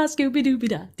ba, Scooby doo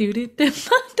da, doo doo da da,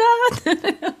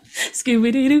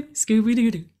 Scooby doo, Scooby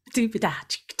doo doo, doo da,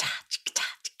 chick da, chick da,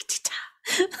 chick da.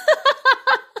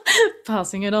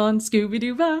 Passing it on, Scooby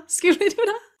doo ba, Scooby doo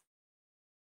da.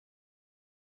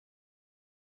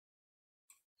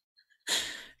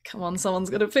 Come on, someone's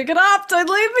gonna pick it up. Don't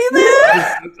leave me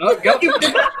there. Oh, go.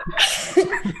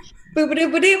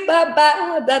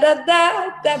 Boop-a-doop-a-doop-ba-ba, da-da-da,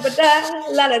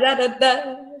 da-ba-da,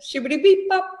 la-da-da-da-da,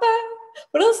 shoo-ba-dee-beep-ba-ba.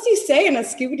 What else do you say in a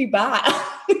Scooby-Doo-ba?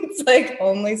 It's like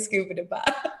only Scooby-Doo-ba.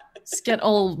 Just get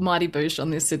all Mighty Boosh on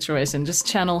this situation. Just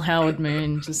channel Howard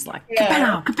Moon. Just like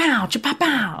kapow, kapow,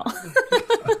 chapow.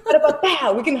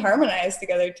 Ba-da-ba-bow. We can harmonize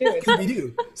together too.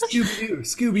 Scooby-Doo, Scooby-Doo,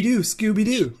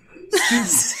 Scooby-Doo,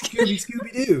 Scooby-Doo,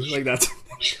 Scooby-Doo. Like that's...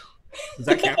 Does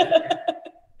that count?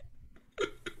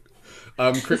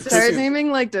 Start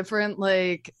naming like different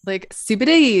like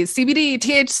CBD,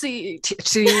 THC,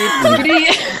 CBD,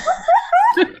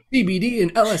 CBD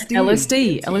and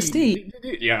LSD.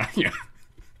 Yeah.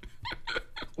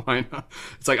 Why not?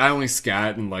 It's like I only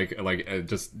scat and like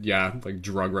just like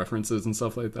drug references and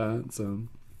stuff like that. So,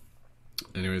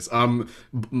 anyways,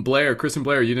 Kristen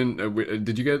Blair, you didn't?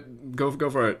 Did you go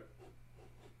for it?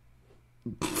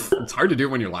 It's hard to do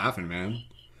it when you're laughing, man.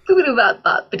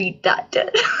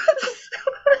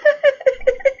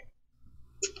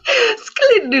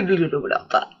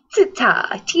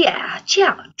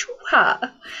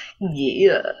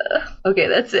 Yeah. Okay,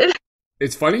 that's it.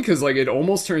 It's funny because like it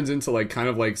almost turns into like kind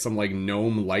of like some like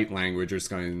gnome light language or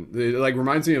something. It like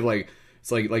reminds me of like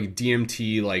it's like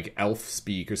DMT like elf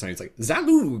speak or something. It's like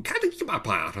Zalu.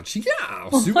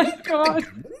 Oh my god!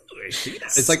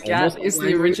 It's like Scat almost is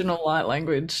the original light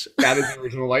language. That is the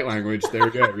original light language. There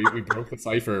we go. We broke the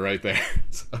cipher right there.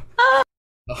 So.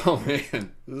 Oh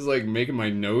man, this is like making my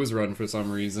nose run for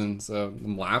some reason. So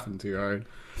I'm laughing too hard.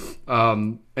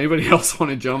 Anybody else want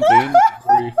to jump in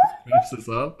before we finish this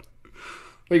up?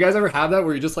 You guys ever have that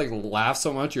where you just like laugh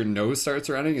so much your nose starts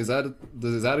running? Is that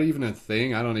even a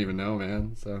thing? I don't even know,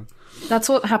 man. So that's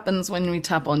what happens when we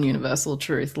tap on universal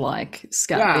truth, like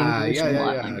scat being the original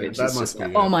light language. That must be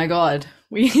oh my god,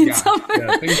 we hit something.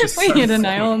 We hit a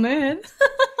nail on the head.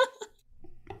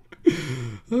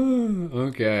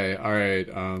 Okay, all right.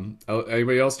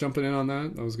 Anybody else jumping in on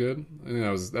that? That was good. I think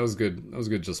that was good. That was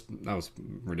good. That was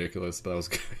ridiculous, but that was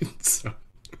good. So.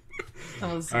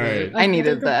 That was all right. I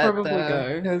needed that. Probably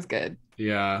go. It was good.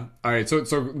 Yeah. All right. So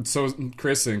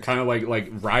Kristen, kind of like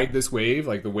ride this wave.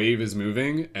 Like the wave is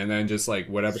moving, and then just like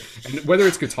whatever, and whether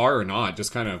it's guitar or not,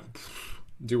 just kind of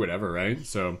do whatever, right?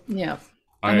 So yeah.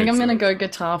 I think I'm gonna go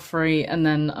guitar free, and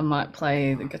then I might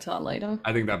play the guitar later.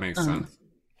 I think that makes sense.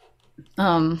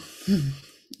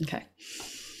 Okay.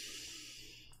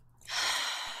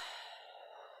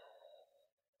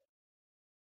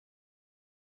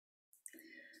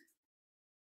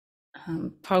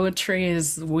 Poetry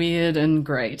is weird and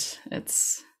great.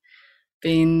 It's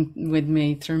been with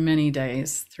me through many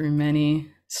days, through many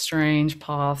strange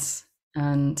paths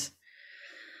and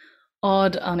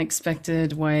odd,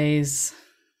 unexpected ways.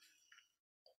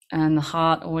 And the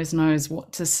heart always knows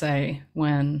what to say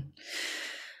when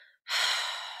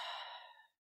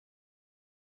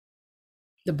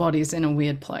the body's in a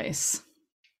weird place.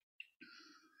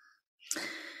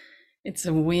 It's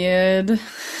a weird...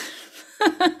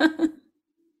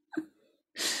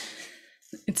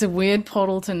 It's a weird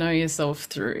portal to know yourself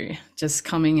through, just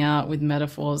coming out with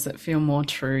metaphors that feel more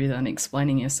true than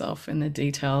explaining yourself in the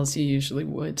details you usually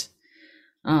would.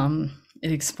 It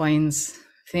explains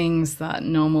things that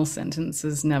normal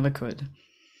sentences never could.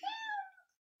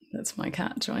 That's my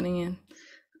cat joining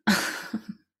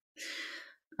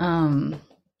in.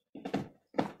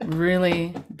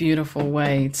 Really beautiful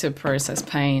way to process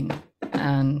pain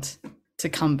and to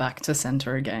come back to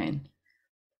center again.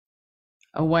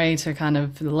 A way to kind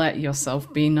of let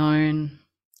yourself be known,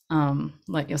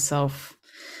 let yourself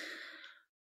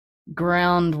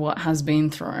ground what has been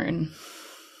thrown,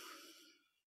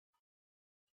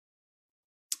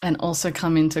 and also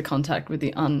come into contact with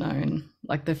the unknown,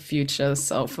 like the future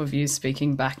self of you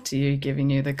speaking back to you, giving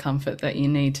you the comfort that you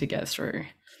need to get through.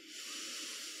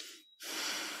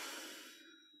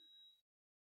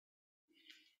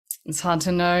 It's hard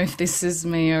to know if this is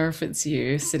me or if it's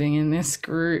you sitting in this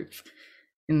group,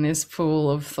 in this pool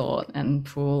of thought and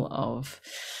pool of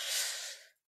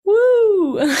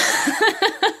woo.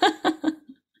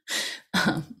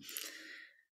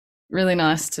 Really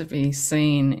nice to be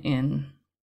seen in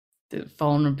the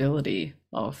vulnerability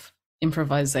of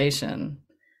improvisation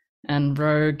and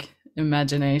rogue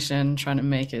imagination trying to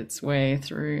make its way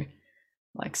through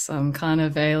like some kind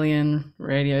of alien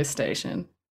radio station.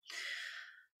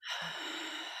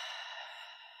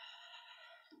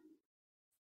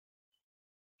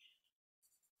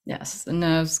 Yes, the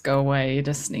nerves go away. You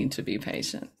just need to be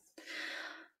patient.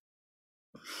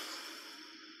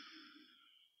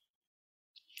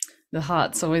 The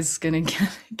heart's always going to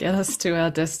get us to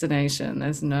our destination.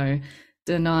 There's no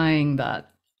denying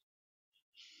that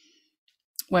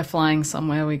we're flying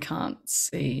somewhere we can't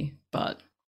see, but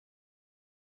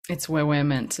it's where we're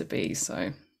meant to be.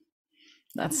 So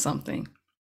that's something.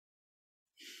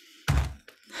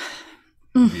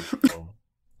 Beautiful.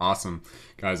 Awesome,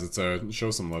 guys. Let's show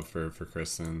some love for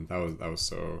Kristen. That was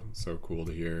so cool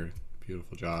to hear.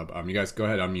 Beautiful job. You guys go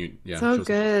ahead, unmute. Yeah, so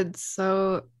good,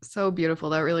 so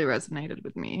beautiful. That really resonated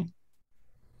with me.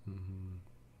 Mm-hmm.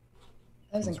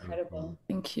 That was incredible.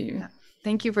 Thank you. Yeah.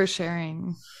 Thank you for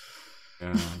sharing.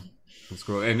 Yeah, that's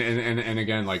cool. And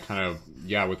again, like kind of,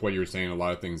 yeah, with what you were saying, a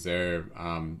lot of things there.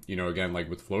 You know, again, like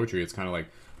with Flowetry, it's kind of like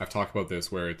I've talked about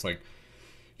this, where it's like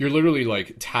you're literally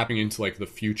like tapping into like the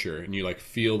future, and you like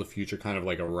feel the future kind of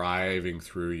like arriving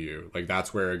through you. Like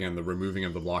that's where, again, the removing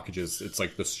of the blockages, it's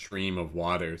like the stream of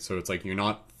water. So it's like you're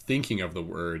not thinking of the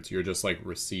words, you're just like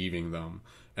receiving them,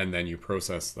 and then you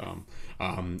process them.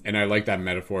 And I like that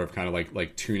metaphor of kind of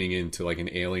like tuning into like an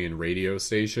alien radio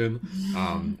station.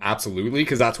 Absolutely,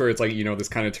 because that's where it's like, you know, this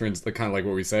kind of turns the kind of like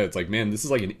what we said, it's like, man, this is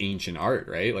like an ancient art,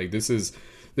 right? Like this is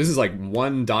like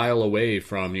one dial away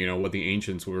from, you know, what the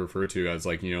ancients would refer to as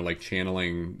like, you know, like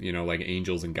channeling, you know, like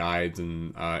angels and guides,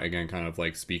 and again, kind of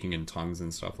like speaking in tongues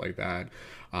and stuff like that.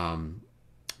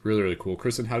 Really, really cool.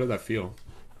 Kristen, how did that feel?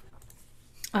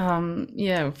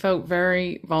 Yeah, it felt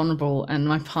very vulnerable, and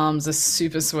my palms are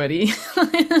super sweaty,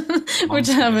 which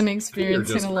I haven't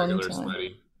experienced in a long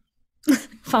time.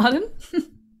 Pardon?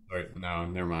 Sorry, no,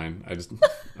 never mind.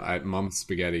 Mom's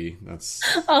spaghetti. That's.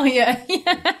 Oh yeah.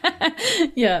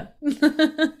 Yeah.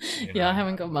 Yeah, I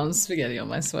haven't got mom's spaghetti on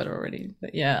my sweater already,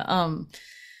 but yeah.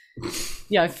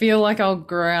 Yeah, I feel like I'll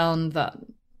ground that.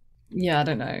 Yeah, I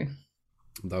don't know.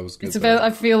 That was good. It's about. I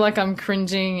feel like I'm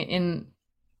cringing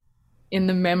in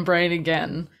the membrane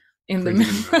again. In the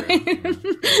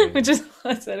membrane, which is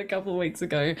what I said a couple of weeks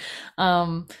ago.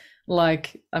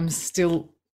 Like I'm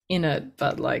still in it,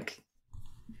 but like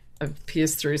I've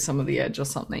pierced through some of the edge or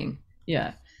something.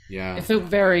 Yeah. Yeah. It felt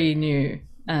very new,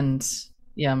 and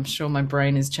yeah, I'm sure my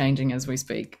brain is changing as we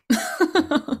speak.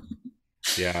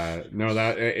 Yeah, no,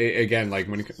 that again, like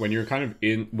when you're kind of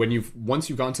once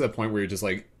you've gotten to that point where you're just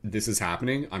like, this is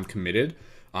happening, I'm committed.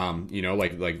 You know,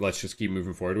 like let's just keep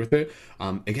moving forward with it.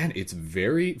 Again, it's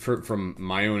very from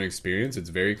my own experience, it's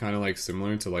very kind of like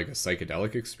similar to like a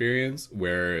psychedelic experience,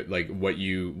 where like what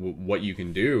you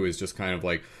can do is just kind of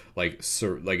like it's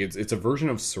a version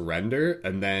of surrender,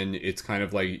 and then it's kind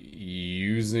of like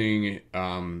using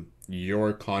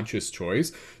your conscious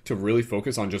choice to really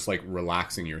focus on just like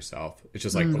relaxing yourself. It's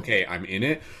just like, okay, I'm in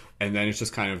it, and then it's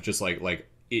just kind of just like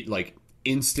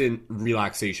instant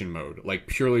relaxation mode, like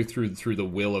purely through the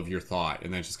will of your thought,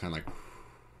 and then it's just kind of like,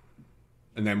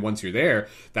 and then once you're there,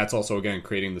 that's also again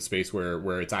creating the space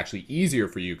where it's actually easier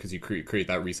for you, because you create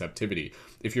that receptivity.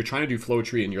 If you're trying to do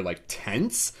Flowetry and you're like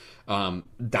tense,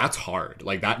 that's hard.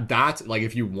 Like that's like,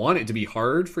 if you want it to be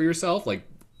hard for yourself, like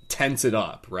tense it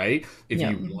up, right? If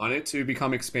you want it to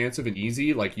become expansive and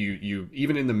easy, like you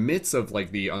even in the midst of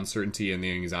like the uncertainty and the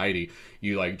anxiety,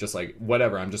 you like just like,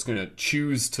 whatever, I'm just gonna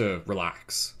choose to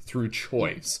relax through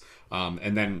choice,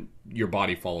 and then your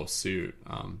body follows suit.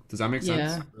 Does that make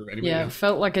sense? Yeah, it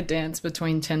felt like a dance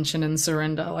between tension and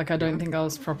surrender. Like I don't think I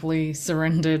was properly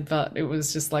surrendered, but it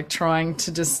was just like trying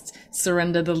to just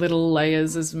surrender the little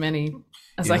layers, as many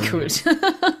as I could.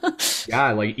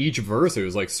 Yeah, like each verse, it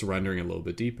was like surrendering a little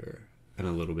bit deeper and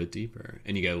a little bit deeper,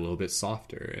 and you get a little bit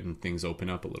softer, and things open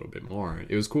up a little bit more.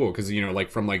 It was cool because, you know,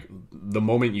 like from like the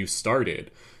moment you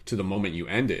started to the moment you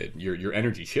ended, your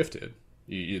energy shifted.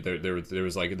 There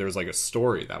was like a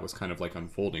story that was kind of like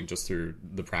unfolding just through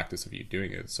the practice of you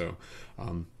doing it. So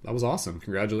that was awesome.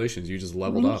 Congratulations, you just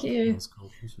leveled up. Thank you. That was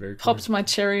cool. It was very cool. Popped my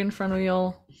cherry in front of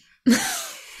y'all.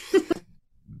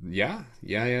 Yeah.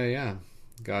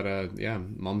 Got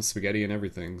mom's spaghetti and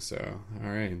everything. So all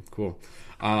right, cool.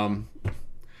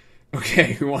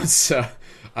 Okay, who wants to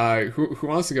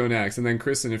go next? And then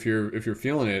Kristen, if you're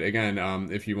feeling it again,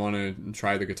 if you want to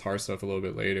try the guitar stuff a little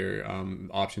bit later,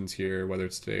 options here, whether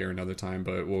it's today or another time.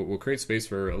 But we'll create space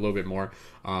for a little bit more.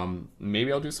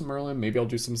 Maybe I'll do some Merlin. Maybe I'll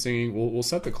do some singing. We'll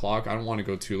set the clock. I don't want to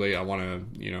go too late. I want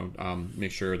to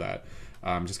make sure that.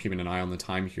 Just keeping an eye on the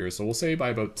time here. So we'll say by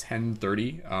about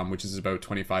 10:30, which is about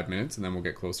 25 minutes, and then we'll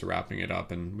get close to wrapping it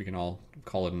up, and we can all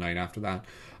call it a night after that.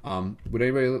 Would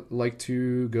anybody like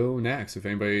to go next? If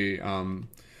anybody,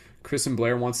 Kristen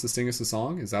Blair wants to sing us a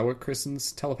song. Is that what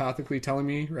Kristen's telepathically telling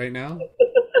me right now?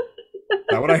 Is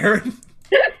that what I heard?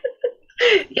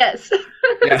 Yes.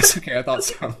 Yes, okay, I thought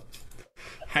so.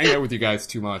 Hang out with you guys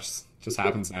too much. Just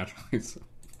happens naturally. So.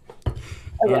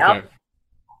 Okay.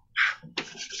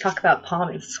 Talk about palm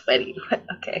and sweaty.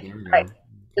 Okay. All right.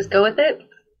 Just go with it.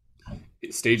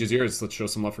 Stage is yours. Let's show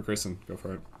some love for Kristen. Go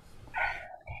for it.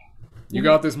 You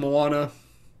got this, Moana.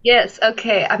 Yes,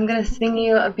 okay. I'm going to sing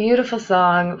you a beautiful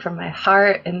song from my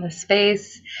heart in the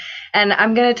space. And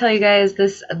I'm going to tell you guys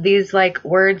these like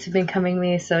words have been coming to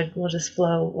me, so we'll just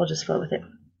flow with it.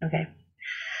 Okay.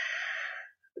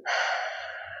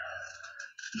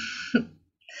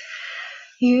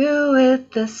 You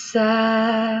with the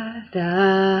sad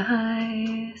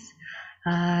eyes,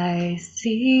 I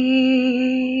see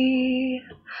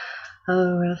a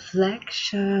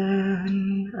reflection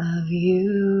of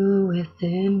you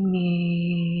within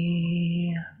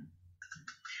me.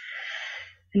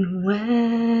 And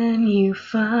when you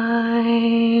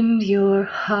find your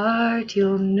heart,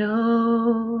 you'll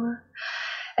know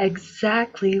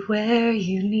exactly where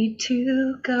you need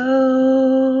to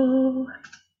go.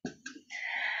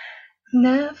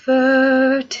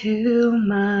 Never to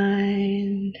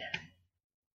mind.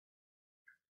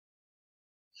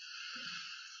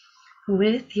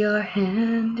 With your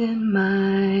hand in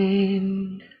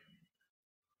mine.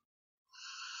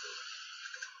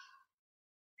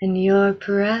 And your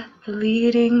breath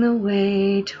leading the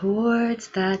way towards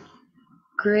that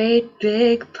great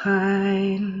big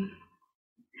pine.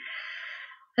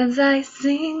 As I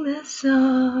sing this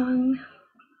song,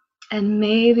 and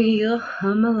maybe you'll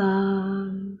hum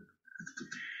along,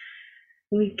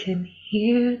 we can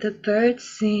hear the birds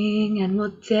sing, and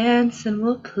we'll dance and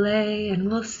we'll play, and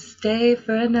we'll stay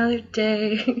for another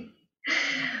day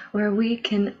where we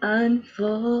can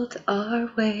unfold our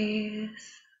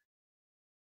ways.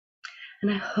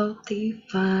 And I hope that you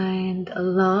find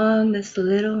along this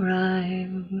little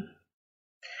rhyme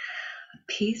a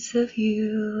piece of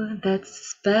you that's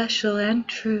special and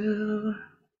true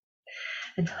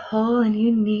and whole and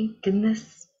unique in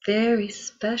this very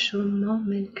special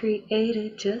moment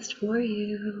created just for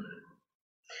you.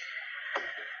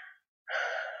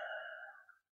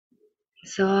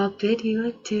 So I'll bid you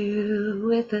adieu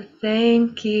with a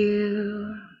thank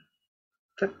you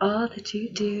for all that you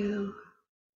do.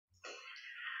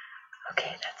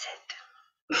 Okay, that's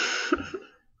it.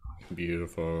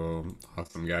 Beautiful.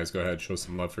 Awesome, guys. Go ahead, show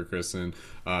some love for Kristen.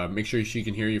 Make sure she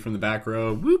can hear you from the back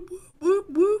row. Whoop, whoop, whoop,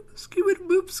 whoop. Scoobity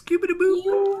boop, scoobity boop.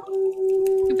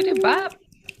 Scoobity bop.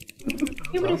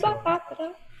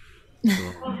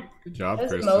 Good job, That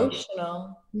was Kristen.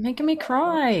 emotional. Making me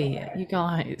cry, you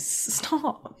guys.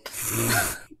 Stop.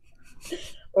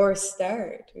 Or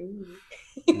start. Ooh.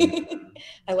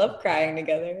 I love crying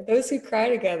together. Those who cry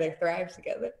together thrive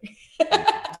together.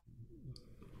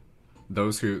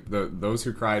 Those who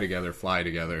cry together fly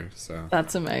together. So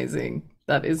That's amazing.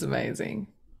 That is amazing.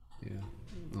 yeah.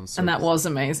 And that was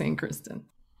amazing, Kristen.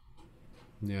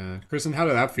 Yeah, Kristen, how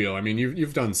did that feel? I mean,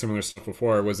 you've done similar stuff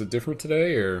before. Was it different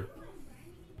today, or?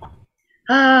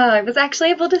 I was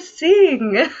actually able to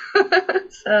sing,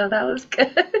 so that was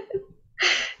good.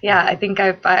 Yeah, I think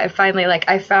I finally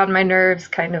I found my nerves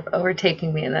kind of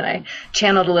overtaking me, and then I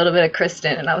channeled a little bit of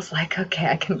Kristen, and I was like, okay,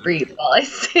 I can breathe while I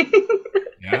sing.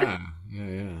 Yeah.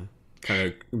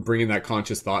 Kind of bringing that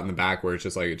conscious thought in the back, where it's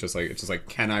just like,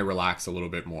 can I relax a little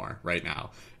bit more right now?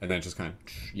 And then just kind of,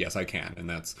 yes, I can. And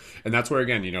that's where,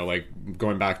 again, like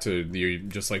going back to the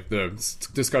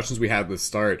discussions we had at the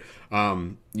start,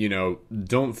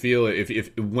 don't feel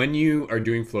if when you are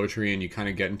doing Flowetry and you kind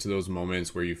of get into those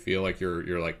moments where you feel like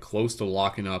you're like close to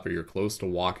locking up, or you're close to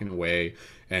walking away,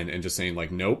 and just saying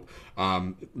like, nope,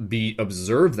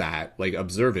 observe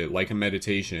it like a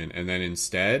meditation, and then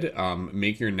instead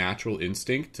make your natural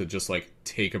instinct to just like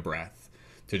take a breath,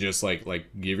 to just like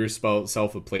give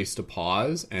yourself a place to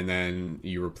pause, and then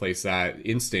you replace that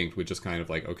instinct with just kind of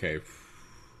like, okay.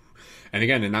 And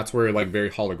again, and that's where, like, very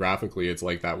holographically, it's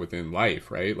like that within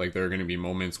life, right? Like, there are going to be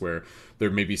moments where there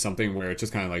may be something where it's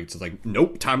just kind of like,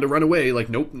 nope, time to run away. Like,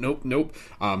 nope.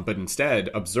 But instead,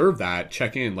 observe that,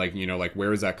 check in, like, like,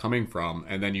 where is that coming from?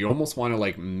 And then you almost want to,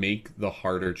 like, make the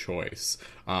harder choice.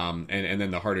 And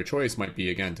then the harder choice might be,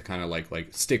 again, to kind of like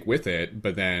stick with it,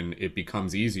 but then it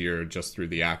becomes easier just through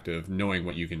the act of knowing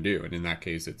what you can do. And in that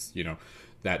case, it's,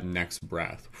 that next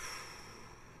breath,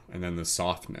 and then the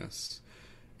softness.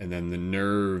 And then the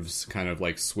nerves kind of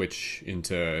like switch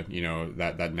into,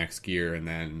 that next gear, and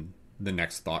then the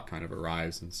next thought kind of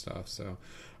arrives and stuff. So,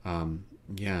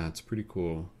 yeah, it's pretty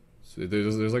cool. So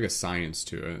there's like a science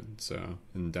to it. So,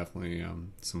 and definitely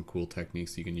some cool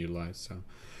techniques you can utilize. So,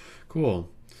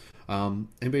 cool.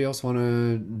 Anybody else want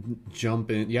to jump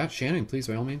in? Yeah, Shannon, please,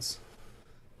 by all means.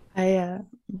 I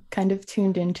kind of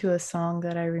tuned into a song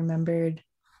that I remembered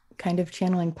kind of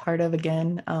channeling part of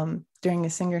again during a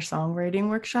singer-songwriting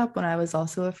workshop when I was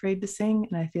also afraid to sing.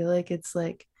 And I feel like it's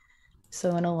like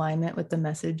so in alignment with the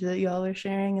message that y'all are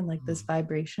sharing, and like this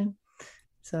vibration.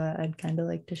 So I'd kind of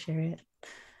like to share it.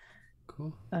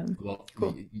 Cool.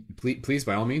 Cool. Please,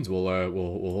 by all means, we'll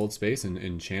hold space,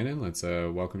 and Shannon, let's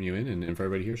welcome you in, and for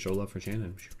everybody here, show love for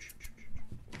Shannon.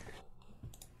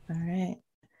 All right.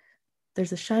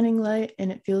 There's a shining light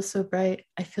and it feels so bright.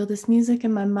 I feel this music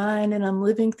in my mind and I'm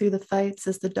living through the fights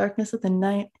as the darkness of the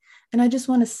night. And I just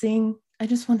want to sing. I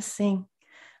just want to sing.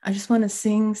 I just want to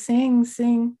sing, sing,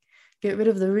 sing. Get rid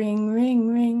of the ring, ring,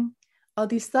 ring. All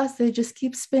these thoughts, they just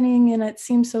keep spinning and it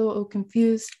seems so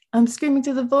confused. I'm screaming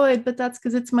to the void, but that's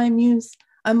because it's my muse.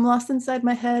 I'm lost inside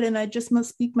my head and I just must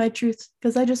speak my truth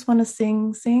because I just want to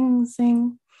sing, sing,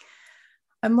 sing.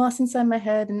 I'm lost inside my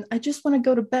head and I just want to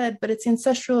go to bed, but it's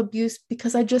ancestral abuse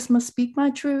because I just must speak my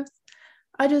truth.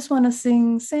 I just want to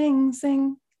sing, sing,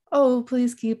 sing. Oh,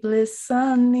 please keep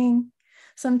listening.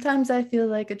 Sometimes I feel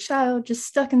like a child just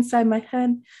stuck inside my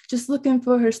head, just looking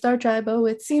for her star tribe. Oh,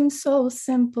 it seems so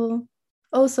simple.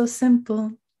 Oh, so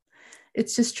simple.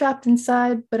 It's just trapped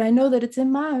inside, but I know that it's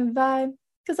in my vibe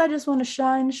because I just want to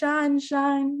shine, shine,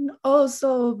 shine. Oh,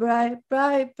 so bright,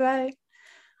 bright, bright.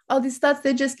 All these thoughts,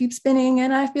 they just keep spinning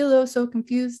and I feel oh so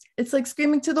confused. It's like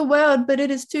screaming to the world, but it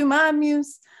is to my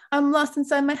muse. I'm lost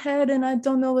inside my head and I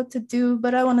don't know what to do,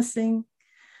 but I want to sing.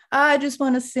 I just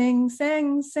want to sing,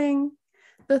 sing, sing.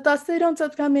 The thoughts, they don't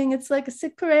stop coming. It's like a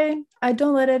sick parade. I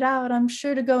don't let it out. I'm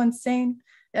sure to go insane.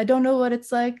 I don't know what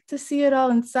it's like to see it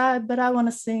all inside, but I want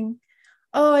to sing.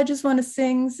 Oh, I just want to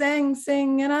sing, sing,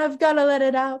 sing, and I've got to let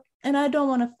it out. And I don't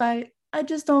want to fight. I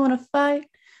just don't want to fight.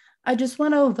 I just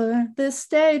went over this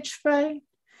stage fright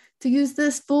to use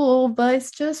this full voice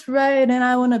just right. And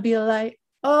I want to be a light.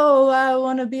 Oh, I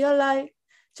want to be a light.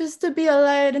 Just to be a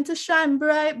light and to shine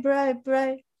bright, bright,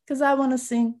 bright. Because I want to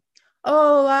sing.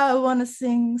 Oh, I want to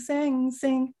sing, sing,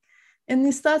 sing. And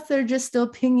these thoughts, they're just still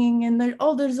pinging. And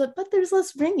there's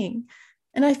less ringing.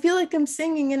 And I feel like I'm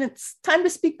singing. And it's time to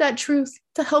speak that truth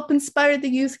to help inspire the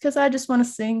youth. Because I just want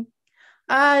to sing.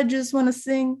 I just want to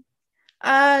sing.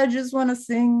 I just want to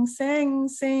sing, sing,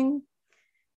 sing.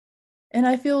 And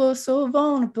I feel so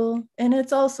vulnerable, and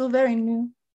it's also very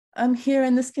new. I'm here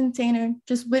in this container,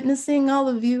 just witnessing all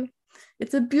of you.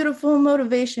 It's a beautiful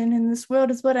motivation, and this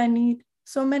world is what I need.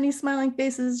 So many smiling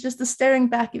faces just staring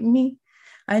back at me.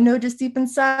 I know just deep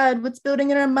inside what's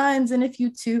building in our minds, and if you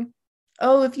too,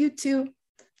 oh, if you too,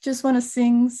 just want to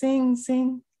sing, sing,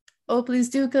 sing. Oh, please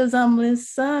do, because I'm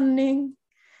listening.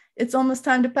 It's almost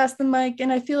time to pass the mic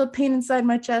and I feel a pain inside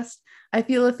my chest. I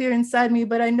feel a fear inside me,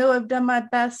 but I know I've done my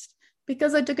best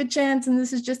because I took a chance and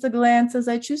this is just a glance as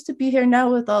I choose to be here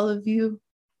now with all of you.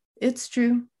 It's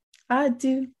true. I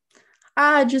do.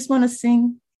 I just want to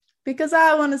sing because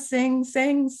I want to sing,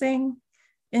 sing, sing.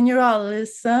 And you're all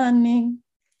listening.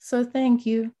 So thank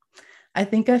you. I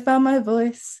think I found my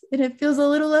voice and it feels a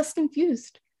little less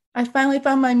confused. I finally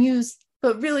found my muse,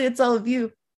 but really it's all of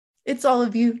you. It's all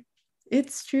of you.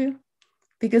 It's true,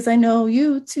 because I know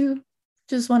you too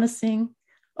just want to sing.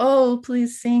 Oh,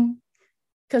 please sing,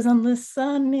 because I'm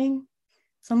listening.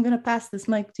 So I'm going to pass this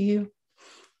mic to you.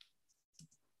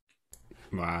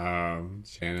 Wow,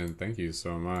 Shannon, thank you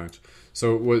so much.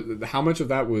 So how much of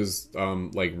that was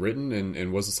like written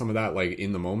and was some of that like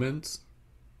in the moment?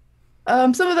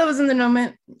 Some of that was in the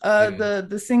moment.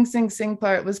 The sing, sing, sing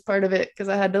part was part of it because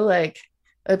I had to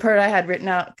a part I had written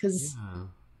out because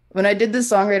when I did the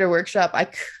songwriter workshop, I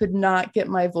could not get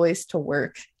my voice to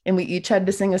work. And we each had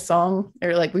to sing a song, or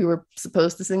we were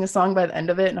supposed to sing a song by the end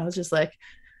of it. And I was just like,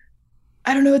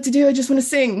 I don't know what to do. I just want to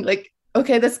sing.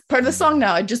 Okay, that's part of the song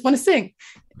now. I just want to sing.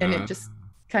 And it just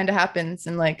kind of happens.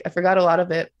 And I forgot a lot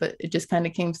of it, but it just kind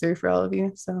of came through for all of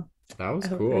you. So that was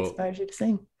cool. It inspired you to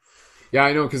sing. Yeah,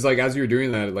 I know, because as you were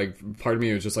doing that, part of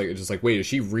me was just like, wait, is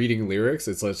she reading lyrics?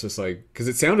 It's just because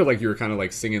it sounded like you were kind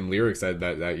of singing lyrics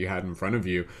that you had in front of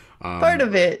you. Part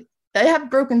of it, I have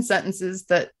broken sentences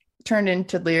that turned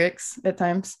into lyrics at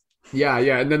times. Yeah,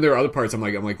 and then there are other parts. I'm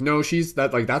like, no, she's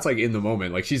that's in the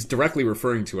moment. She's directly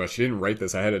referring to us. She didn't write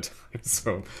this ahead of time.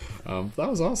 So that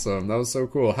was awesome. That was so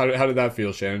cool. How did that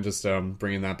feel, Shannon? Just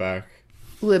bringing that back.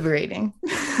 Liberating.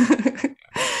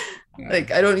 I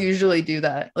don't usually do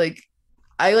that.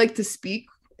 I like to speak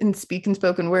in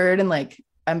spoken word and I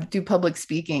do public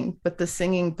speaking, but the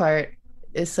singing part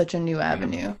is such a new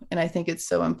avenue. And I think it's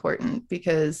so important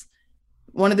because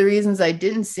one of the reasons I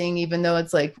didn't sing, even though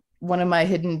it's one of my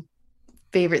hidden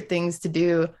favorite things to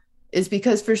do, is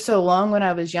because for so long when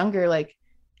I was younger, I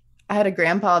had a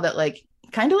grandpa that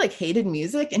kind of hated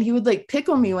music, and he would pick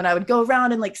on me when I would go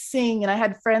around and sing. And I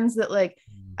had friends that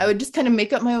I would just kind of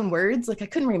make up my own words. Like I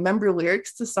couldn't remember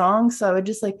lyrics to songs. So I would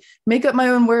just like make up my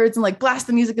own words and like blast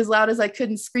the music as loud as I could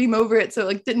and scream over it. So it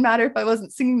like didn't matter if I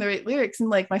wasn't singing the right lyrics. And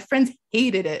like my friends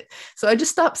hated it. So I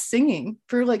just stopped singing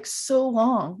for like so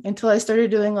long until I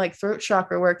started doing like throat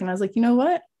chakra work. And I was like, you know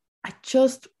what? I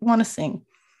just want to sing.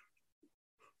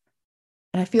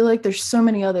 And I feel like there's so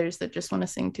many others that just want to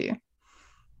sing too.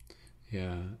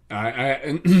 Yeah,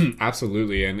 I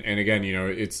absolutely. And again,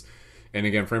 and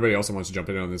again, for anybody else who wants to jump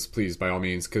in on this, please, by all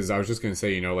means, because I was just going to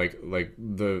say, like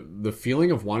the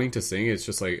feeling of wanting to sing, it's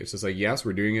just like, yes,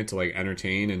 we're doing it to like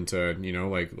entertain and to,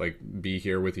 like be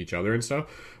here with each other and stuff.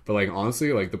 But like,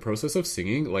 honestly, like the process of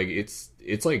singing, like it's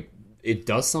like, it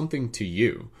does something to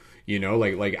you.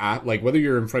 Like whether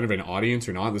you're in front of an audience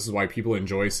or not, this is why people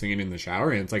enjoy singing in the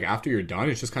shower. And it's like after you're done,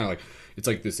 it's just kind of like, it's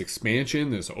like this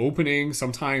expansion, this opening.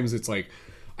 Sometimes it's like,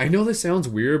 I know this sounds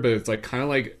weird, but it's like kind of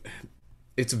like,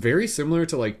 it's very similar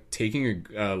to like taking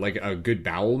a good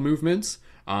bowel movements.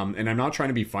 And I'm not trying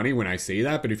to be funny when I say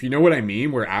that, but if you know what I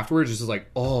mean, where afterwards it's just like,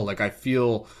 oh, like I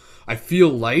feel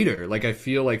lighter. Like I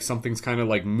feel like something's kind of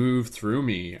like moved through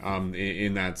me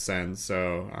in that sense.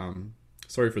 So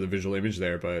sorry for the visual image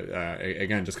there, but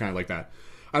again, just kind of like that.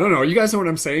 I don't know. You guys know what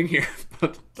I'm saying here?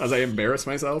 As I embarrass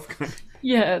myself.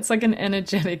 Yeah, it's like an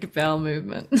energetic bowel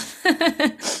movement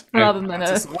rather than a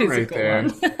physical right there.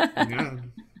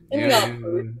 One. Yeah.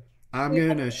 I'm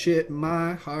gonna shit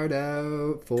my heart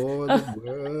out for the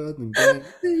world and gonna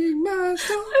sing my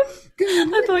song.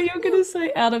 I thought you were gonna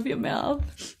say out of your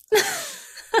mouth.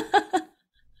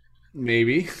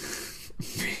 Maybe.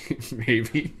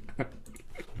 Maybe.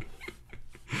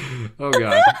 Oh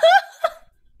god.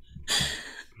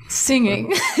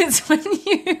 Singing is when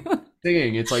you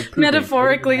singing. It's like pooping.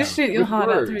 Metaphorically shit your heart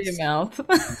out through your mouth.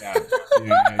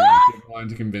 Yeah. Wanting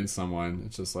to convince someone,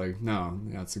 it's just like no.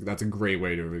 That's a great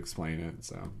way to explain it.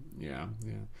 So yeah.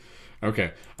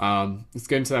 Okay. Let's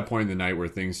get into that point in the night where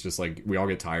things just like we all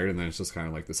get tired, and then it's just kind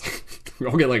of like this. We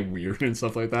all get like weird and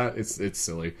stuff like that. It's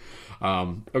silly.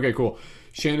 Okay, cool.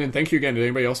 Shannon, thank you again. Did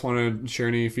anybody else want to share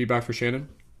any feedback for Shannon?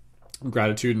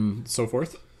 Gratitude and so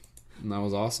forth. And that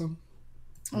was awesome.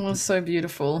 It was so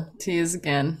beautiful. Tears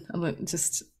again.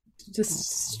 Just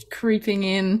creeping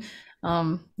in.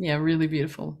 Yeah, really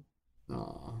beautiful.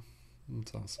 Aw,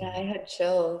 that's awesome. Yeah, I had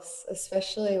chills,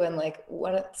 especially when like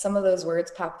some of those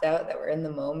words popped out that were in the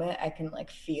moment. I can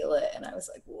like feel it, and I was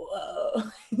like, whoa.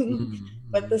 Mm-hmm.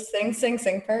 But the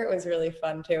sing part was really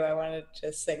fun too. I wanted to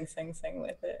just sing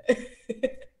with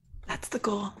it. That's the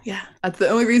goal. Yeah. That's the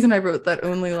only reason I wrote that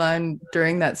only line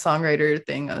during that songwriter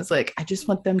thing. I was like, I just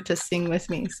want them to sing with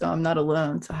me so I'm not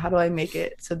alone. So how do I make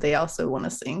it so they also want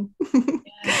to sing?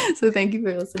 Yeah. So thank you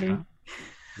for listening.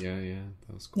 Yeah.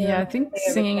 That was cool. Yeah, I think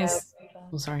singing is...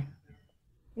 Oh, sorry.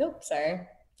 Nope, sorry.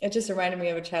 It just reminded me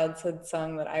of a childhood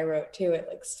song that I wrote too. It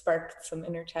like sparked some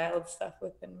inner child stuff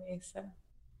within me. So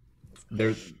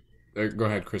go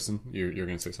ahead, Kristen. You're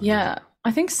going to say something. Yeah,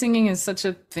 I think singing is such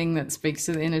a thing that speaks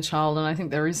to the inner child, and I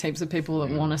think there is heaps of people that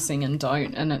want to sing and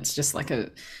don't, and it's just like they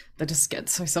just get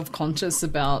so self-conscious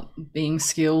about being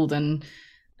skilled and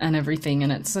everything,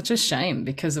 and it's such a shame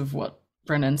because of what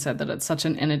Brennan said, that it's such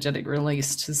an energetic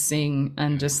release to sing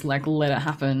and just like let it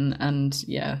happen, and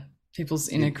people's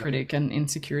inner critic and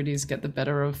insecurities get the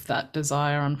better of that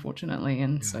desire, unfortunately,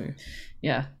 and so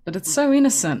but it's so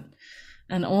innocent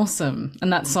and awesome,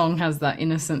 and that song has that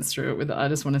innocence through it with I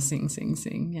just want to sing.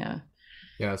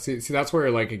 Yeah, see that's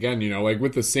where, like, again, like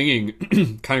with the singing,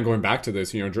 kind of going back to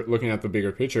this, looking at the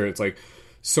bigger picture, it's like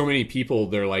so many people,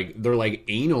 they're like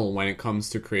anal when it comes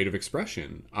to creative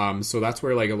expression. So that's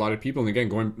where like a lot of people, and again,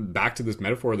 going back to this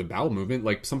metaphor of the bowel movement,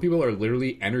 like some people are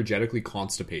literally energetically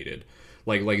constipated.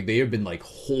 Like they have been like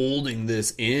holding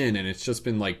this in, and it's just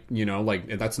been like,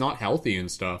 like that's not healthy and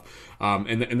stuff.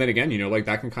 And then again, like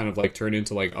that can kind of like turn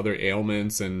into like other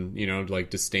ailments and, like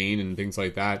disdain and things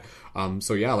like that.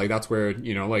 So yeah, like that's where,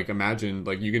 like imagine,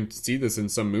 like you can see this in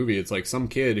some movie. It's like some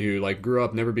kid who like grew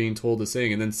up never being told to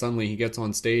sing, and then suddenly he gets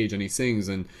on stage and he sings,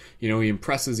 and, he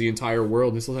impresses the entire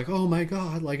world. And it's like, oh my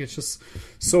God, like it's just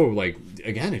so like,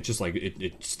 again, it's just like,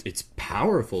 it's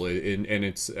powerful. And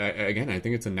it's, again, I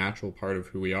think it's a natural part of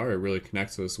who we are. It really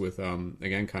connects us with,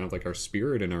 again, kind of like our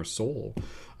spirit and our soul.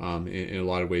 In a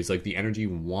lot of ways, like the energy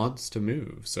wants to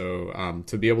move. So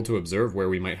to be able to observe where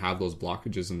we might have those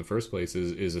blockages in the first place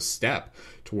is a step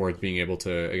towards being able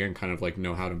to, again, kind of like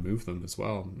know how to move them as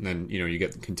well. And then, you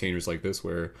get containers like this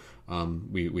where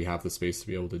we have the space to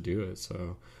be able to do it.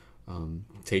 So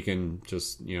taking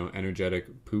just,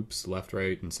 energetic poops left,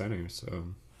 right, and center. So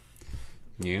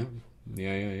yeah.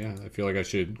 I feel like I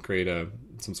should create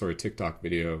some sort of TikTok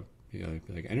video,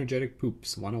 like energetic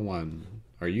poops 101.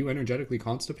 Are you energetically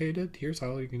constipated? Here's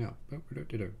how you can help.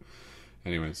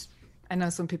 Anyways. I know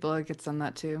some people that get done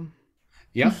that too.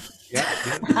 Yeah.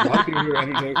 A lot of people who are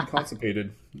energetically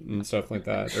constipated and stuff like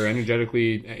that, or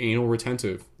energetically anal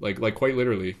retentive, like quite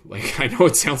literally. Like, I know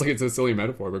it sounds like it's a silly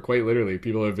metaphor, but quite literally,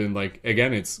 people have been like,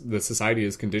 again, it's the society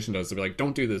has conditioned us to be like,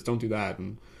 don't do this, don't do that,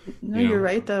 and no, you're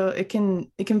right though. It can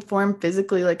form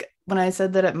physically. Like when I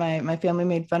said that my family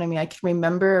made fun of me, I can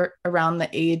remember around the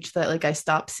age that like I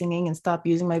stopped singing and stopped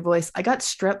using my voice. I got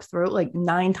strep throat like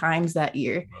 9 times that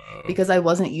year because I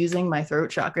wasn't using my throat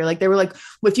chakra. Like they were like,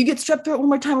 well, if you get strep throat one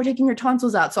more time, we're taking your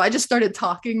tonsils out. So I just started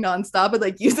talking nonstop and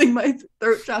like using my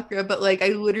throat chakra. But like I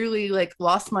literally like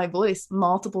lost my voice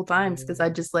multiple times because I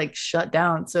just like shut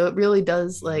down. So it really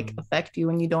does like affect you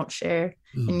when you don't share.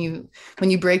 And when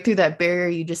you break through that barrier,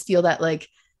 you just feel that like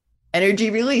energy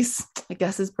release, I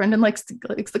guess, as Brendan likes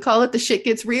to call it. The shit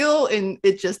gets real and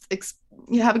it just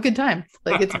you have a good time.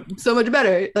 Like it's so much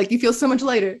better. Like you feel so much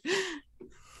lighter.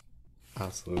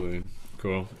 Absolutely.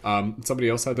 Cool. Somebody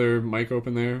else had their mic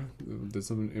open there.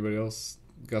 Anybody else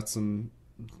got some?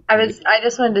 I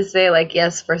just wanted to say, like,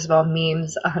 yes, first of all,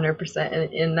 memes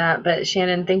 100% in that. But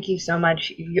Shannon, thank you so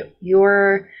much.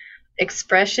 Your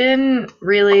expression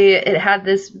really, it had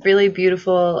this really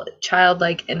beautiful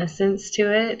childlike innocence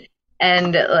to it.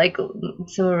 And like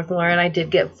similar with Lauren, I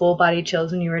did get full body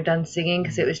chills when you were done singing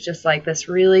because it was just like this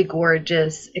really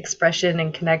gorgeous expression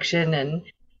and connection. And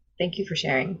thank you for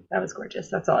sharing. That was gorgeous.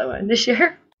 That's all I wanted to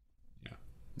share.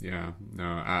 Yeah. No,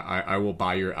 I will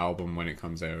buy your album when it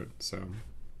comes out. So,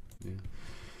 yeah.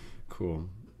 Cool.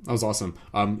 That was awesome.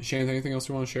 Shannon, anything else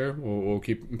you want to share? We'll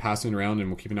keep passing around and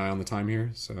we'll keep an eye on the time here.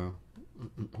 So.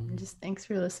 Just thanks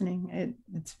for listening.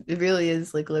 It really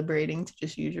is like liberating to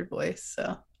just use your voice.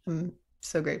 So I'm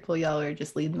so grateful y'all are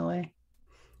just leading the way.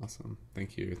 Awesome.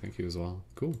 Thank you as well.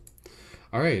 Cool.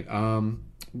 All right.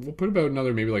 We'll put about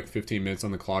another maybe like 15 minutes on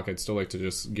the clock. I'd still like to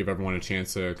just give everyone a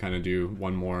chance to kind of do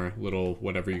one more little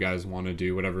whatever you guys want to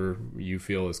do, whatever you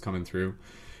feel is coming through.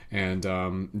 And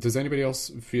does anybody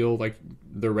else feel like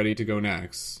they're ready to go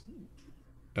next?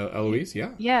 Eloise?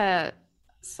 Yeah.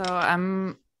 So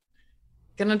I'm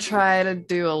gonna try to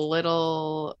do a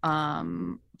little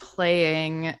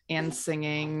playing and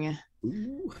singing.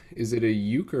 Ooh, is it a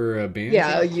uke or a banjo?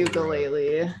 Yeah, a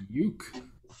ukulele. Uke.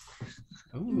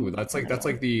 Oh, that's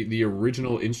like the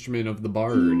original instrument of the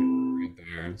bard right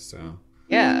there. So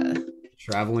yeah,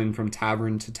 traveling from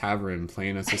tavern to tavern,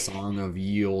 playing us a song of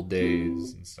ye old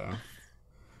days and stuff.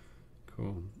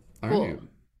 Cool. All right.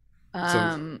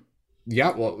 So,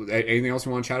 yeah. Well, anything else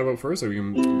you want to chat about first? Or we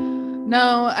can...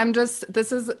 No,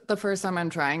 this is the first time I'm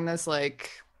trying this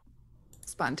like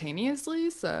spontaneously.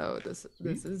 So this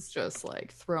is just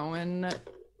like throwing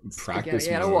practice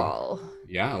at a wall.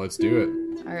 Yeah, let's do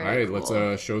it. All right, cool.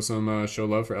 Let's show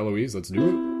love for Eloise. Let's do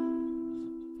it.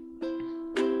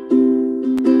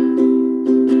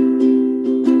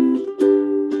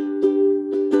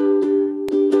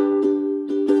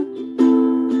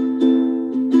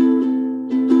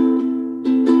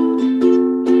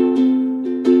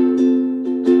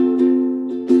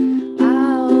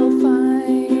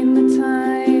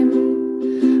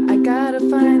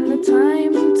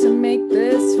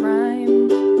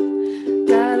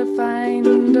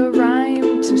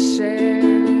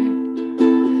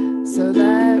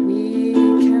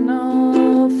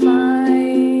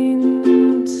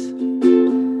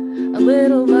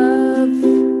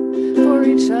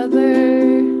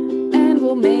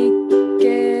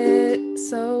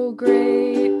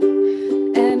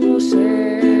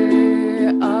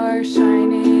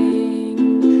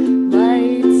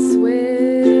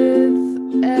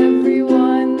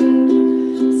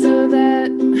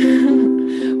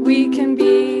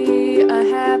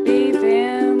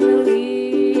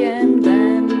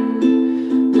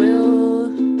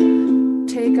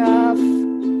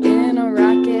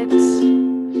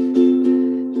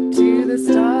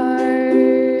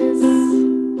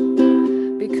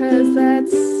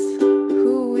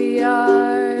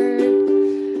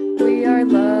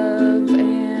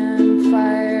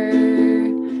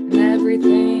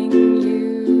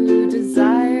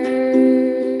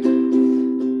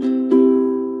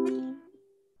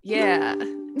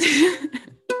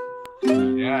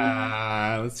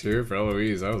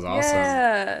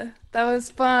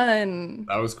 Fun.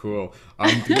 That was cool.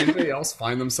 Did anybody else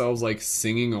find themselves like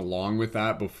singing along with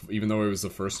that even though it was the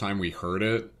first time we heard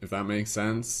it, if that makes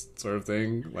sense, sort of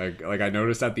thing? Like I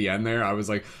noticed at the end there, I was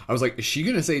like, is she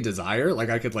gonna say desire? Like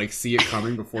I could like see it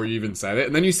coming before you even said it,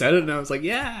 and then you said it, and I was like,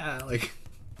 yeah, like.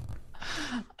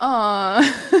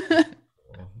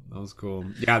 That was cool.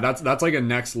 Yeah, that's like a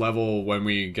next level when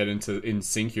we get into in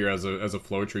sync here as a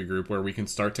Flowetry group, where we can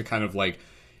start to kind of like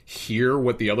hear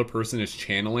what the other person is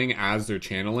channeling as they're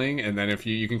channeling, and then if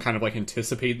you can kind of like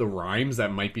anticipate the rhymes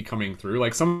that might be coming through.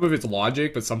 Like some of it's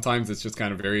logic, but sometimes it's just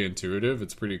kind of very intuitive.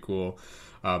 It's pretty cool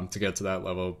to get to that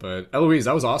level. But Eloise,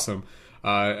 that was awesome.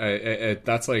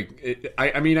 That's like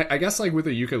I mean I guess like with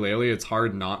a ukulele it's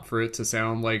hard not for it to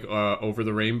sound like Over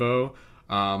the Rainbow,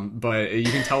 but you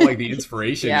can tell like the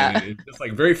inspiration Yeah. in it. It's just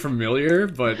like very familiar,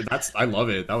 but I love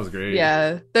it. That was great.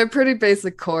 Yeah, they're pretty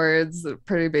basic chords,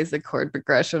 pretty basic chord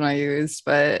progression I used,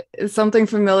 but it's something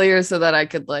familiar so that I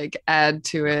could like add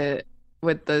to it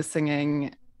with the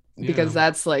singing, because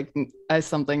that's like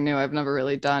something new I've never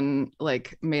really done,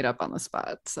 like made up on the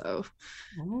spot. So,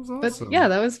 That was awesome. but yeah,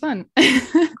 that was fun.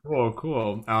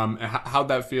 Cool. How'd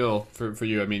that feel for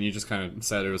you? I mean, you just kind of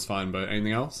said it was fun, but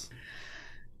anything else?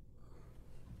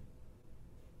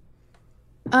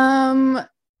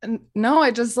 No,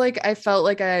 I just like I felt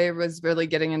like I was really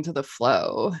getting into the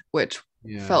flow, which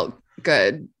felt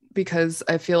good, because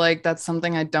I feel like that's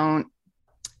something I don't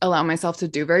allow myself to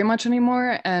do very much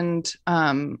anymore. And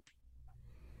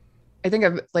I think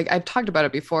I've talked about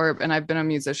it before, and I've been a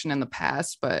musician in the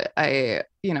past, but I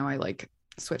like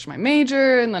switched my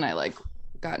major, and then I like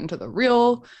got into the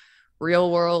real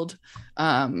world,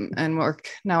 and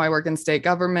I work in state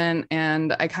government,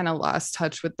 and I kind of lost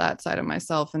touch with that side of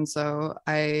myself. And so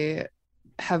I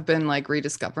have been like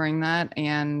rediscovering that,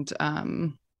 and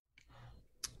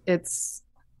it's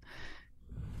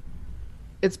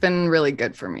been really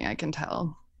good for me, I can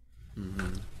tell.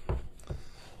 Mm-hmm.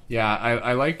 Yeah,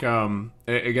 I like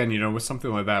again, with something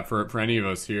like that for any of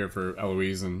us here, for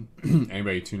Eloise and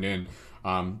anybody tuned in,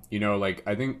 like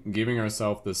I think giving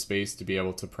ourselves the space to be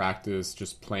able to practice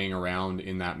just playing around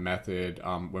in that method,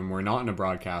 when we're not in a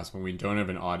broadcast, when we don't have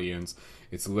an audience,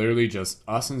 it's literally just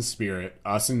us in spirit,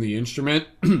 us in the instrument,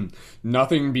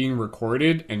 nothing being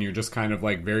recorded, and you're just kind of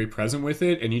like very present with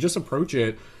it, and you just approach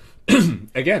it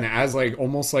again as like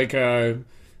almost like a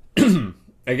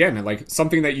again, like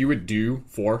something that you would do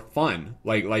for fun.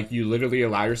 Like you literally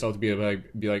allow yourself to be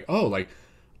like, oh, like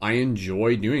I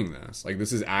enjoy doing this. Like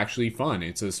this is actually fun.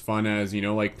 It's as fun as,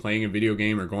 like playing a video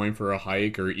game or going for a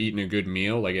hike or eating a good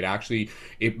meal. Like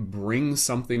it brings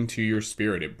something to your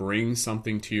spirit. It brings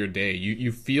something to your day.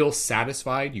 You feel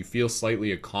satisfied. You feel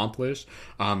slightly accomplished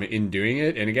in doing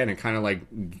it. And again, it kind of like,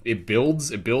 it builds,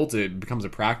 it becomes a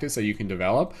practice that you can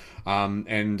develop.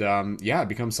 It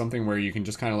becomes something where you can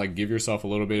just kind of like give yourself a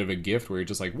little bit of a gift where you're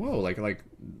just like, whoa, like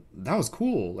that was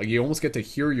cool. Like you almost get to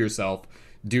hear yourself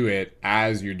do it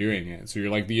as you're doing it, so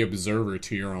you're like the observer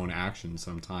to your own actions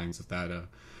sometimes, if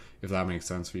that makes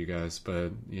sense for you guys. But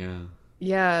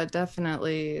yeah,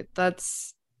 definitely.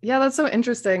 That's so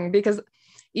interesting, because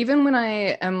even when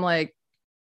I am like,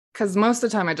 because most of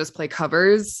the time I just play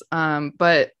covers,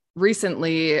 but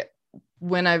recently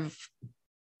when I've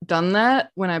done that,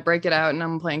 when I break it out and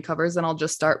I'm playing covers, then I'll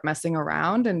just start messing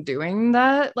around and doing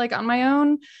that like on my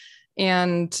own,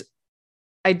 and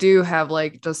I do have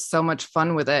like just so much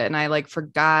fun with it. And I like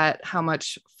forgot how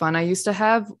much fun I used to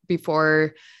have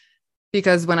before,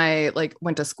 because when I like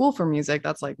went to school for music,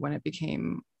 that's like when it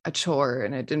became a chore,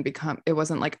 and it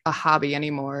wasn't like a hobby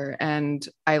anymore. And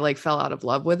I like fell out of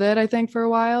love with it, I think, for a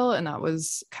while. And that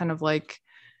was kind of like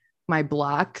my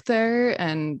block there,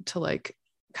 and to like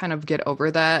kind of get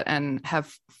over that and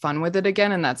have fun with it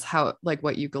again. And that's how like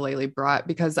what ukulele brought,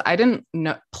 because I didn't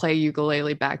play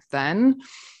ukulele back then.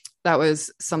 That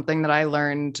was something that I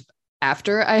learned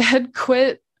after I had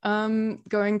quit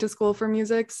going to school for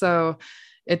music. So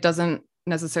it doesn't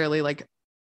necessarily like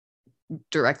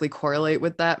directly correlate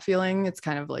with that feeling. It's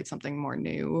kind of like something more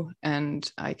new, and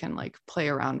I can like play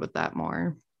around with that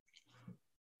more.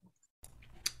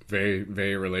 Very,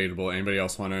 very relatable. Anybody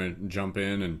else want to jump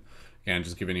in and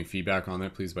just give any feedback on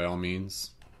that, please, by all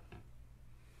means?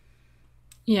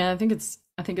 Yeah, I think it's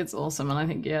awesome. And I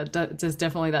think, there's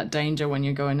definitely that danger when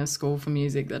you're going to school for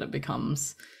music that it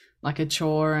becomes like a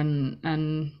chore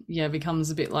and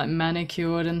becomes a bit like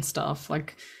manicured and stuff.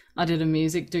 Like I did a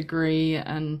music degree,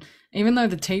 and even though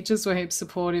the teachers were heaps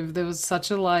supportive, there was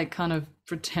such a like kind of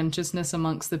pretentiousness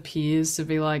amongst the peers to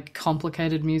be like,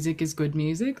 complicated music is good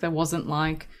music. There wasn't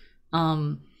like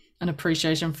an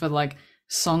appreciation for like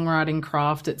songwriting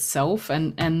craft itself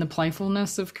and the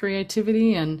playfulness of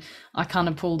creativity. And I kind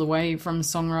of pulled away from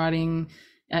songwriting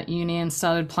at uni and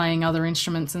started playing other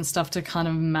instruments and stuff to kind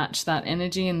of match that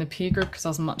energy in the peer group, because I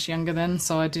was much younger then,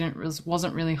 so I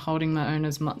wasn't really holding my own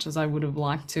as much as I would have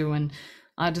liked to. And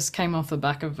I just came off the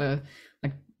back of a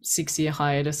like 6-year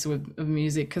hiatus of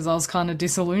music because I was kind of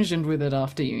disillusioned with it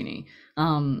after uni.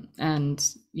 And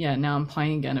yeah, now I'm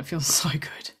playing again. It feels so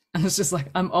good. And it's just like,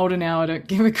 I'm older now. I don't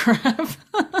give a crap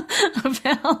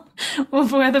about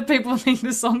whether people think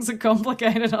the songs are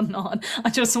complicated or not. I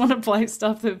just want to play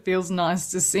stuff that feels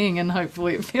nice to sing, and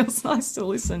hopefully it feels nice to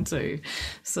listen to.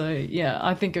 So yeah,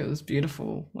 I think it was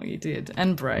beautiful what you did,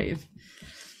 and brave.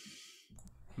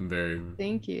 Very.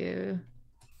 Thank you.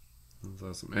 That's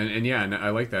awesome. And yeah, and I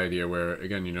like the idea where,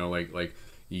 again, you know, like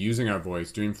using our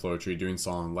voice, doing Flowetry, doing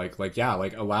song, like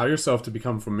allow yourself to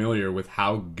become familiar with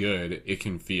how good it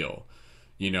can feel,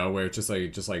 you know, where it's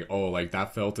just like, oh, like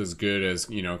that felt as good as,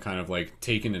 you know, kind of like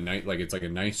taking a night, like it's like a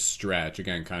nice stretch.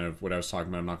 Again, kind of what I was talking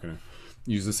about. I'm not going to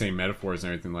use the same metaphors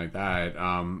and everything like that.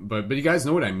 But you guys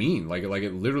know what I mean. Like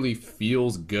it literally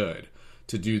feels good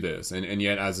to do this. And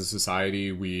yet as a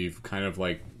society, we've kind of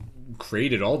like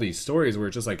created all these stories where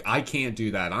it's just like, I can't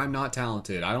do that, I'm not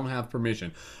talented, I don't have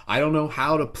permission, I don't know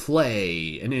how to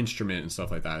play an instrument and stuff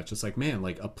like that. It's just like, man,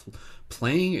 like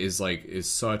playing is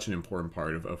such an important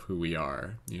part of who we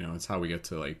are, you know. It's how we get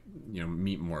to, like, you know,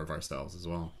 meet more of ourselves as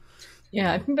well.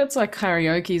 Yeah, I think that's why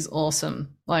karaoke is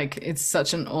awesome. Like, it's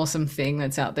such an awesome thing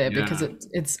that's out there because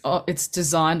it's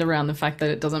designed around the fact that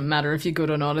it doesn't matter if you're good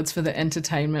or not. It's for the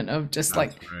entertainment of just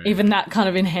right. Even that kind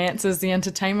of enhances the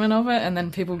entertainment of it, and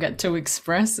then people get to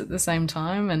express at the same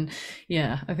time. And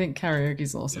yeah, I think karaoke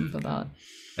is awesome for that.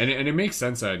 And it makes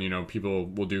sense that, you know, people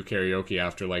will do karaoke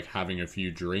after like having a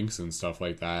few drinks and stuff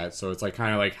like that. So it's like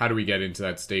kind of like, how do we get into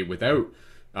that state without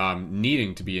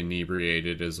needing to be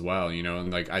inebriated as well, you know?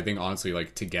 And like, I think honestly,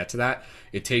 like, to get to that,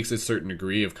 it takes a certain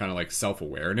degree of kind of like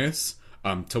self-awareness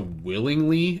to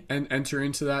willingly enter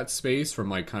into that space from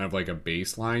like kind of like a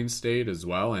baseline state as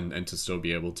well, and to still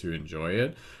be able to enjoy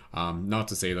it. Not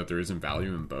to say that there isn't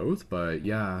value in both, but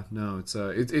yeah, no, it's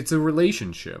a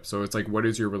relationship. So it's like, what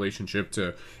is your relationship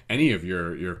to any of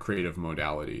your creative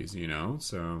modalities, you know?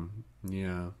 So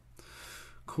yeah.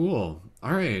 Cool.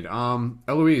 All right.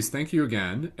 Eloise, thank you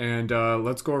again. And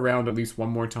let's go around at least one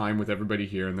more time with everybody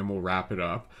here, and then we'll wrap it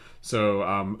up.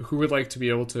 So who would like to be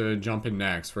able to jump in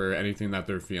next for anything that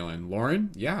they're feeling?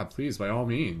 Lauren? Yeah, please, by all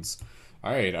means.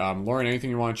 All right. Lauren, anything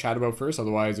you want to chat about first?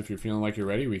 Otherwise, if you're feeling like you're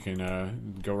ready, we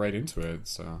can go right into it.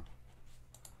 So,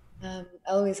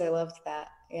 Eloise, I loved that.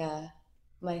 Yeah.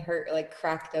 My heart like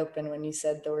cracked open when you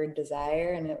said the word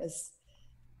desire, and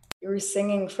you were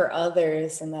singing for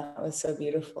others, and that was so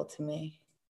beautiful to me.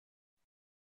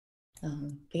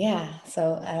 Yeah,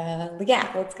 so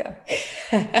yeah, let's go.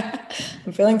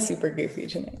 I'm feeling super goofy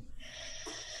tonight.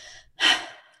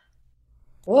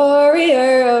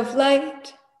 Warrior of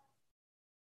light,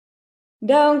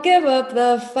 don't give up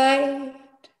the fight.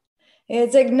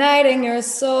 It's igniting your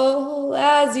soul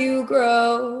as you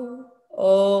grow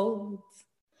old.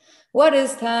 What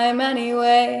is time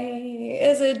anyway?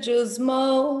 Is it just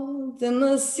mold in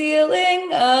the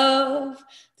ceiling of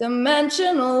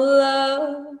dimensional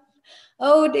love?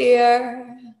 Oh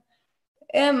dear,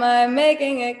 am I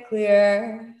making it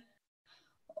clear?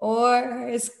 Or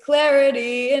is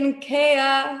clarity in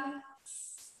chaos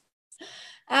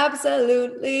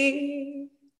absolutely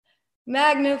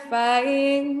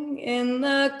magnifying in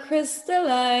the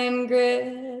crystalline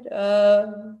grid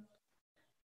of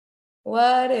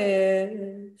what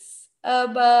is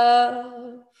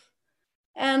above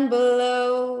and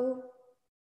below?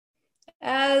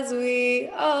 As we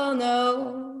all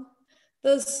know,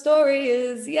 the story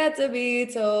is yet to be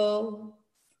told.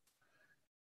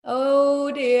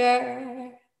 Oh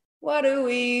dear, what do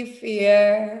we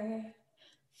fear?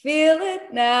 Feel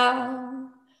it now,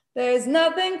 there's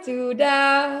nothing to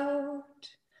doubt.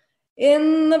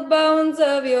 In the bones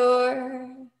of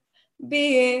your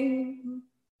being,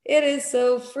 it is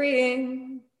so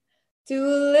freeing to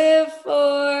live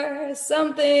for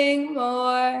something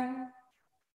more.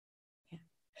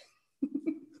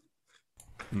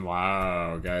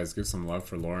 Wow, guys, give some love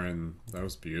for Lauren. That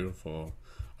was beautiful.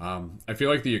 I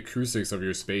feel like the acoustics of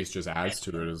your space just adds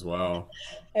to it as well.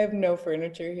 I have no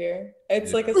furniture here.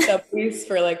 It's like a sublease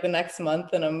for like the next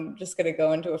month, and I'm just gonna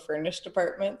go into a furnished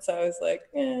apartment. So I was like,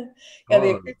 yeah,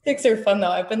 the acoustics are fun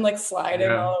though. I've been like sliding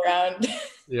all around.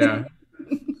 Yeah.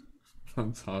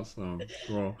 That's awesome.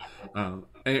 Cool.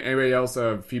 Anybody else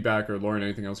feedback, or Lauren,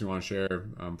 anything else you want to share?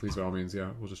 Please, by all means,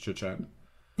 we'll just chit chat.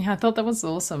 Yeah, I thought that was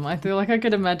awesome. I feel like I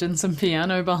could imagine some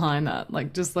piano behind that,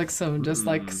 like just like some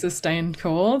like sustained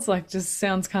chords. Like, just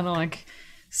sounds kind of like,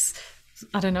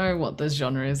 I don't know what the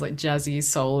genre is, like jazzy,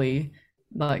 soul-y,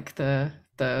 like the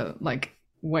like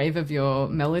wave of your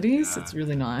melodies. It's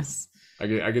really nice.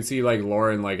 I could see like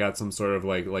Lauren like at some sort of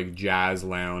like jazz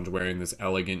lounge wearing this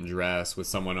elegant dress with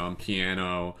someone on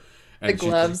piano, The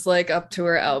gloves like up to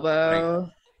her elbow.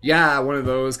 Like, yeah, one of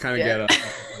those kind of Yeah. get up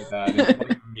like that. And,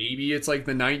 like, maybe it's like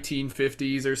the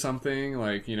 1950s or something.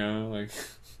 Like, you know, like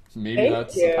maybe Thank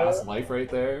that's you. a past life right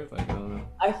there. Like, I don't know.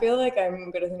 I feel like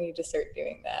I'm gonna need to start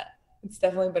doing that. It's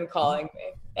definitely been calling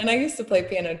me. And I used to play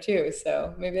piano too,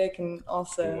 so maybe I can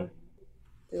also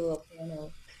do a little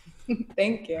piano.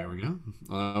 Thank There you. we go.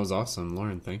 That was awesome,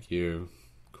 Lauren. Thank you.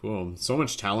 Cool. So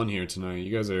much talent here tonight.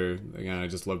 You guys are, again, I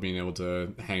just love being able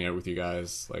to hang out with you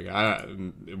guys. Like,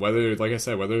 whether, like I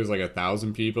said, whether there's like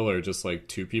 1,000 people or just like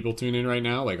 2 people tune in right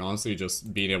now, like honestly,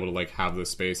 just being able to like have this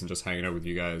space and just hanging out with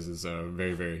you guys is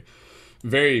very, very,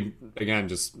 very, again,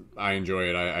 just I enjoy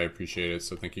it. I appreciate it.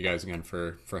 So thank you guys again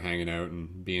for hanging out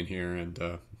and being here.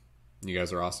 And you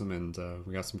guys are awesome. And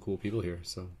we got some cool people here.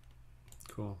 So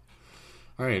cool.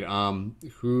 All right.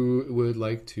 Who would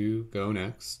like to go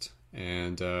next?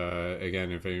 And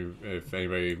again, if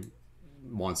anybody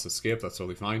wants to skip, that's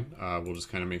totally fine. We'll just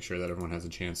kind of make sure that everyone has a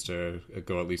chance to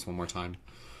go at least one more time.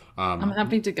 I'm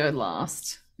happy to go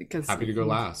last because happy to go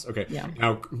last. Okay. Yeah.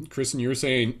 Now, Kristen, you were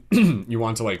saying you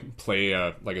want to like play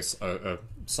like a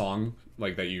song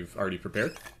like that you've already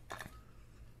prepared.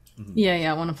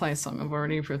 Yeah. I want to play a song I've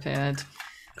already prepared.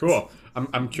 Cool.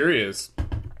 I'm curious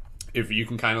if you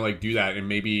can kind of like do that and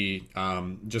maybe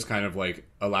just kind of like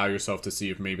allow yourself to see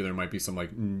if maybe there might be some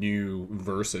like new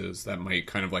verses that might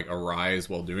kind of like arise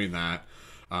while doing that.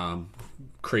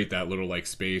 Create that little like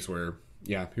space where,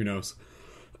 yeah, who knows?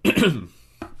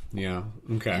 Yeah.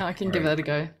 Okay. Yeah, I can give that a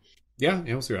go. Yeah,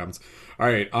 we'll see what happens. All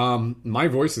right. My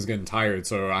voice is getting tired,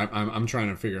 so I'm trying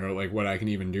to figure out like what I can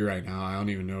even do right now. I don't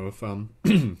even know if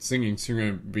singing's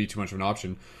going to be too much of an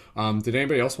option. Did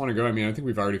anybody else want to go? I mean, I think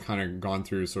we've already kind of gone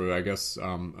through, so I guess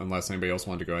unless anybody else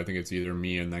wanted to go, I think it's either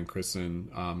me and then Kristen.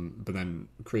 But then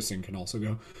Kristen can also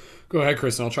go. Go ahead,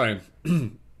 Kristen. I'll try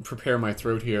and prepare my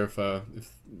throat here if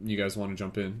you guys want to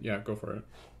jump in. Yeah, go for it.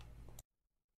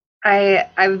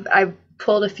 I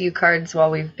pulled a few cards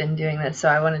while we've been doing this, so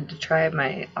I wanted to try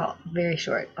my very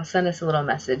short. I'll send us a little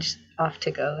message off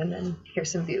to go, and then hear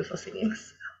some beautiful singing.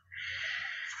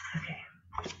 Okay.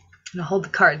 I'm going to hold the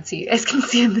cards so you guys can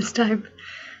see them this time.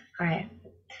 All right.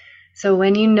 So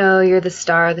when you know you're the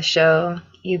star of the show,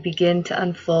 you begin to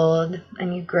unfold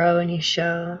and you grow and you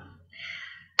show.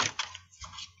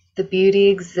 The beauty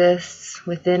exists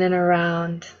within and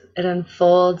around. It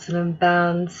unfolds and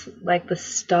unbounds like the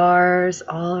stars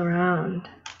all around.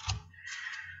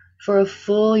 For a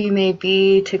fool you may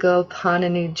be to go upon a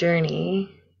new journey.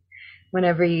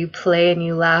 Whenever you play and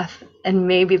you laugh, and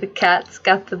maybe the cat's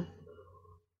got the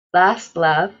last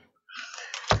laugh.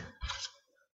 But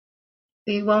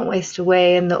you won't waste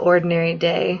away in the ordinary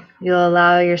day. You'll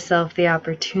allow yourself the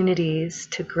opportunities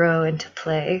to grow and to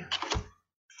play.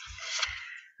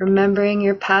 Remembering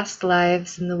your past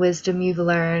lives and the wisdom you've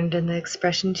learned and the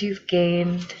expressions you've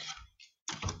gained.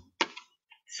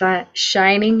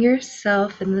 Shining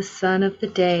yourself in the sun of the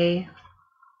day.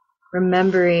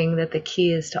 Remembering that the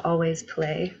key is to always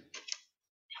play.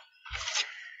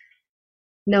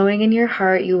 Knowing in your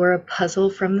heart you were a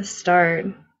puzzle from the start.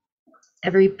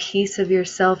 Every piece of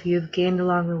yourself you've gained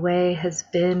along the way has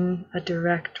been a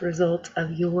direct result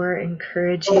of your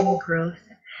encouraging growth.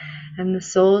 And the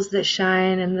souls that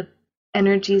shine and the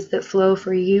energies that flow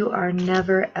for you are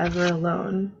never, ever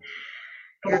alone.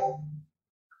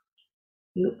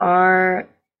 You are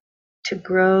to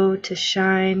grow, to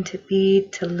shine, to be,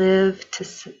 to live,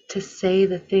 to say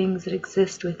the things that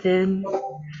exist within.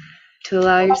 To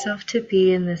allow yourself to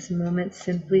be in this moment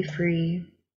simply free,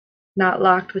 not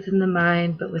locked within the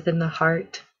mind, but within the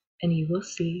heart, and you will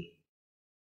see.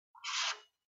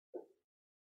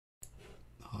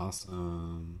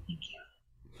 Awesome. Thank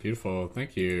you. Beautiful.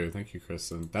 Thank you,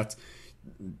 Kristen.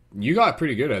 You got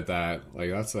pretty good at that.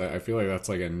 Like I feel like that's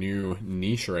like a new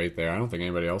niche right there. I don't think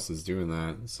anybody else is doing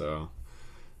that, so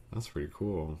that's pretty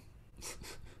cool.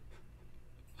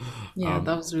 Yeah,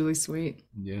 that was really sweet.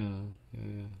 Yeah.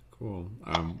 Cool.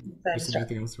 Kristen,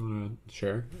 anything else you want to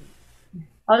share?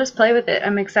 I'll just play with it.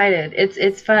 I'm excited.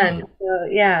 It's fun. So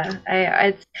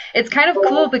yeah, it's kind of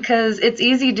cool because it's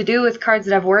easy to do with cards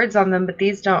that have words on them, but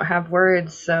these don't have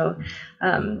words, so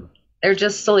they're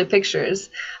just solely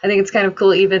pictures. I think it's kind of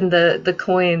cool. Even the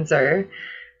coins are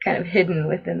kind of hidden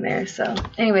within there. So,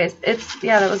 anyways,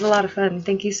 that was a lot of fun.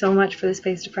 Thank you so much for the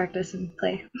space to practice and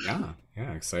play. Yeah.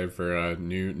 Excited for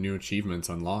new achievements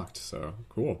unlocked. So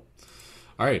cool.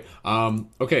 All right.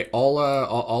 Okay.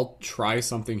 I'll try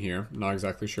something here. I'm not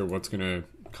exactly sure what's gonna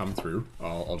come through.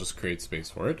 I'll just create space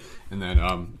for it, and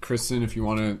then Kristen, if you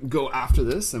want to go after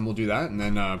this, then we'll do that, and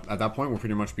then at that point we'll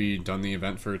pretty much be done the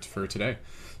event for today.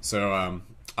 So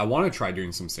I want to try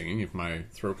doing some singing if my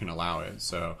throat can allow it.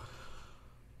 So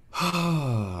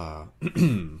Let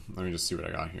me just see what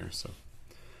I got here. So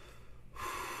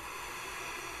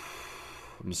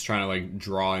I'm just trying to like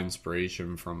draw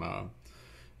inspiration from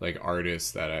like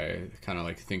artists that I kind of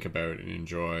like think about and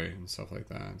enjoy and stuff like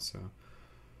that. So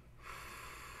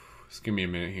just give me a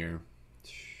minute here.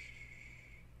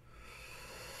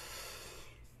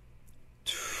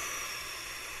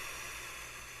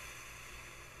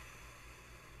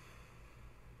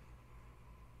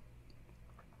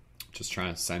 Just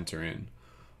trying to center in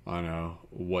on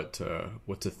what to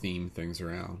theme things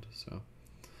around. So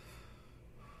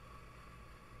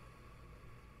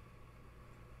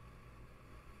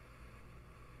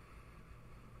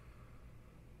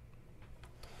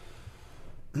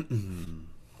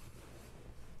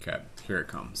okay, here it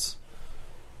comes.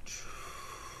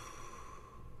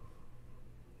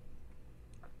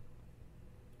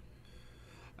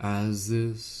 As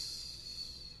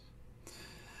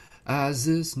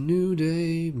this new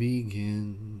day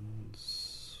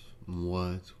begins,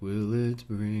 what will it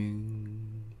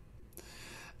bring?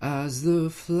 As the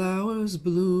flowers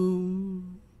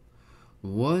bloom,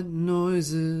 what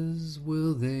noises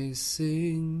will they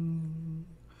sing?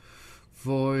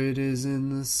 For it is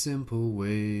in the simple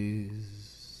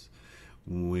ways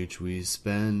which we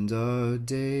spend our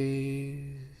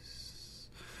days,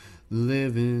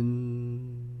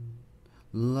 living,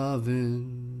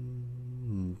 loving,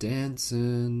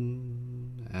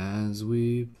 dancing as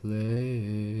we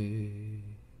play.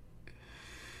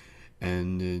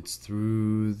 And it's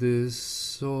through this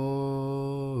story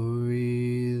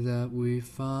that we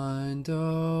find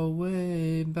our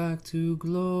way back to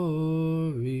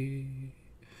glory,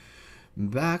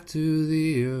 back to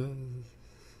the earth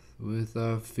with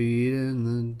our feet in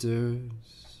the dirt,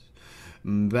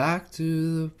 back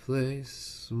to the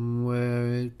place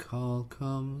where it all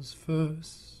comes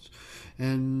first.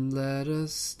 And let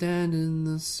us stand in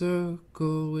the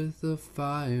circle with the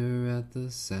fire at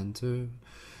the center.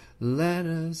 Let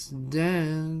us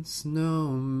dance no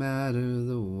matter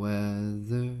the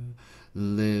weather,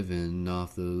 living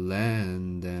off the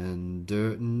land and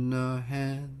dirt in our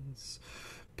hands,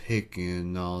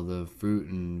 picking all the fruit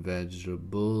and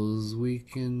vegetables we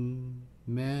can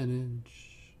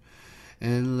manage.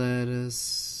 And let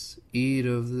us eat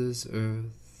of this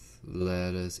earth,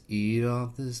 let us eat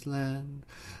off this land,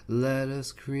 let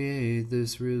us create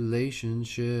this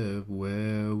relationship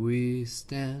where we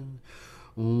stand,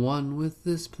 one with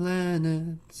this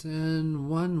planet and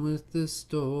one with this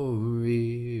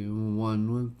story,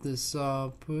 one with this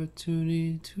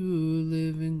opportunity to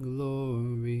live in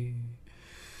glory.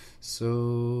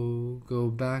 So go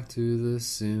back to the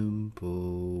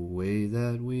simple way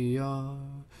that we are.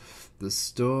 The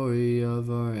story of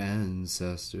our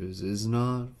ancestors is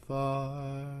not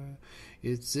far.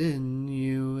 It's in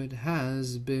you, it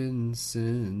has been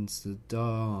since the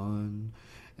dawn.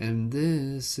 And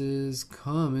this is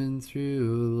coming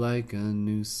through like a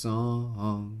new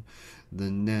song. The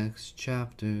next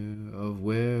chapter of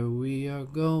where we are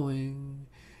going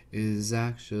is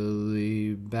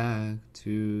actually back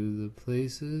to the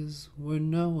places we're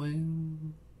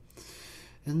knowing.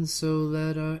 And so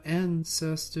let our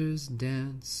ancestors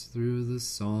dance through the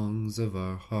songs of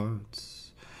our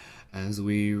hearts as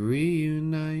we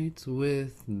reunite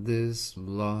with this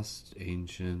lost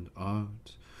ancient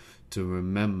art, to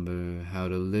remember how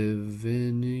to live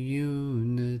in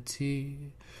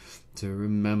unity, to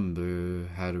remember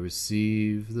how to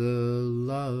receive the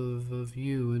love of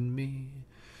you and me,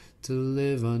 to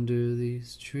live under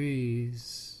these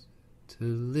trees, to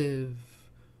live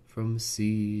from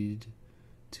seed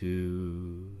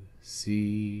to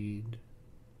seed.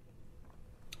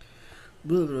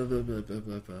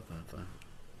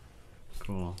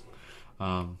 Cool.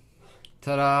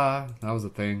 Ta-da! That was a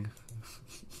thing.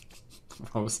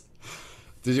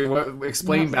 Did you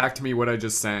explain back to me what I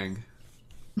just sang?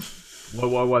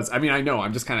 What was? I mean, I know.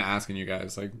 I'm just kind of asking you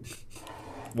guys. Like,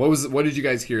 what did you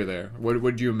guys hear there? What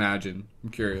did you imagine?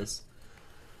 I'm curious.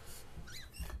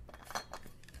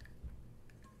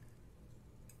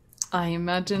 I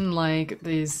imagine like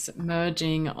this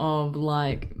merging of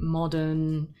like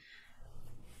modern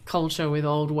culture with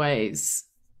old ways.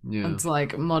 Yeah. It's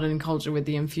like modern culture with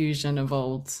the infusion of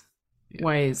old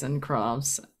ways and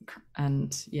crafts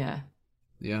and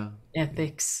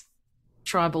ethics,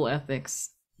 tribal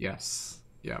ethics. Yes.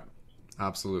 Yeah.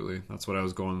 Absolutely. That's what I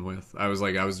was going with. I was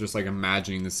just like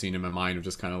imagining the scene in my mind of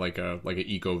just kind of like a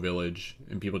eco village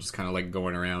and people just kind of like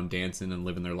going around dancing and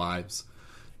living their lives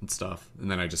and stuff. And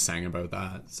then I just sang about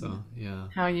that. So, yeah.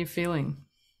 How are you feeling?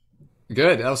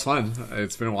 Good. That was fun.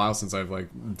 It's been a while since I've like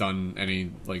done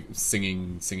any like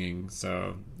singing.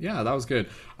 So yeah, that was good.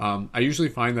 I usually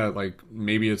find that like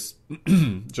maybe it's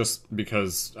just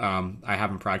because I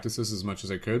haven't practiced this as much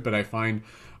as I could, but I find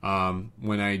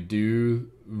when I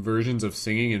do versions of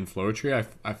singing in Flowetry,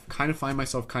 I kind of find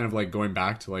myself kind of like going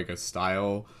back to like a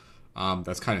style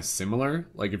that's kind of similar.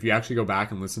 Like if you actually go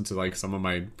back and listen to like some of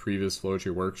my previous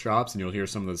Flowetry workshops, and you'll hear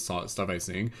some of the stuff I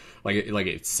sing, like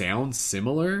it sounds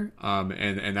similar,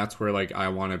 and that's where like I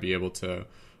want to be able to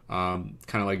kind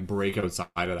of like break outside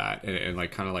of that, and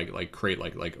like kind of like create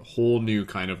like whole new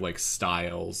kind of like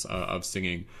styles of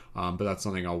singing. But that's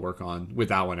something I'll work on. With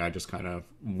that one, I just kind of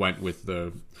went with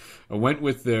the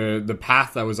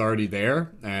path that was already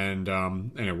there, and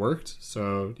it worked.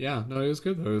 So yeah, no, it was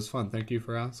good though. It was fun. Thank you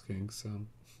for asking. So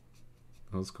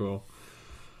that was cool.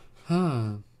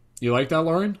 Huh. You like that,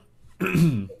 Lauren?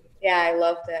 Yeah, I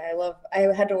loved it. I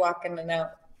had to walk in and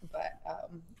out, but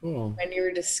Cool. when you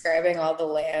were describing all the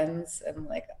lands and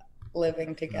like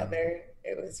living together,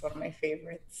 it was one of my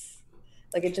favorites.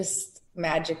 Like it just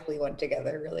magically went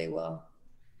together really well.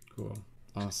 Cool.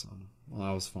 Awesome. Well,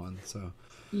 that was fun. So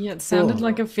Yeah, it sounded Cool.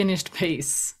 like a finished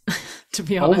piece, to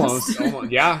be honest.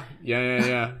 Almost. Yeah.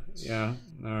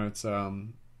 No, it's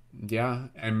yeah,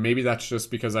 and maybe that's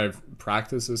just because I've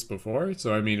practiced this before.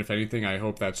 So I mean, if anything, I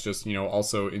hope that's just,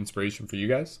 also inspiration for you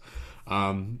guys.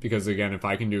 Because again, if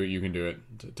I can do it, you can do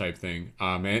it type thing.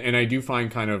 And I do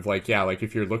find kind of like, yeah, like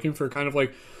if you're looking for kind of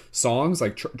like songs,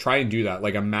 like try and do that.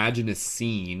 Like imagine a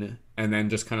scene and then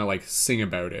just kind of like sing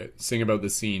about it, sing about the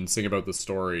scene, sing about the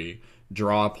story,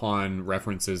 draw upon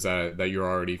references that you're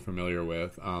already familiar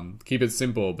with. Keep it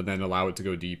simple, but then allow it to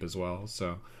go deep as well.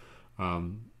 So,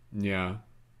 yeah,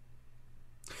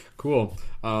 cool.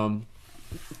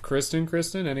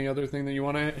 Kristen, any other thing that you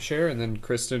want to share? And then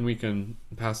Kristen, we can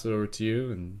pass it over to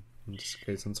you, and just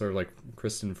get some sort of like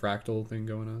Kristen fractal thing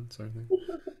going on, sort of thing.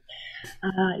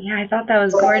 Yeah, I thought that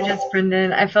was gorgeous,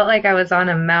 Brendan. I felt like I was on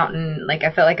a mountain. Like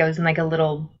I felt like I was in like a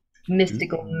little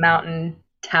mystical mountain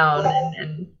town,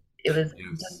 and it was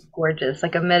just gorgeous,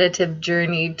 like a meditative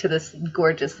journey to this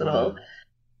gorgeous little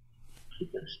piece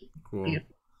of Cool.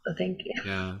 beautiful. So thank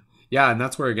you. Yeah, and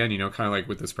that's where again, kind of like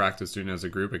with this practice doing it as a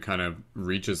group, it kind of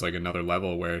reaches like another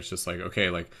level where it's just like, okay,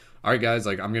 like, all right, guys,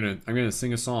 like I'm gonna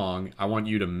sing a song. I want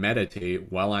you to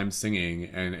meditate while I'm singing,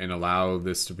 and allow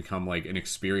this to become like an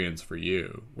experience for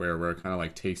you, where it kind of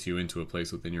like takes you into a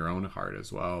place within your own heart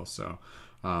as well. So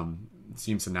it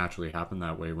seems to naturally happen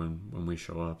that way when we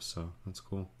show up. So that's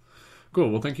cool.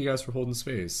 Well, thank you guys for holding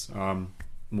space.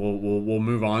 We'll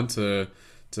move on to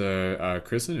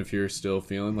Kristen, if you're still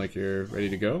feeling like you're ready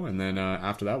to go, and then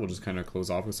after that we'll just kind of close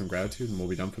off with some gratitude and we'll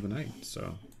be done for the night.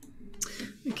 So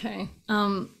Okay.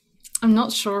 I'm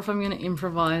not sure if I'm going to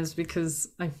improvise because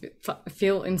I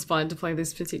feel inspired to play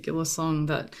this particular song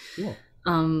that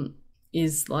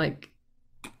is like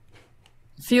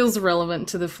feels relevant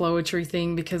to the Flowetry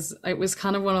thing, because it was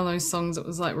kind of one of those songs that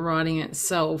was like writing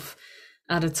itself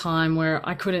at a time where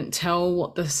I couldn't tell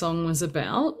what the song was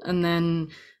about, and then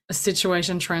a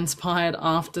situation transpired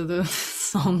after the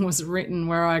song was written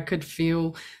where I could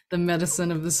feel the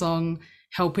medicine of the song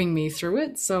helping me through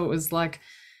it. So it was like,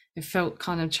 it felt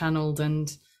kind of channeled and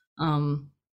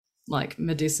like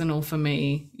medicinal for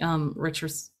me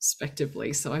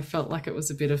retrospectively. So I felt like it was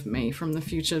a bit of me from the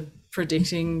future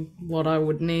predicting what I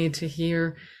would need to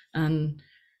hear.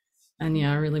 And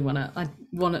yeah, I really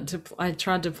I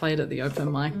tried to play it at the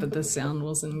open mic, but the sound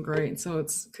wasn't great. So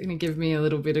it's going to give me a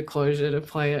little bit of closure to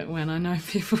play it when I know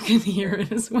people can hear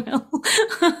it as well.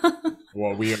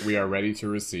 Well, we are ready to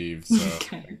receive. So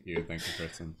okay. Thank you,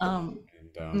 Kristen.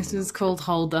 This is called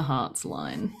Hold the Hearts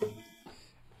Line.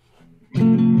 You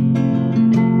know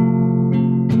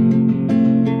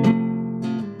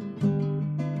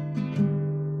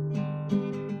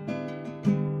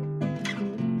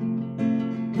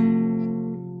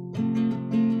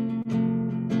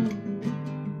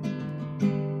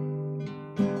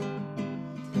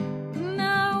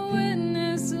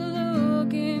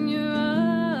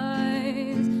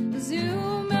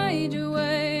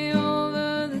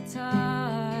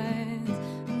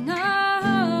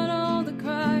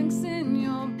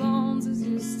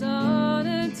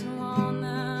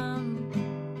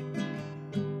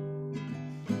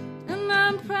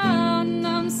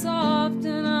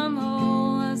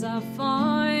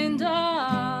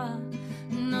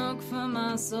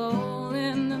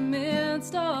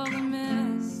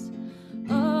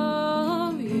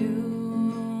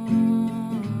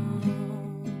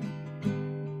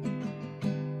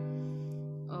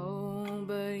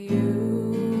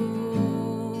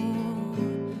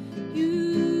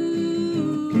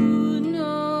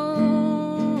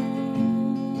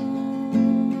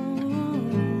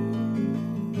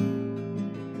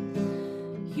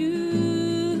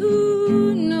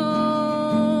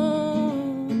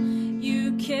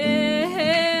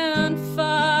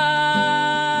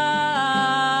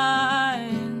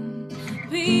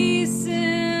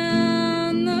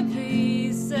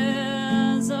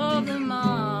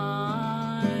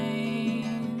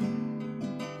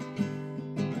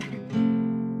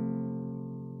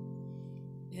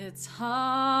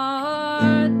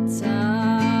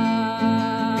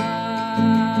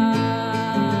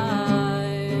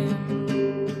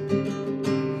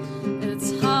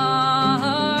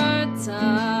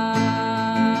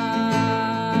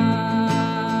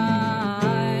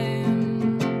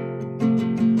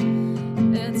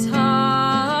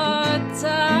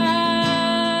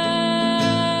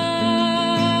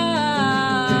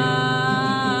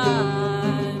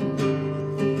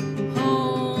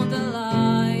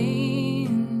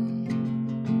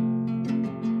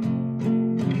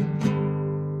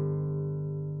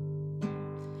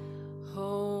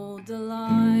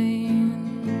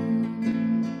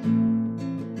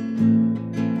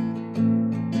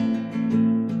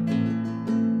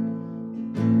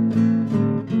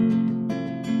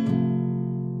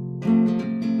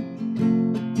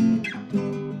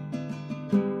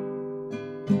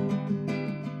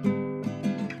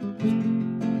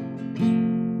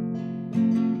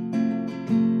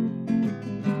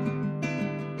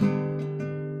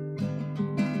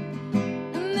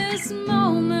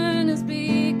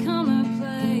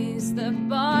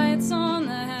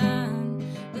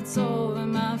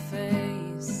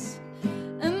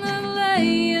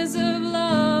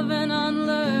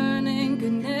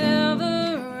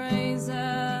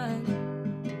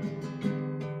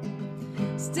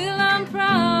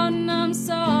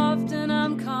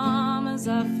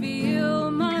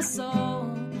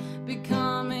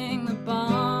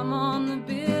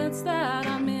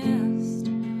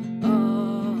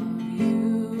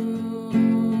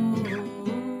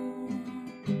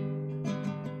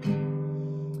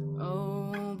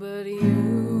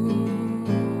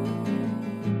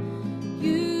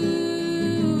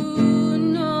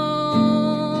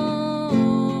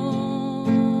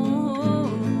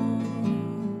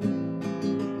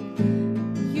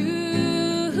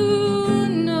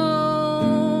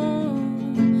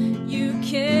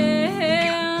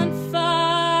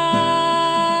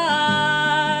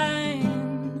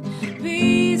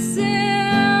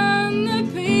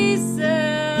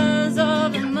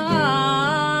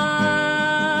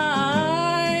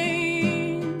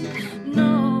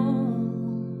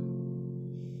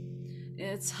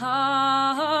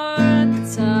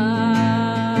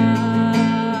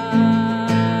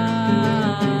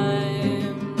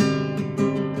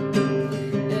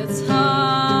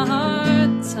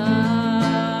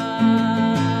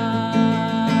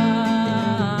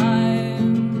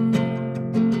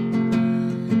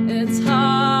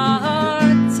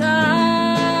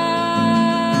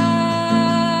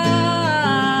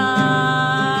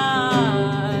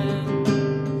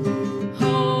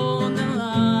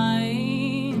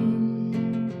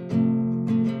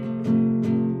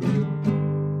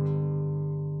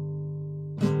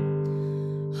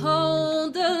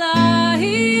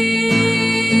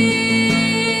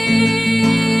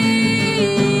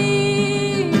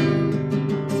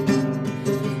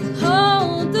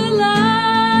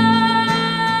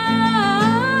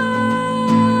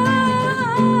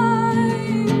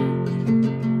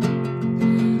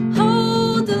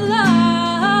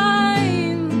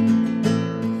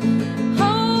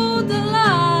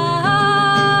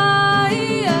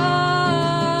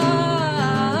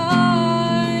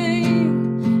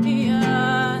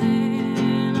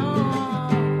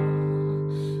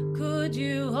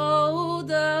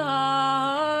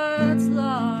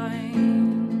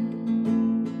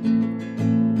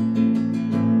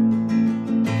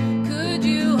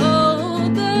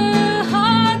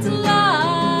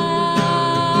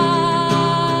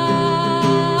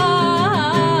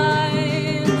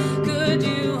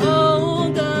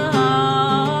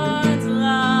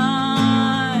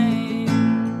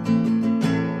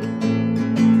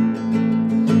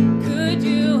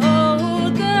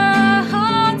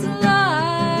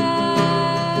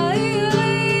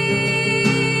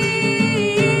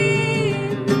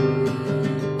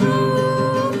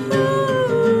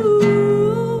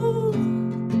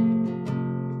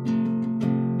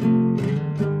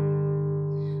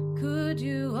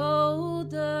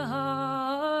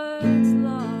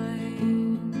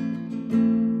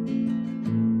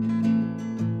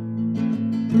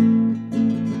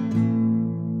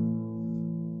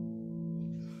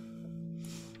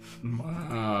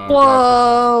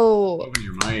Whoa. Open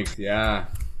your mic, yeah.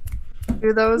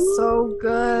 Dude, that was so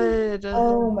good.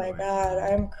 Oh my God,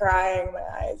 I'm crying my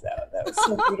eyes out. That was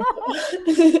so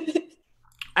beautiful.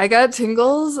 I got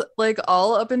tingles like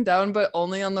all up and down, but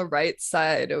only on the right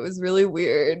side. It was really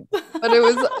weird, but it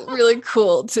was really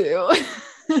cool too.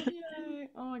 Yay.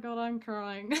 Oh my God, I'm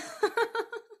crying.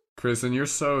 Kristen, you're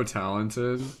so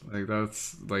talented. Like,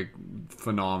 that's like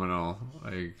phenomenal.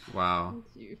 Like, wow.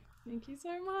 Thank you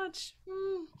so much.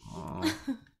 Oh.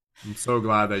 I'm so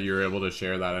glad that you were able to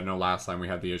share that. I know last time we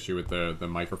had the issue with the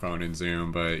microphone in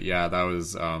Zoom, but yeah, that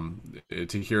was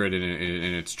to hear it in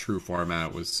its true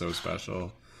format was so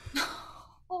special.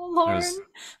 Oh, Lauren. Was,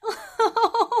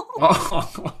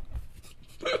 oh.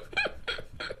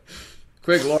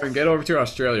 Quick, Lauren, get over to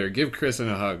Australia. Give Kristen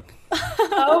a hug.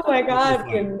 Oh my God.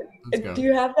 Do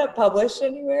you have that published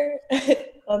anywhere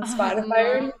on Spotify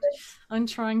or anything? I'm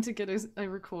trying to get a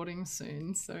recording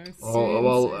soon. So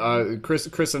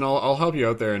Kristen, I'll help you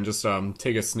out there and just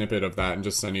take a snippet of that and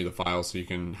just send you the file so you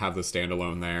can have the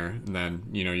standalone there, and then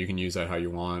you can use that how you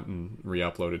want and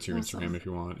re-upload it to your Instagram if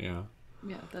you want.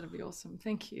 Yeah, that'd be awesome.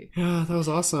 Thank you. Yeah, that was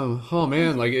awesome. Oh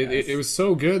man, like it was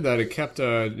so good that it kept.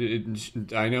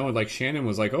 I know, like Shannon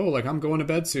was like, "Oh, like I'm going to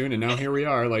bed soon," and now here we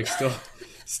are, like still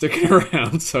sticking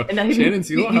around. So Shannon,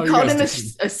 CeeLo, how you called you him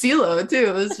guys a CeeLo too.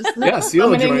 It was just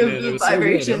CeeLo joined in. It was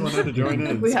vibrations. So everyone had to join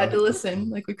in. We had to listen.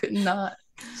 Like we could not.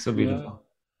 So beautiful.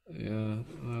 Yeah,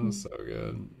 that was so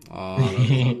good.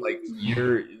 Like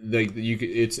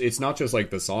it's not just like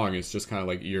the song, it's just kind of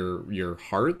like your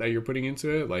heart that you're putting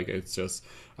into it. Like it's just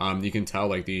you can tell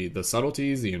like the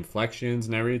subtleties, the inflections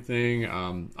and everything.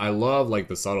 I love like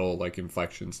the subtle like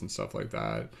inflections and stuff like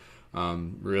that.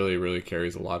 Really, really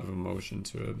carries a lot of emotion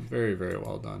to it. Very, very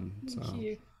well done. Thank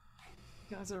you.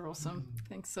 You guys are awesome.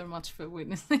 Thanks so much for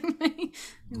witnessing me.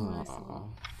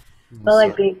 Felt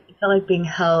like being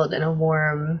held in a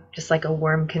warm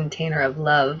container of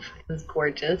love. It was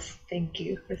gorgeous. Thank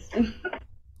you, Kristen.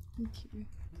 Thank you.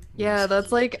 Yeah,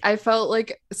 that's like I felt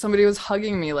like somebody was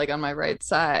hugging me like on my right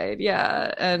side.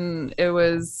 Yeah, and it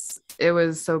was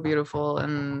so beautiful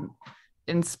and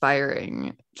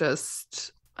inspiring.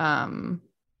 Just and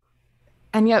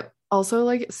yet also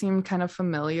like it seemed kind of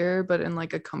familiar, but in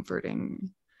like a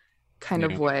comforting kind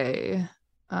of way.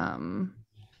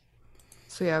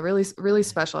 So yeah, really, really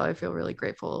special. I feel really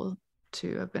grateful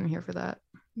to have been here for that.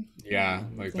 Yeah,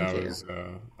 like Thank that you. was.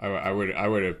 I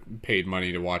would have paid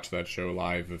money to watch that show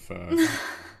live if.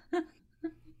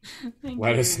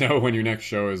 Let us know when your next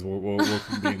show is. We'll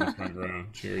be in the front row,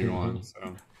 cheer you on.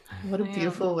 So. What a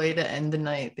beautiful way to end the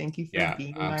night. Thank you for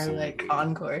being absolutely. our like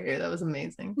encore here. That was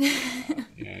amazing.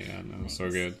 No, so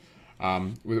good.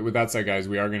 With that said, guys,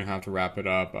 we are going to have to wrap it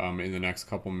up in the next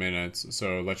couple minutes.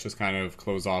 So let's just kind of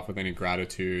close off with any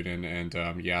gratitude. And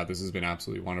this has been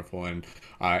absolutely wonderful. And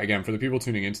again, for the people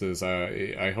tuning into this,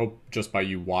 I hope just by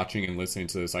you watching and listening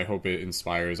to this, I hope it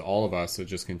inspires all of us to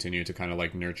just continue to kind of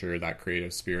like nurture that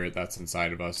creative spirit that's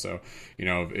inside of us. So,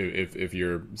 if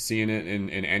you're seeing it in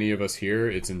any of us here,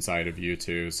 it's inside of you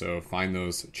too. So find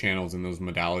those channels and those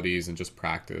modalities and just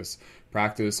practice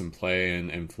and play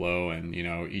and flow, and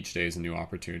each day is a new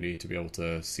opportunity to be able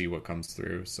to see what comes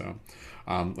through. So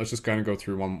let's just kind of go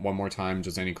through one more time,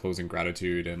 just any closing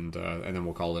gratitude, and then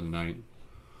we'll call it a night.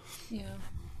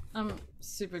 I'm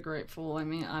super grateful. I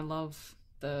mean, I love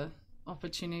the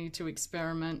opportunity to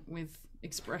experiment with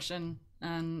expression,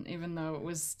 and even though it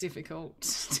was difficult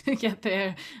to get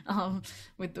there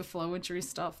with the flowetry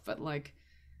stuff, but like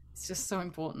it's just so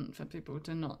important for people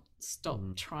to not stop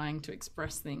trying to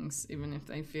express things, even if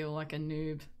they feel like a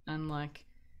noob, and like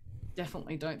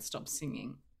definitely don't stop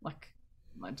singing. Like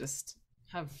I just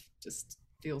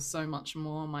feel so much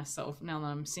more myself now that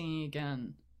I'm singing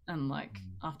again, and like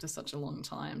after such a long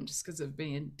time, just because of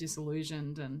being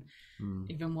disillusioned, and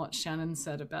even what Shannon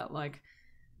said about like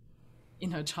in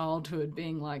her childhood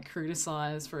being like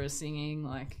criticized for her singing.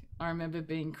 Like I remember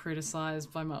being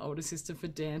criticized by my older sister for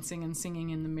dancing and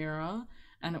singing in the mirror,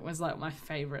 and it was like my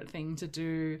favorite thing to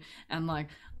do. And like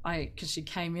because she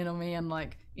came in on me and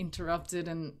like interrupted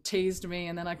and teased me,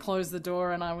 and then I closed the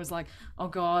door and I was like, oh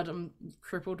God, I'm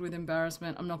crippled with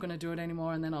embarrassment, I'm not going to do it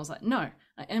anymore. And then I was like, no,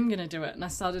 I am going to do it. And I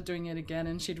started doing it again,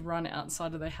 and she'd run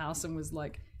outside of the house and was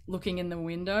like looking in the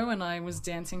window, and I was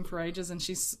dancing for ages, and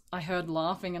I heard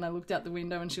laughing, and I looked out the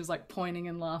window and she was like pointing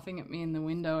and laughing at me in the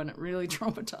window, and it really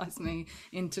traumatized me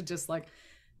into just like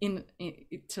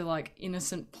to like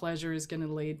innocent pleasure is going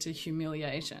to lead to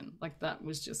humiliation. Like that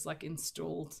was just like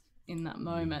installed in that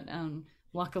moment, and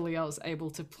luckily I was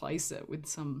able to place it with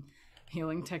some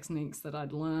healing techniques that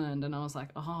I'd learned, and I was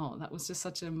like, oh, that was just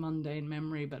such a mundane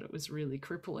memory, but it was really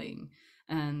crippling.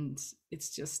 And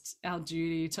it's just our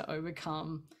duty to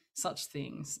overcome such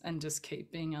things and just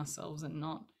keep being ourselves and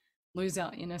not lose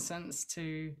our innocence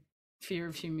to fear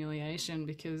of humiliation,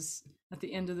 because at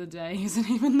the end of the day, is it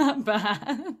even that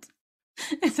bad?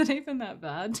 Is it even that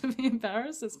bad to be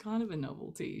embarrassed? It's kind of a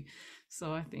novelty.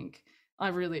 So I think I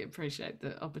really appreciate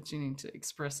the opportunity to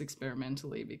express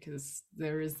experimentally, because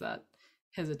there is that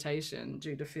hesitation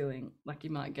due to feeling like you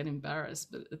might get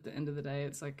embarrassed, but at the end of the day,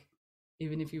 it's like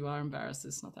even if you are embarrassed,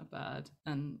 it's not that bad.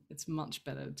 And it's much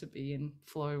better to be in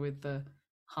flow with the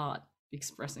heart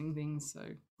expressing things. So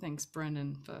thanks,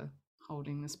 Brendan, for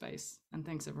holding the space. And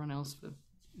thanks everyone else for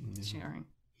sharing.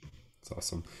 It's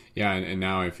awesome. Yeah. And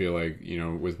now I feel like, you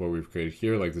know, with what we've created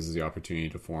here, like this is the opportunity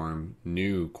to form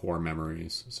new core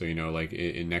memories. So, you know, like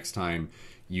next time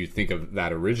you think of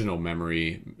that original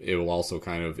memory, it will also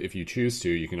kind of, if you choose to,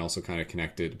 you can also kind of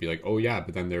connect it to be like, oh yeah,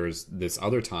 but then there's this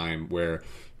other time where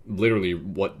literally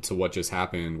what just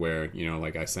happened where, you know,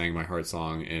 like I sang my heart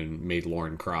song and made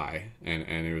Lauren cry, and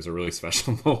it was a really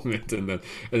special moment, and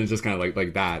it's just kind of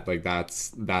like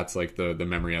that's like the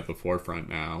memory at the forefront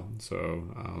now. So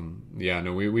yeah,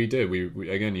 no, we did we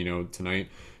again, you know, tonight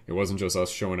it wasn't just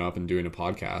us showing up and doing a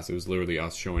podcast. It was literally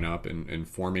us showing up and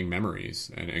forming memories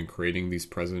and creating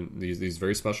these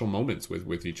very special moments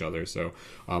with each other. So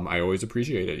I always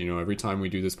appreciate it. You know, every time we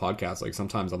do this podcast, like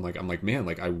sometimes I'm like, man,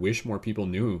 like I wish more people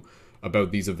knew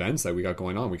about these events that we got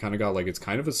going on. We kind of got, like, it's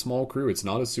kind of a small crew. It's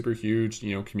not a super huge,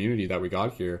 you know, community that we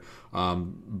got here.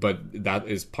 But that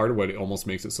is part of what it almost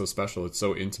makes it so special. It's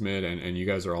so intimate, and you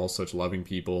guys are all such loving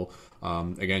people.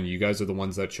 Again, you guys are the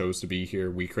ones that chose to be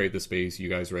here. We create the space. You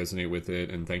guys resonate with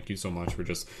it. And thank you so much for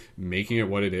just making it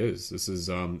what it is. This is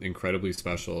incredibly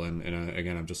special. And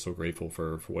again, I'm just so grateful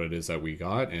for what it is that we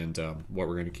got, and what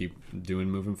we're going to keep doing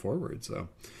moving forward. So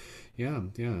yeah.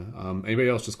 Anybody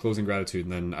else? Just closing gratitude,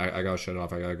 and then I gotta shut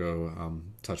off. I gotta go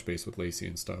touch base with Lacey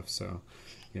and stuff. So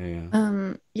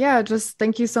yeah, just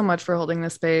thank you so much for holding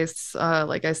this space.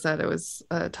 Like I said, it was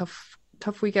a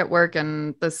tough week at work,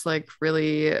 and this like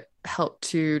really helped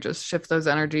to just shift those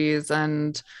energies,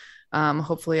 and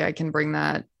hopefully I can bring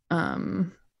that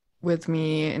with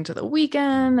me into the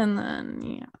weekend, and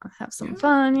then have some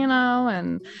fun, you know.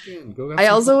 And I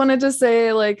also wanted to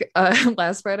say, like,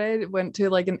 last Friday I went to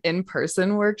like an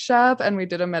in-person workshop, and we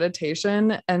did a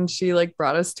meditation, and she like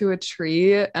brought us to a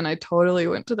tree, and I totally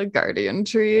went to the guardian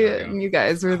tree, and you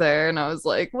guys were there, and I was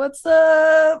like, what's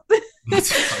up?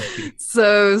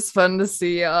 So it was fun to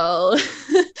see y'all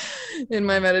in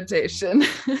my meditation.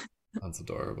 That's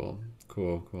adorable.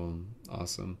 Cool.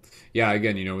 Awesome. Yeah,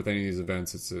 again, you know, with any of these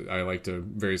events, I like to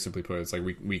very simply put it, it's like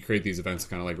we create these events to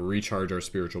kind of like recharge our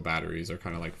spiritual batteries, or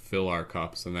kind of like fill our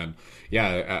cups, and then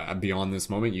beyond this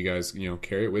moment, you guys, you know,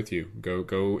 carry it with you.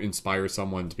 Go inspire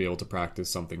someone to be able to practice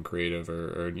something creative,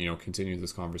 or you know, continue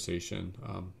this conversation.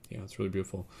 It's really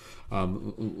beautiful.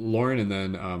 Lauren, and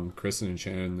then Kristen and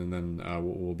Shannon, and then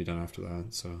we'll be done after that.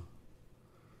 So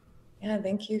yeah,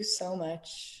 thank you so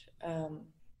much.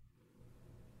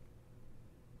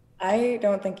 I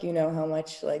don't think you know how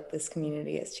much like this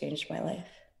community has changed my life.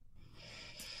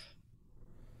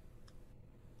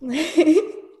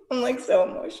 I'm like so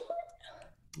emotional.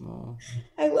 Aww.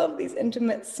 I love these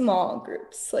intimate small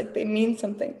groups. Like, they mean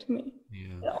something to me. Yeah.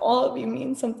 And all of you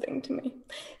mean something to me.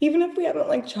 Even if we haven't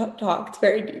like talked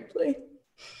very deeply.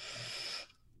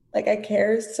 Like, I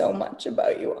care so much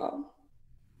about you all.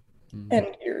 Mm-hmm. And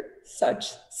you're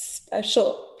such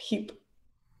special people.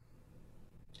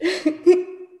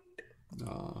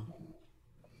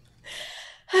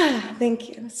 Thank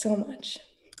you so much.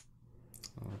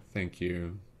 Oh, thank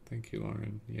you,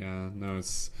 Lauren. Yeah, no,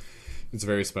 it's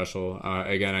very special.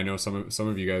 Again, I know some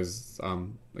of you guys,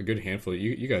 a good handful of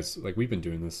you guys, like, we've been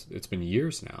doing this. It's been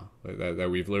years now that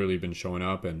we've literally been showing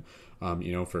up, and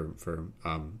you know, for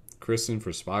Kristen,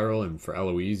 for Spiral, and for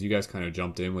Eloise, you guys kind of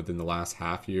jumped in within the last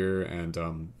half year, and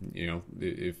you know,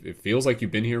 it feels like you've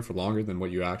been here for longer than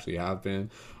what you actually have been.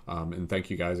 And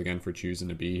thank you guys again for choosing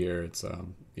to be here. It's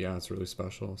it's really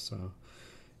special. So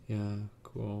yeah,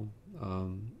 cool.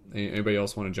 Anybody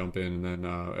else want to jump in? And then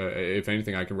if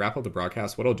anything, I can wrap up the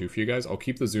broadcast. What I'll do for you guys, I'll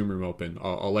keep the Zoom room open.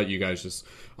 I'll let you guys just,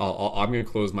 I'm going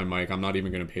to close my mic. I'm not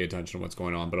even going to pay attention to what's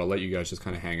going on, but I'll let you guys just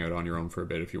kind of hang out on your own for a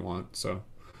bit if you want. So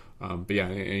but yeah,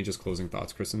 any just closing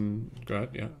thoughts? Kristen, go ahead.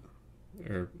 Yeah.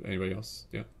 Or anybody else?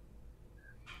 Yeah.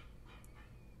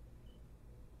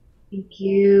 Thank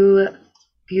you,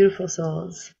 beautiful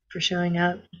souls, for showing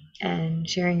up and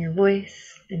sharing your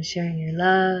voice and sharing your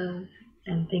love.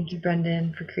 And thank you,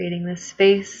 Brendan, for creating this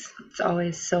space. It's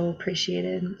always so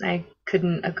appreciated. I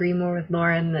couldn't agree more with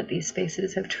Lauren that these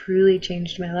spaces have truly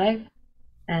changed my life.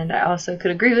 And I also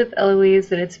could agree with Eloise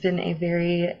that it's been a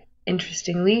very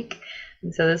interesting week.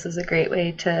 And so this is a great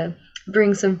way to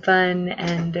bring some fun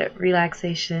and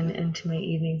relaxation into my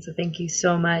evening. So thank you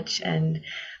so much. And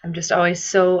I'm just always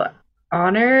so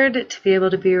honored to be able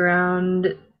to be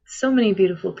around so many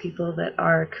beautiful people that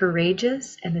are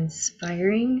courageous and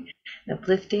inspiring and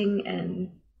uplifting.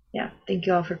 And yeah, thank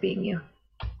you all for being you.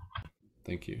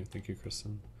 Thank you,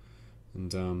 Kristen.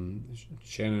 And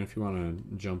Shannon, if you want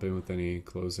to jump in with any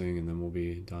closing, and then we'll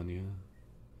be done. Yeah.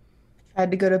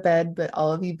 Tried to go to bed, but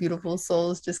all of you beautiful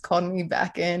souls just called me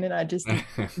back in, and I just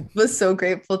was so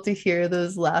grateful to hear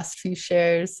those last few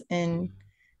shares. And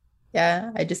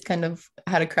yeah, I just kind of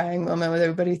had a crying moment with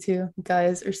everybody too. You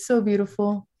guys are so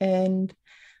beautiful, and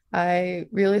I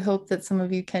really hope that some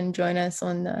of you can join us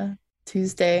on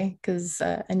Tuesday, because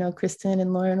I know Kristen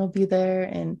and Lauren will be there,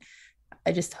 and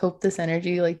I just hope this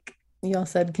energy, like y'all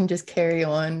said, can just carry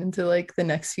on into like the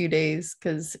next few days,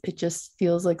 because it just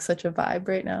feels like such a vibe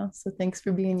right now. So thanks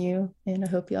for being you, and I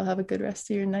hope y'all have a good rest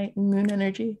of your night and moon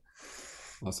energy.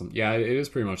 Awesome. Yeah, it is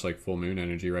pretty much like full moon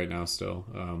energy right now still.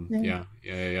 Yeah.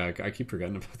 Yeah. I keep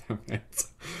forgetting about that,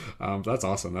 man. That's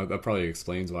awesome. That probably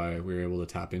explains why we were able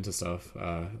to tap into stuff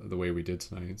the way we did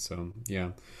tonight. So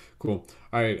yeah, cool.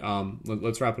 All right,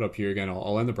 let's wrap it up here again.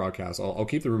 I'll end the broadcast. I'll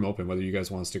keep the room open. Whether you guys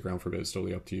want to stick around for a bit, it's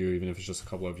totally up to you, even if it's just a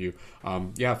couple of you.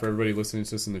 Yeah, for everybody listening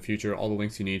to this in the future, all the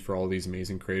links you need for all these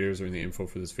amazing creators are in the info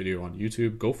for this video on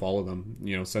YouTube. Go follow them.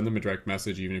 You know, send them a direct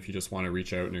message, even if you just want to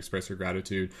reach out and express your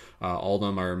gratitude. All of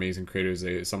them are amazing creators.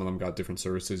 Some of them got different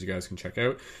services you guys can check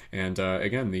out. And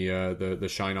again, the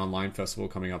Shine Online Festival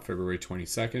coming up February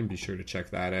 22nd. Be sure to check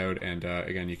that out. And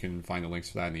again, you can find the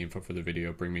links for that in the info for the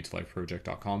video,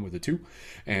 bringmetolifeproject.com with a 2.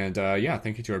 And yeah,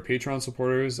 thank you to our Patreon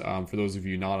supporters. For those of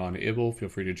you not on IBL, feel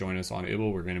free to join us on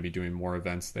IBL. We're going to be doing more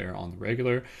events there on the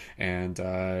regular. And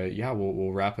yeah,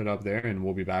 we'll wrap it up there, and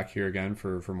we'll be back here again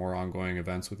for more ongoing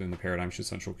events within the Paradigm Shift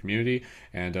Central community.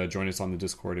 And join us on the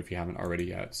Discord if you haven't already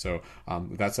yet. So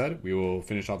with that said, we will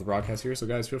finish off the broadcast here. So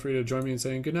guys, feel free to join me in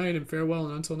saying good night and farewell.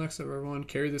 And until next time, everyone,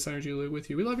 carry this energy with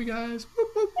you. We love you guys.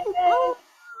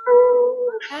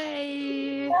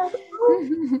 Bye.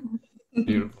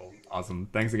 Beautiful. Awesome.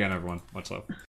 Thanks again, everyone. Much love.